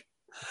Gooch.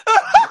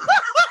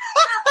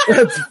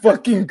 That's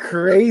fucking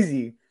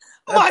crazy.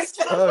 That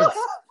sucks.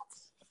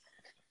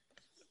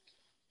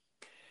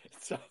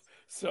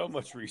 So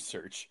much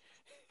research.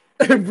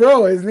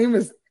 Bro, his name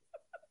is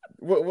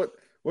what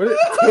is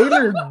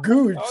Taylor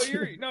Gooch.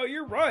 Oh,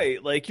 you're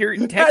right. Like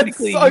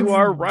technically you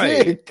are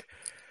right. Dick.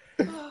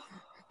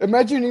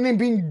 Imagine your name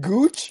being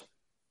Gooch.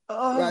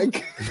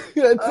 Like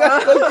that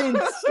fucking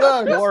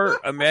sucks. Or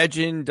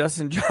imagine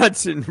Dustin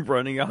Johnson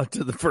running out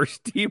to the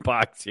first tee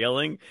box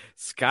yelling,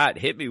 "Scott,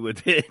 hit me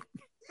with it."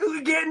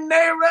 We're getting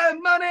A-Rap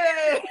money.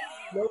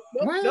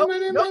 Money.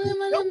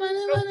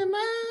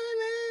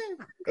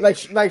 Like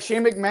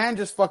Shane McMahon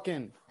just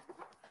fucking.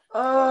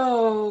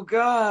 Oh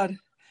God.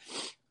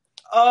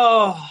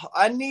 Oh,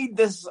 I need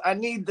this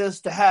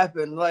to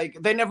happen. Like,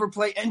 they never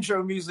play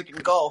intro music in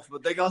golf,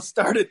 but they gonna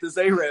start at this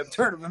A-Rap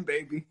tournament,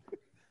 baby.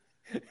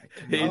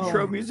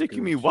 Intro music?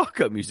 You mean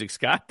walk-up music,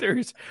 Scott?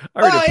 There's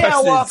already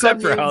precedent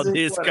set for how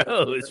this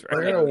goes,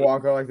 right? They're gonna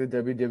walk out like the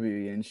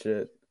WWE and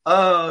shit.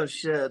 Oh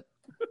shit.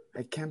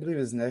 I can't believe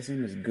his last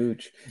name is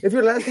Gooch. If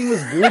your last name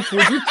was Gooch,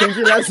 would you change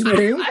your last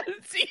name?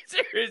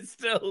 Caesar is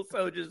still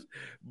so just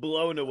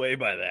blown away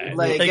by that.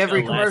 Like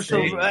every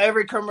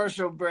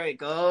commercial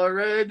break.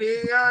 Already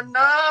or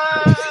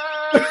not.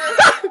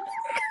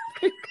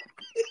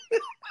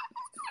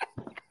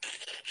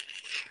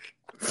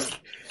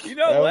 You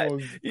know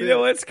what? You know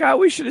what, Scott?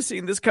 We should have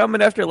seen this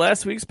coming after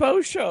last week's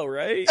post show,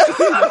 right?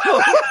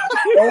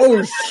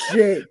 Oh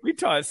shit! We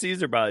taught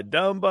Caesar about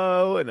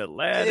Dumbo and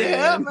Aladdin.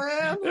 Yeah,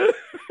 man.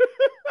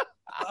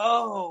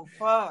 Oh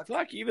fuck!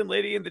 Fuck, even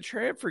Lady and the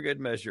Tramp for good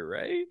measure,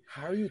 right?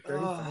 How are you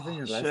 35 in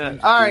your last name?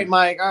 All right,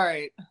 Mike. All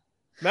right.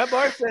 Matt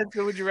Barr said,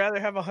 so would you rather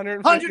have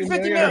 150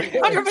 million?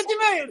 150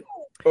 million.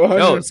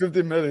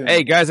 150 million.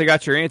 Hey guys, I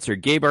got your answer.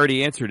 Gabe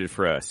already answered it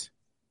for us.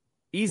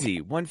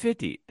 Easy,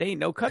 150. They ain't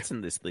no cuts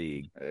in this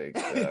league.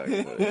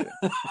 Exactly.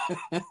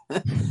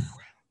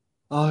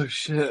 Oh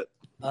shit.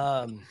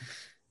 I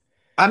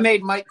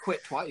made Mike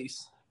quit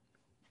twice.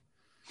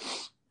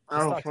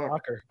 Oh,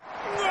 fucker.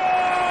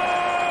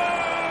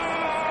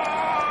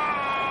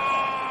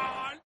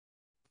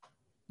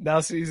 Now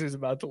Caesar's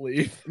about to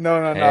leave. No.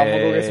 I'm gonna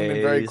go get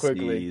something very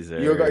quickly.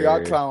 Caesar.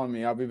 Y'all clown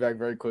me. I'll be back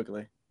very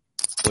quickly.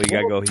 Well, you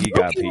gotta go. He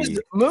got pee.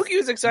 Mookie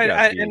was excited,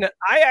 and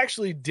I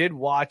actually did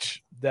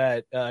watch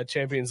that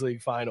Champions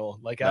League final.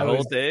 Like the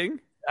whole thing.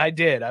 I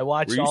did. I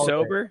watched. Were you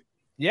sober?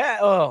 Yeah.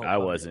 Oh, I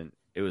wasn't.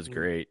 It was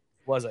great.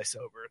 Was I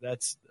sober?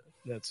 That's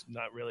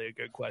not really a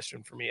good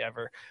question for me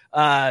ever.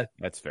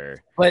 That's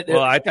fair. But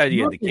I thought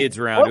you had the kids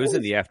around. It was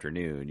in the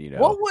afternoon. You know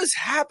what was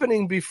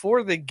happening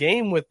before the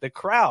game with the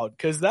crowd?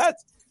 Because that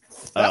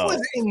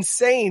was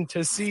insane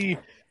to see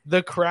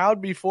the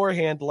crowd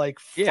beforehand, like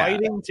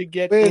fighting to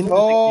get in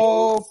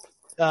your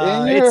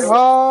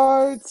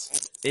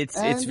hearts.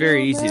 It's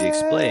very easy to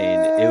explain.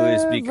 It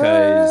was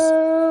because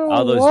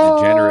all those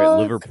degenerate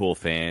Liverpool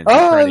fans were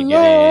trying to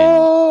get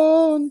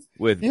in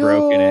with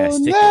broken ass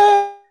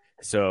tickets.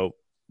 So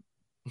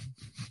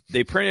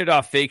they printed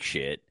off fake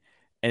shit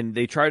and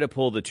they try to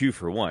pull the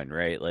 2-for-1,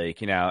 right?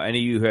 Like, any of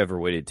you who ever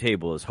waited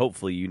tables,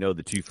 hopefully you know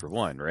the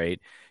 2-for-1, right?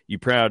 You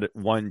print out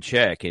one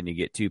check and you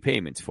get 2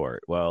 payments for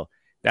it. Well,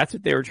 that's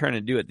what they were trying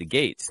to do at the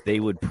gates. They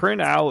would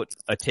print out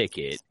a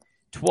ticket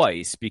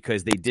twice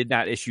because they did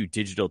not issue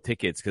digital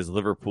tickets because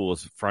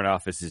Liverpool's front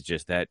office is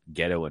just that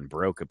ghetto and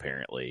broke,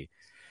 apparently.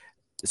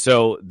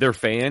 So their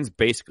fans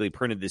basically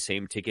printed the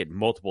same ticket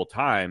multiple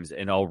times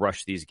and all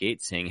rushed these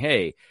gates saying,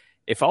 hey,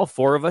 if all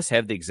 4 of us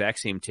have the exact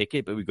same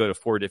ticket, but we go to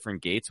 4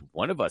 different gates,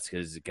 one of us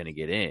is going to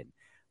get in.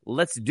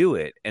 Let's do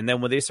it. And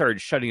then when they started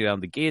shutting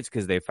down the gates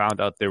because they found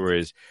out there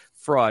was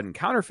fraud and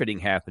counterfeiting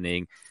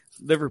happening,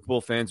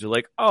 Liverpool fans are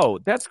like, oh,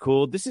 that's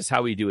cool. This is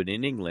how we do it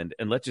in England.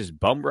 And let's just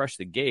bum rush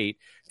the gate,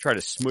 try to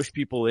smush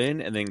people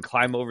in, and then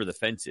climb over the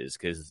fences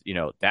because,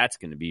 that's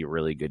going to be a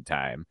really good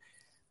time.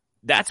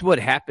 That's what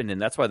happened, and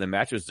that's why the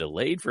match was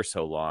delayed for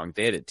so long.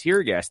 They had to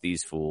tear gas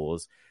these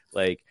fools.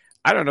 Like,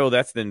 I don't know.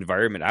 That's the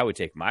environment I would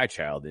take my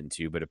child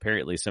into, but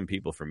apparently some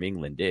people from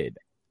England did.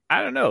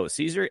 I don't know.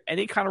 Caesar,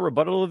 any kind of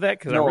rebuttal of that?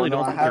 Because I really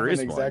don't think there is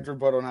one. I have an exact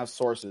rebuttal and have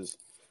sources.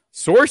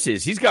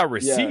 Sources? He's got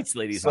receipts,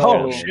 ladies and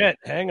gentlemen. Oh, shit.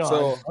 Hang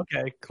on.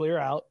 Okay, clear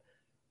out.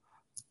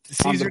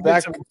 Caesar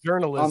did some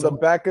journalism. On the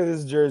back of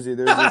this jersey,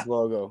 there's this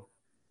logo.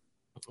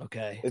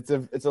 Okay. It's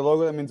a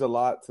logo that means a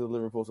lot to the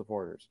Liverpool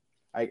supporters.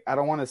 I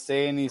don't want to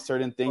say any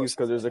certain things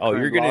because there's a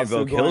you're going to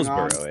invoke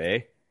Hillsborough, eh?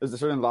 There's a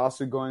certain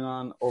lawsuit going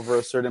on over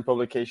a certain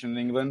publication in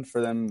England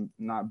for them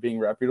not being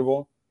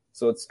reputable.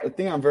 So it's a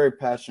thing I'm very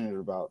passionate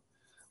about.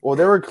 Well,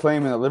 they were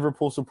claiming that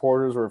Liverpool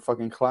supporters were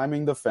fucking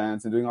climbing the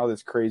fence and doing all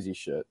this crazy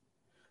shit.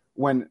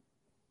 When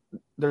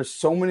there's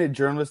so many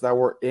journalists that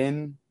were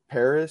in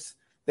Paris,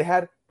 they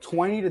had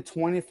 20 to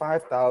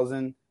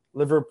 25,000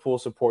 Liverpool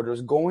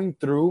supporters going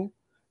through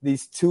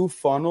these 2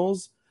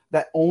 funnels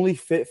that only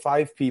fit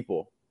 5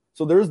 people.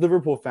 So there's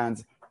Liverpool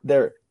fans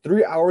there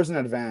 3 hours in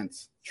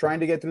advance trying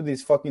to get through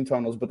these fucking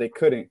tunnels, but they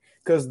couldn't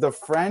because the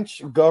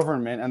French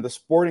government and the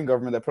sporting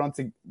government that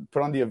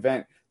put on the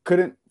event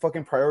couldn't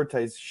fucking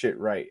prioritize shit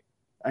right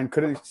and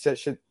couldn't set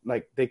shit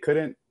like they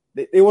couldn't.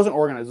 It wasn't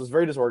organized. It was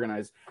very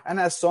disorganized. And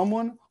as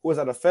someone who was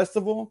at a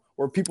festival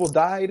where people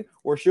died,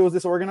 where shit was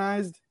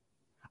disorganized,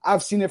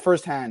 I've seen it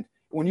firsthand.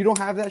 When you don't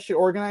have that shit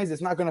organized,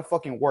 it's not going to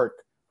fucking work.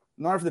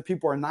 Not if the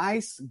people are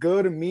nice,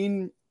 good,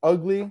 mean,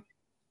 ugly.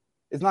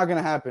 It's not going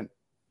to happen.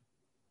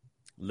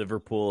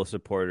 Liverpool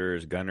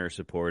supporters, Gunner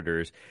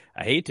supporters.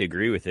 I hate to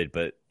agree with it,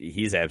 but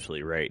he's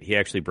absolutely right. He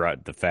actually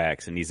brought the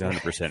facts, and he's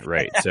 100%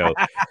 right. So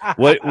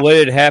what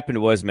had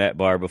happened was, Matt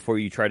Barr, before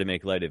you try to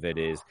make light of it,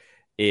 is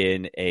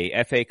in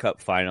a FA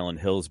Cup final in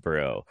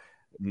Hillsborough,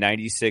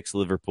 96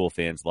 Liverpool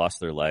fans lost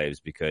their lives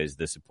because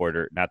the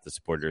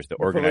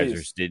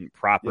organizers didn't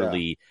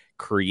properly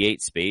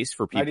create space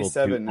for people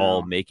to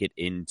all make it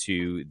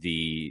into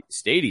the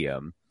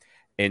stadium.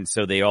 And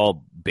so they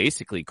all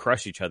basically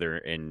crushed each other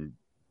and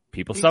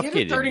people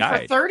suffocated and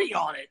died. 30 for 30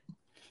 on it.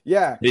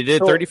 Yeah. They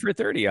did 30 for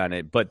 30 on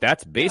it, but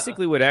that's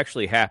basically what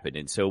actually happened.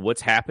 And so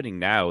what's happening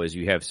now is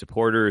you have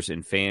supporters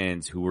and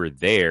fans who were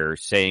there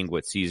saying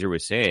what Caesar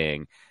was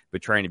saying,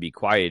 but trying to be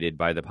quieted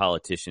by the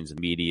politicians,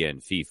 media,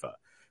 and FIFA.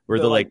 Where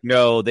they're like,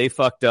 no, they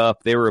fucked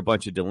up. They were a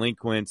bunch of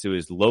delinquents. It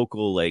was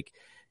local, like,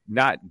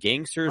 not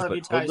gangsters,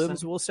 but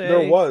hoodlums, we'll say.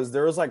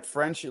 There was like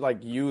French,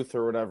 like youth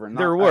or whatever.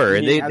 There were,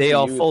 and they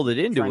all folded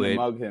into it.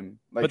 Mug him.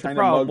 Like, but the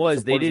problem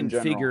was they didn't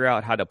figure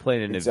out how to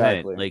plan an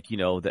event like,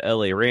 the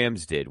LA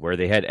Rams did, where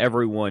they had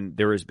everyone.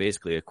 There was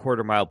basically a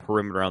quarter-mile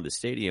perimeter around the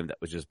stadium that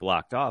was just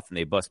blocked off, and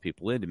they bust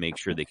people in to make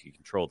sure they could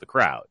control the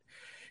crowd.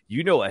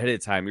 Ahead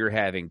of time, you're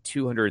having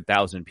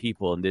 200,000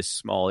 people in this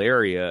small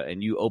area,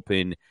 and you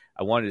open,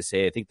 I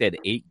think they had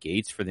 8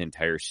 gates for the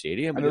entire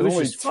stadium. And there's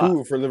only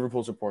 2 for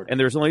Liverpool supporters. And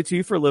there's only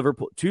 2 for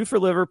Liverpool, 2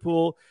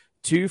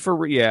 for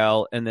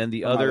Real, and then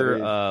the other,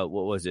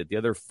 the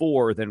other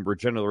 4 then were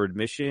general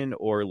admission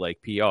or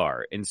like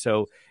PR. And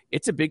so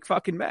it's a big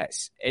fucking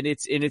mess. And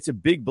it's a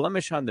big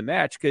blemish on the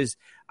match because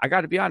I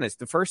got to be honest,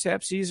 the first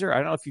half, Caesar, I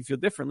don't know if you feel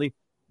differently,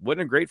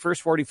 wasn't a great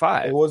first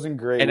 45. It wasn't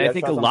great. And I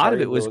think a lot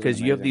of it was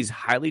because you have these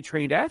highly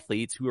trained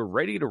athletes who are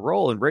ready to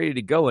roll and ready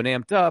to go and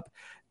amped up,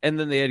 and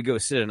then they had to go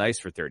sit on ice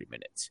for 30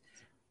 minutes.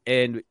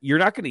 And you're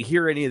not going to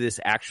hear any of this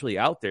actually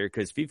out there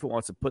because FIFA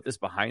wants to put this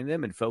behind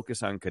them and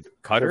focus on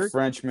Qatar. The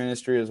French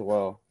ministry as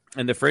well.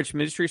 And the French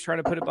ministry is trying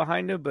to put it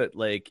behind them. But,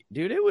 like,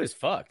 dude, it was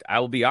fucked.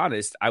 I will be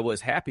honest. I was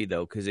happy,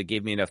 though, because it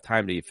gave me enough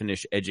time to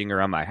finish edging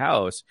around my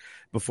house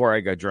before I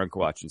got drunk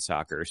watching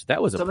soccer. So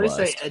that was a plus.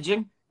 Somebody say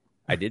edging?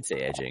 I did say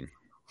edging.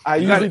 I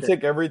usually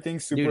take everything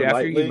super lightly. Dude,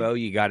 after you mow,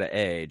 you got to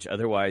edge.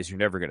 Otherwise, you're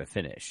never going to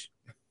finish.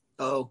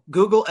 Oh,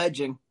 Google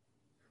edging.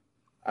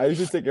 I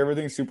usually take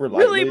everything super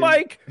lightly. Really,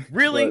 Mike?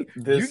 Really?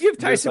 You give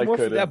Tyson more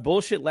for that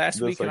bullshit last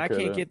week, and I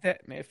can't get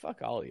that? Man,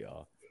 fuck all of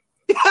y'all.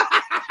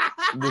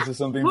 This is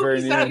something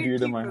very near and dear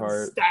to my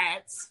heart.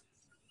 Stats.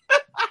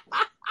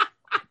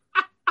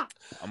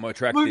 I'm going to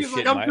track this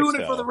shit I'm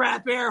doing it for the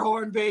rap air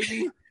horn,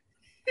 baby.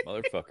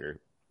 Motherfucker.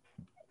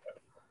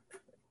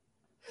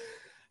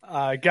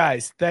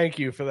 Guys, thank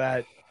you for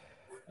that.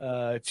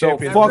 So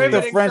fuck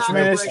the French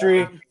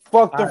ministry.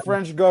 Fuck the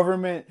French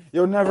government.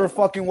 You'll never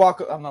fucking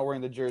walk. I'm not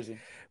wearing the jersey.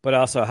 But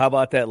also, how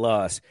about that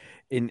loss?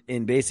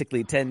 In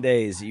basically 10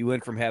 days, you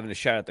went from having a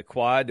shot at the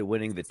quad to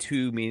winning the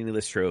 2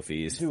 meaningless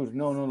trophies. Dude,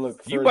 no,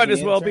 look. You might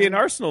as well be an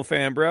Arsenal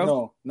fan,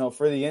 bro. No.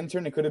 For the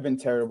intern, it could have been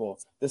terrible.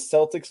 The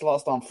Celtics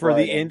lost on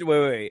Friday.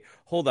 Wait.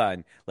 Hold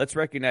on. Let's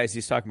recognize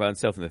he's talking about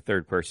himself in the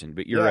third person.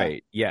 But you're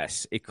right.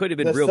 Yes, it could have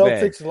been real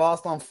bad. The Celtics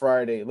lost on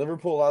Friday.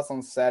 Liverpool lost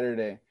on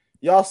Saturday.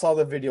 Y'all saw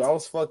the video. I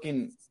was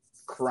fucking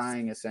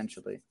crying,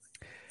 essentially.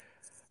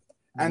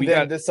 And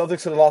the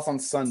Celtics could have lost on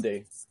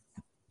Sunday.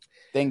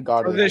 Thank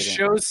God. For this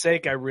show's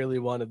sake, I really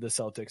wanted the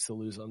Celtics to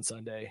lose on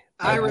Sunday.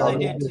 I really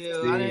did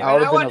too. I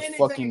would have been a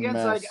fucking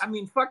mess.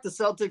 Fuck the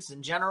Celtics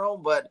in general,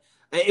 but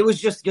it was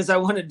just because I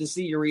wanted to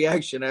see your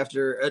reaction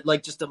after,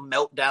 just a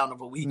meltdown of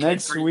a weekend.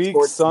 Next week,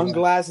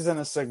 sunglasses and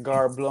a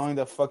cigar blowing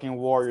the fucking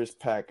Warriors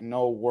pack.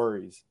 No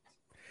worries.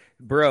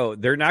 Bro,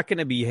 they're not going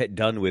to be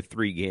done with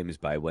 3 games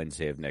by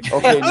Wednesday of next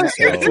week. I know, it's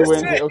the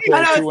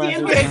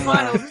NBA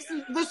Finals.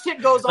 This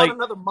shit goes on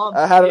another month.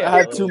 I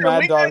had 2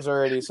 Mad Dogs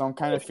already, so I'm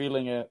kind of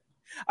feeling it.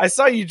 I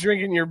saw you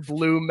drinking your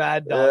blue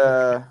Mad Dog.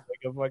 Yeah.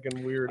 Like a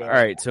fucking weirdo. All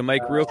right, so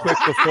Mike, real quick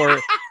before...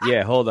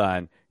 yeah, hold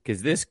on.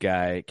 Because this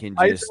guy can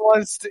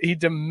just... he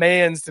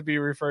demands to be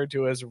referred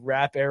to as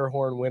Rap Air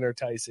Horn Winner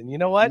Tyson. You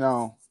know what?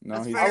 No,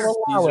 he's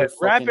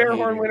Rap Air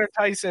Horn Winner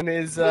Tyson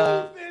is...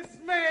 this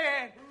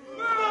man!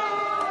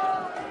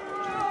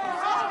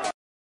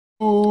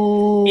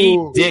 Eat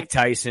dick,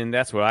 Tyson.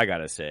 That's what I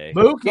gotta say.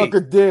 Mookie. Suck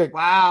a dick.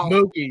 Wow.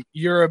 Mookie,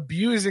 you're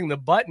abusing the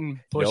button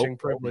pushing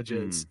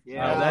privileges.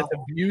 Yeah. That's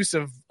abuse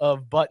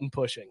of button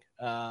pushing.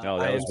 No,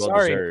 that was well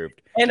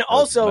deserved. And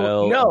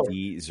also,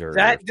 deserved.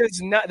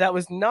 That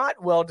was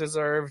not well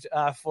deserved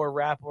for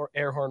Rap or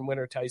Air Horn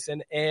Winner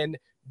Tyson. And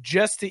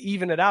just to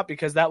even it out,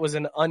 because that was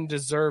an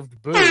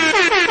undeserved boo.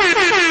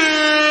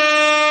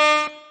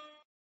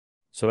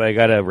 So I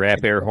got a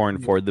rap air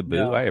horn for the boo.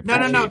 No. I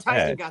appreciate No. Tyson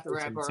that. got the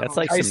rap air horn. That's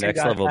like Tyson some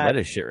next got level that.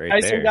 meta shit right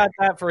Tyson there. got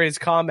that for his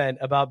comment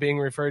about being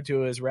referred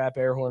to as rap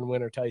air horn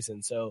winner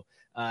Tyson. So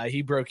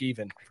he broke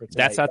even for tonight.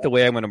 That's not the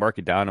way I'm going to mark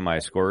it down in my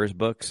scorers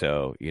book.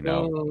 So, you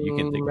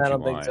can think what I don't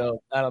you think want.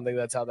 so. I don't think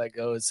that's how that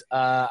goes.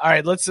 All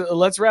right, let's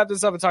wrap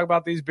this up and talk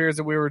about these beers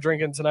that we were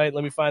drinking tonight.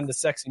 Let me find the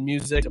sexy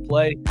music to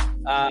play.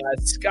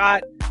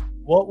 Scott,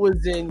 what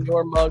was in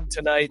your mug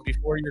tonight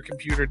before your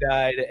computer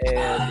died,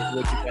 and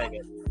would you bang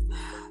it?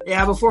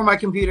 Yeah, before my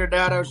computer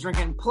died, I was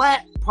drinking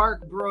Platt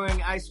Park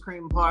Brewing Ice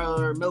Cream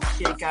Parlor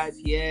Milkshake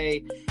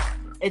IPA.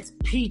 It's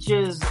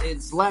peaches,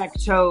 it's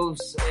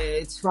lactose,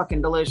 it's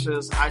fucking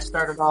delicious. I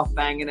started off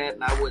banging it,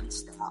 and I wouldn't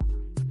stop.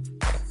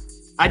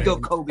 I'd go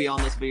Kobe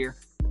on this beer.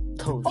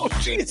 Oh,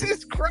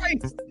 Jesus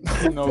Christ.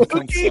 No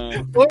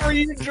concern. What were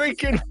you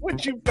drinking?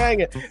 Would you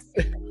bang it?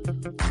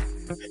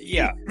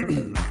 Yeah.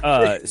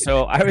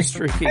 So I was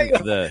drinking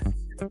the.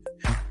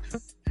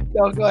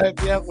 No, go ahead.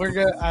 Yeah, we're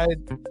good. I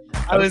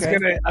was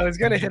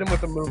gonna hit him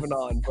with a moving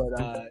on, but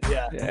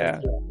yeah.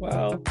 Yeah.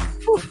 Well,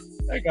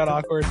 that got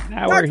awkward.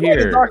 Now we're here.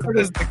 Not as awkward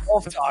as the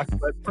golf talk,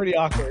 but pretty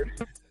awkward.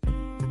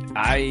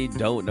 I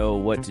don't know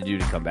what to do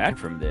to come back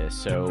from this,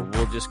 so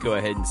we'll just go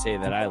ahead and say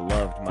that I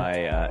loved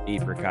my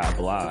Apricot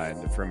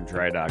Blonde from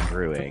Dry Dog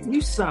Brewing. You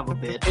son of a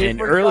bitch.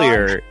 And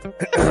earlier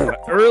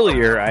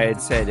I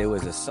had said it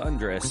was a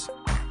sundress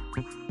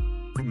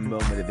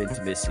moment of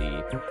intimacy,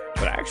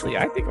 but actually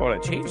I think I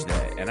want to change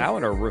that, and I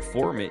want to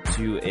reform it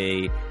to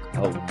a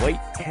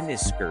white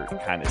tennis skirt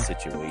kind of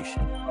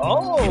situation.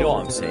 Oh, you know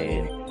what I'm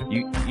saying?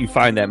 You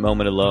find that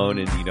moment alone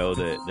in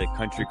the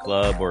country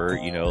club, or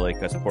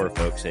like us poor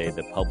folks say,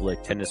 the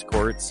public tennis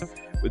courts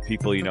with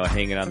people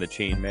hanging on the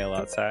chainmail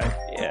outside.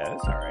 Yeah,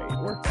 that's all right. It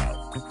worked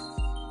out.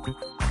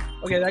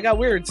 Okay, that got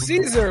weird.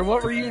 Caesar,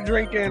 what were you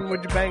drinking?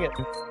 Would you bang it?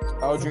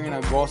 I was drinking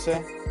a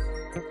Goce,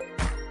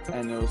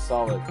 and it was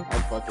solid.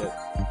 I'd fuck it.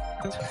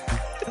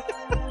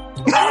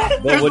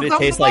 But would it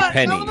taste like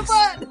pennies?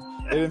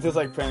 It didn't taste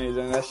like pennies,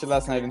 and that shit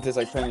last night didn't taste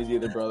like pennies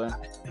either, brother.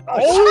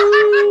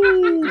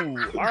 Oh,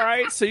 all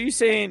right. So you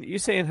saying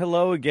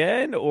hello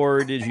again,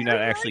 or did you not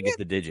actually get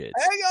the digits?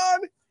 Hang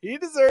on, he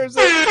deserves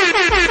it.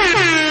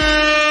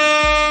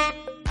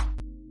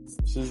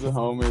 She's a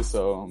homie,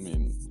 so I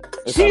mean,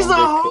 she's a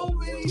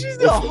homie.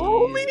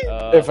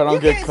 If I don't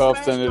get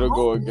cuffed, then it'll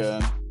go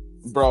again,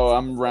 bro.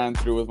 I'm ran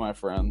through with my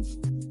friends.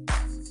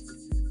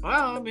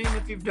 Well, I mean,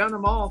 if you've done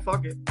them all,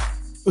 fuck it.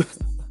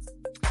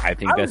 I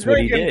think that's what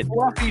he did.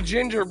 Fluffy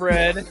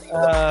gingerbread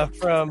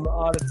from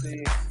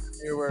Odyssey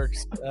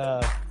Beerworks.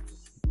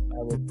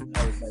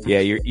 Yeah,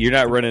 you're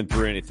not running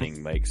through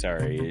anything, Mike.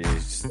 Sorry.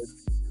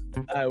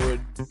 I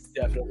would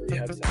definitely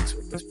have sex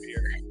with this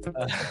beer.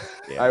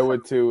 Yeah. I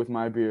would too with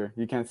my beer.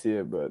 You can't see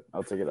it, but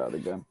I'll take it out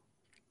again.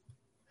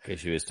 Okay,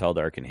 she was tall,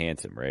 dark, and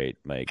handsome, right,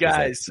 Mike?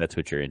 Guys, that's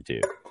what you're into.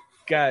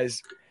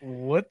 Guys,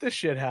 what the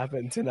shit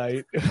happened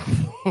tonight?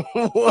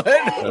 What?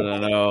 I don't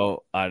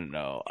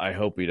know. I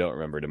hope we don't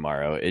remember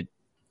tomorrow.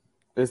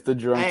 It's the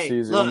drunk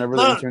season. Look, Whenever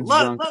look, the intern's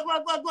look, drunk.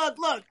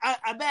 look.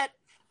 I bet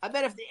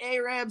if the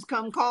Arabs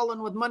come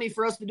calling with money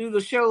for us to do the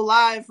show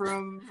live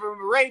from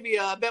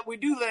Arabia, I bet we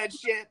do that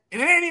shit.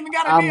 And it ain't even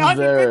got to be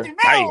 $150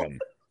 million.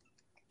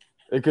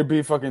 It could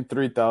be fucking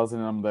 3,000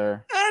 and I'm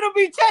there. It'll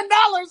be $10.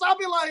 I'll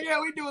be like,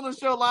 yeah, we doing the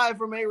show live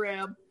from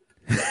Arab.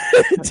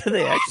 Do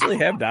they actually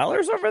have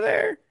dollars over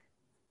there?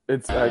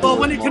 It's well,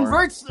 when we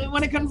convert it,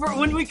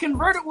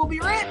 we'll be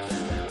rich.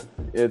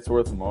 It's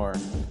worth more.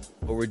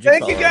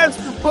 Thank you guys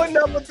for putting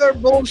up with our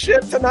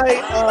bullshit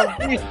tonight.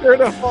 Be sure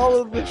to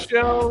follow the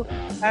show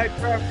at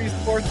Crafty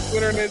Sports,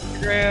 Twitter and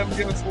Instagram.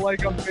 Give us a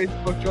like on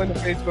Facebook. Join the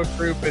Facebook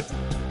group. It's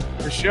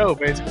the show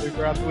basically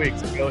throughout the week.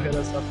 So go hit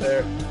us up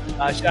there.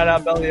 Shout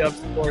out Belly Up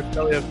Sports,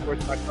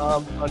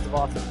 bellyupsports.com. Tons of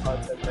awesome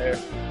content there.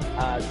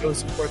 Go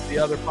support the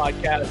other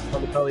podcasts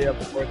on the Belly Up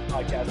Sports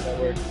Podcast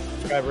Network.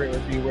 Subscribe, rate,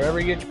 review wherever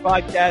you get your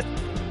podcast.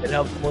 It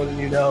helps more than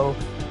you know.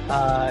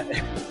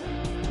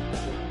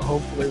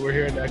 Hopefully we're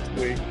here next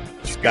week.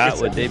 Scott,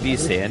 would they be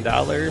sand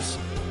dollars?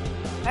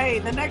 Hey,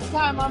 the next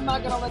time I'm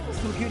not gonna let this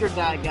computer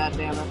die.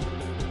 Goddammit.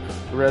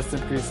 Rest in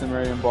peace to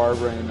Mary and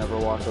Barbara, and you never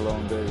walk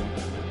alone, baby.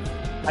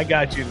 I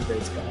got you today,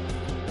 Scott.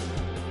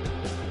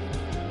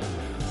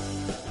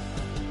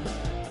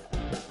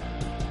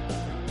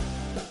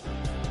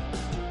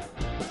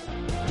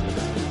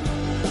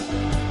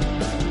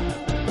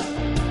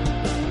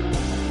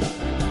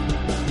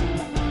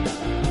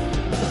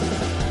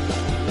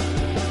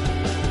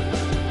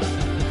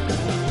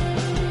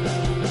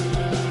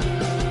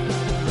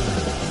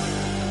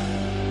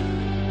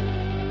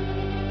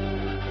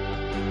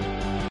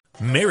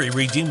 Mary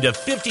redeemed a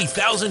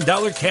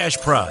 $50,000 cash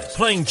prize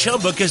playing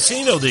Chumba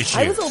Casino this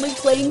year. I was only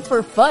playing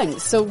for fun,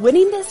 so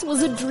winning this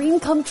was a dream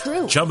come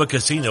true. Chumba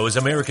Casino is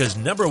America's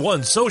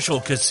 #1 social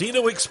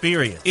casino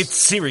experience. It's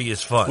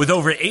serious fun. With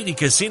over 80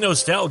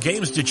 casino-style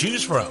games to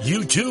choose from,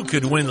 you too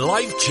could win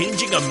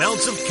life-changing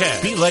amounts of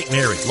cash. Be like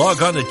Mary.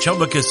 Log on to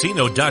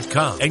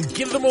ChumbaCasino.com and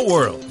give them a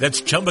whirl.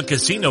 That's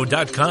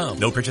ChumbaCasino.com.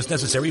 No purchase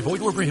necessary.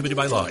 Void or prohibited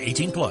by law.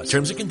 18+.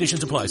 Terms and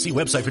conditions apply. See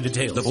website for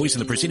details. The voice in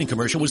the preceding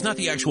commercial was not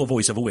the actual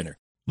voice of a winner.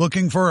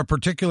 Looking for a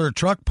particular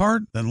truck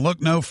part? Then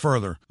look no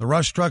further. The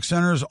Rush Truck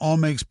Center's All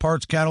Makes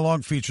Parts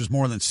catalog features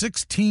more than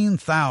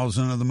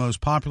 16,000 of the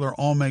most popular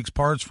All Makes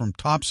parts from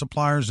top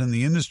suppliers in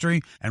the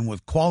industry and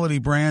with quality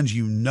brands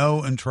you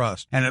know and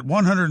trust. And at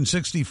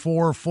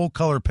 164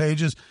 full-color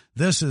pages,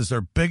 this is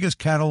their biggest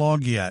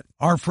catalog yet.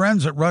 Our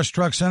friends at Rush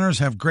Truck Centers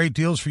have great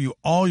deals for you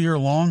all year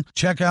long.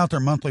 Check out their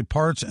monthly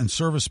parts and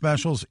service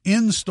specials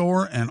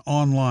in-store and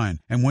online.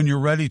 And when you're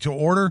ready to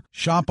order,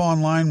 shop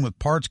online with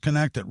Parts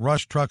Connect at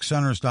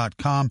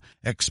RushTruckCenters.com.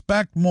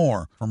 Expect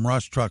more from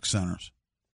Rush Truck Centers.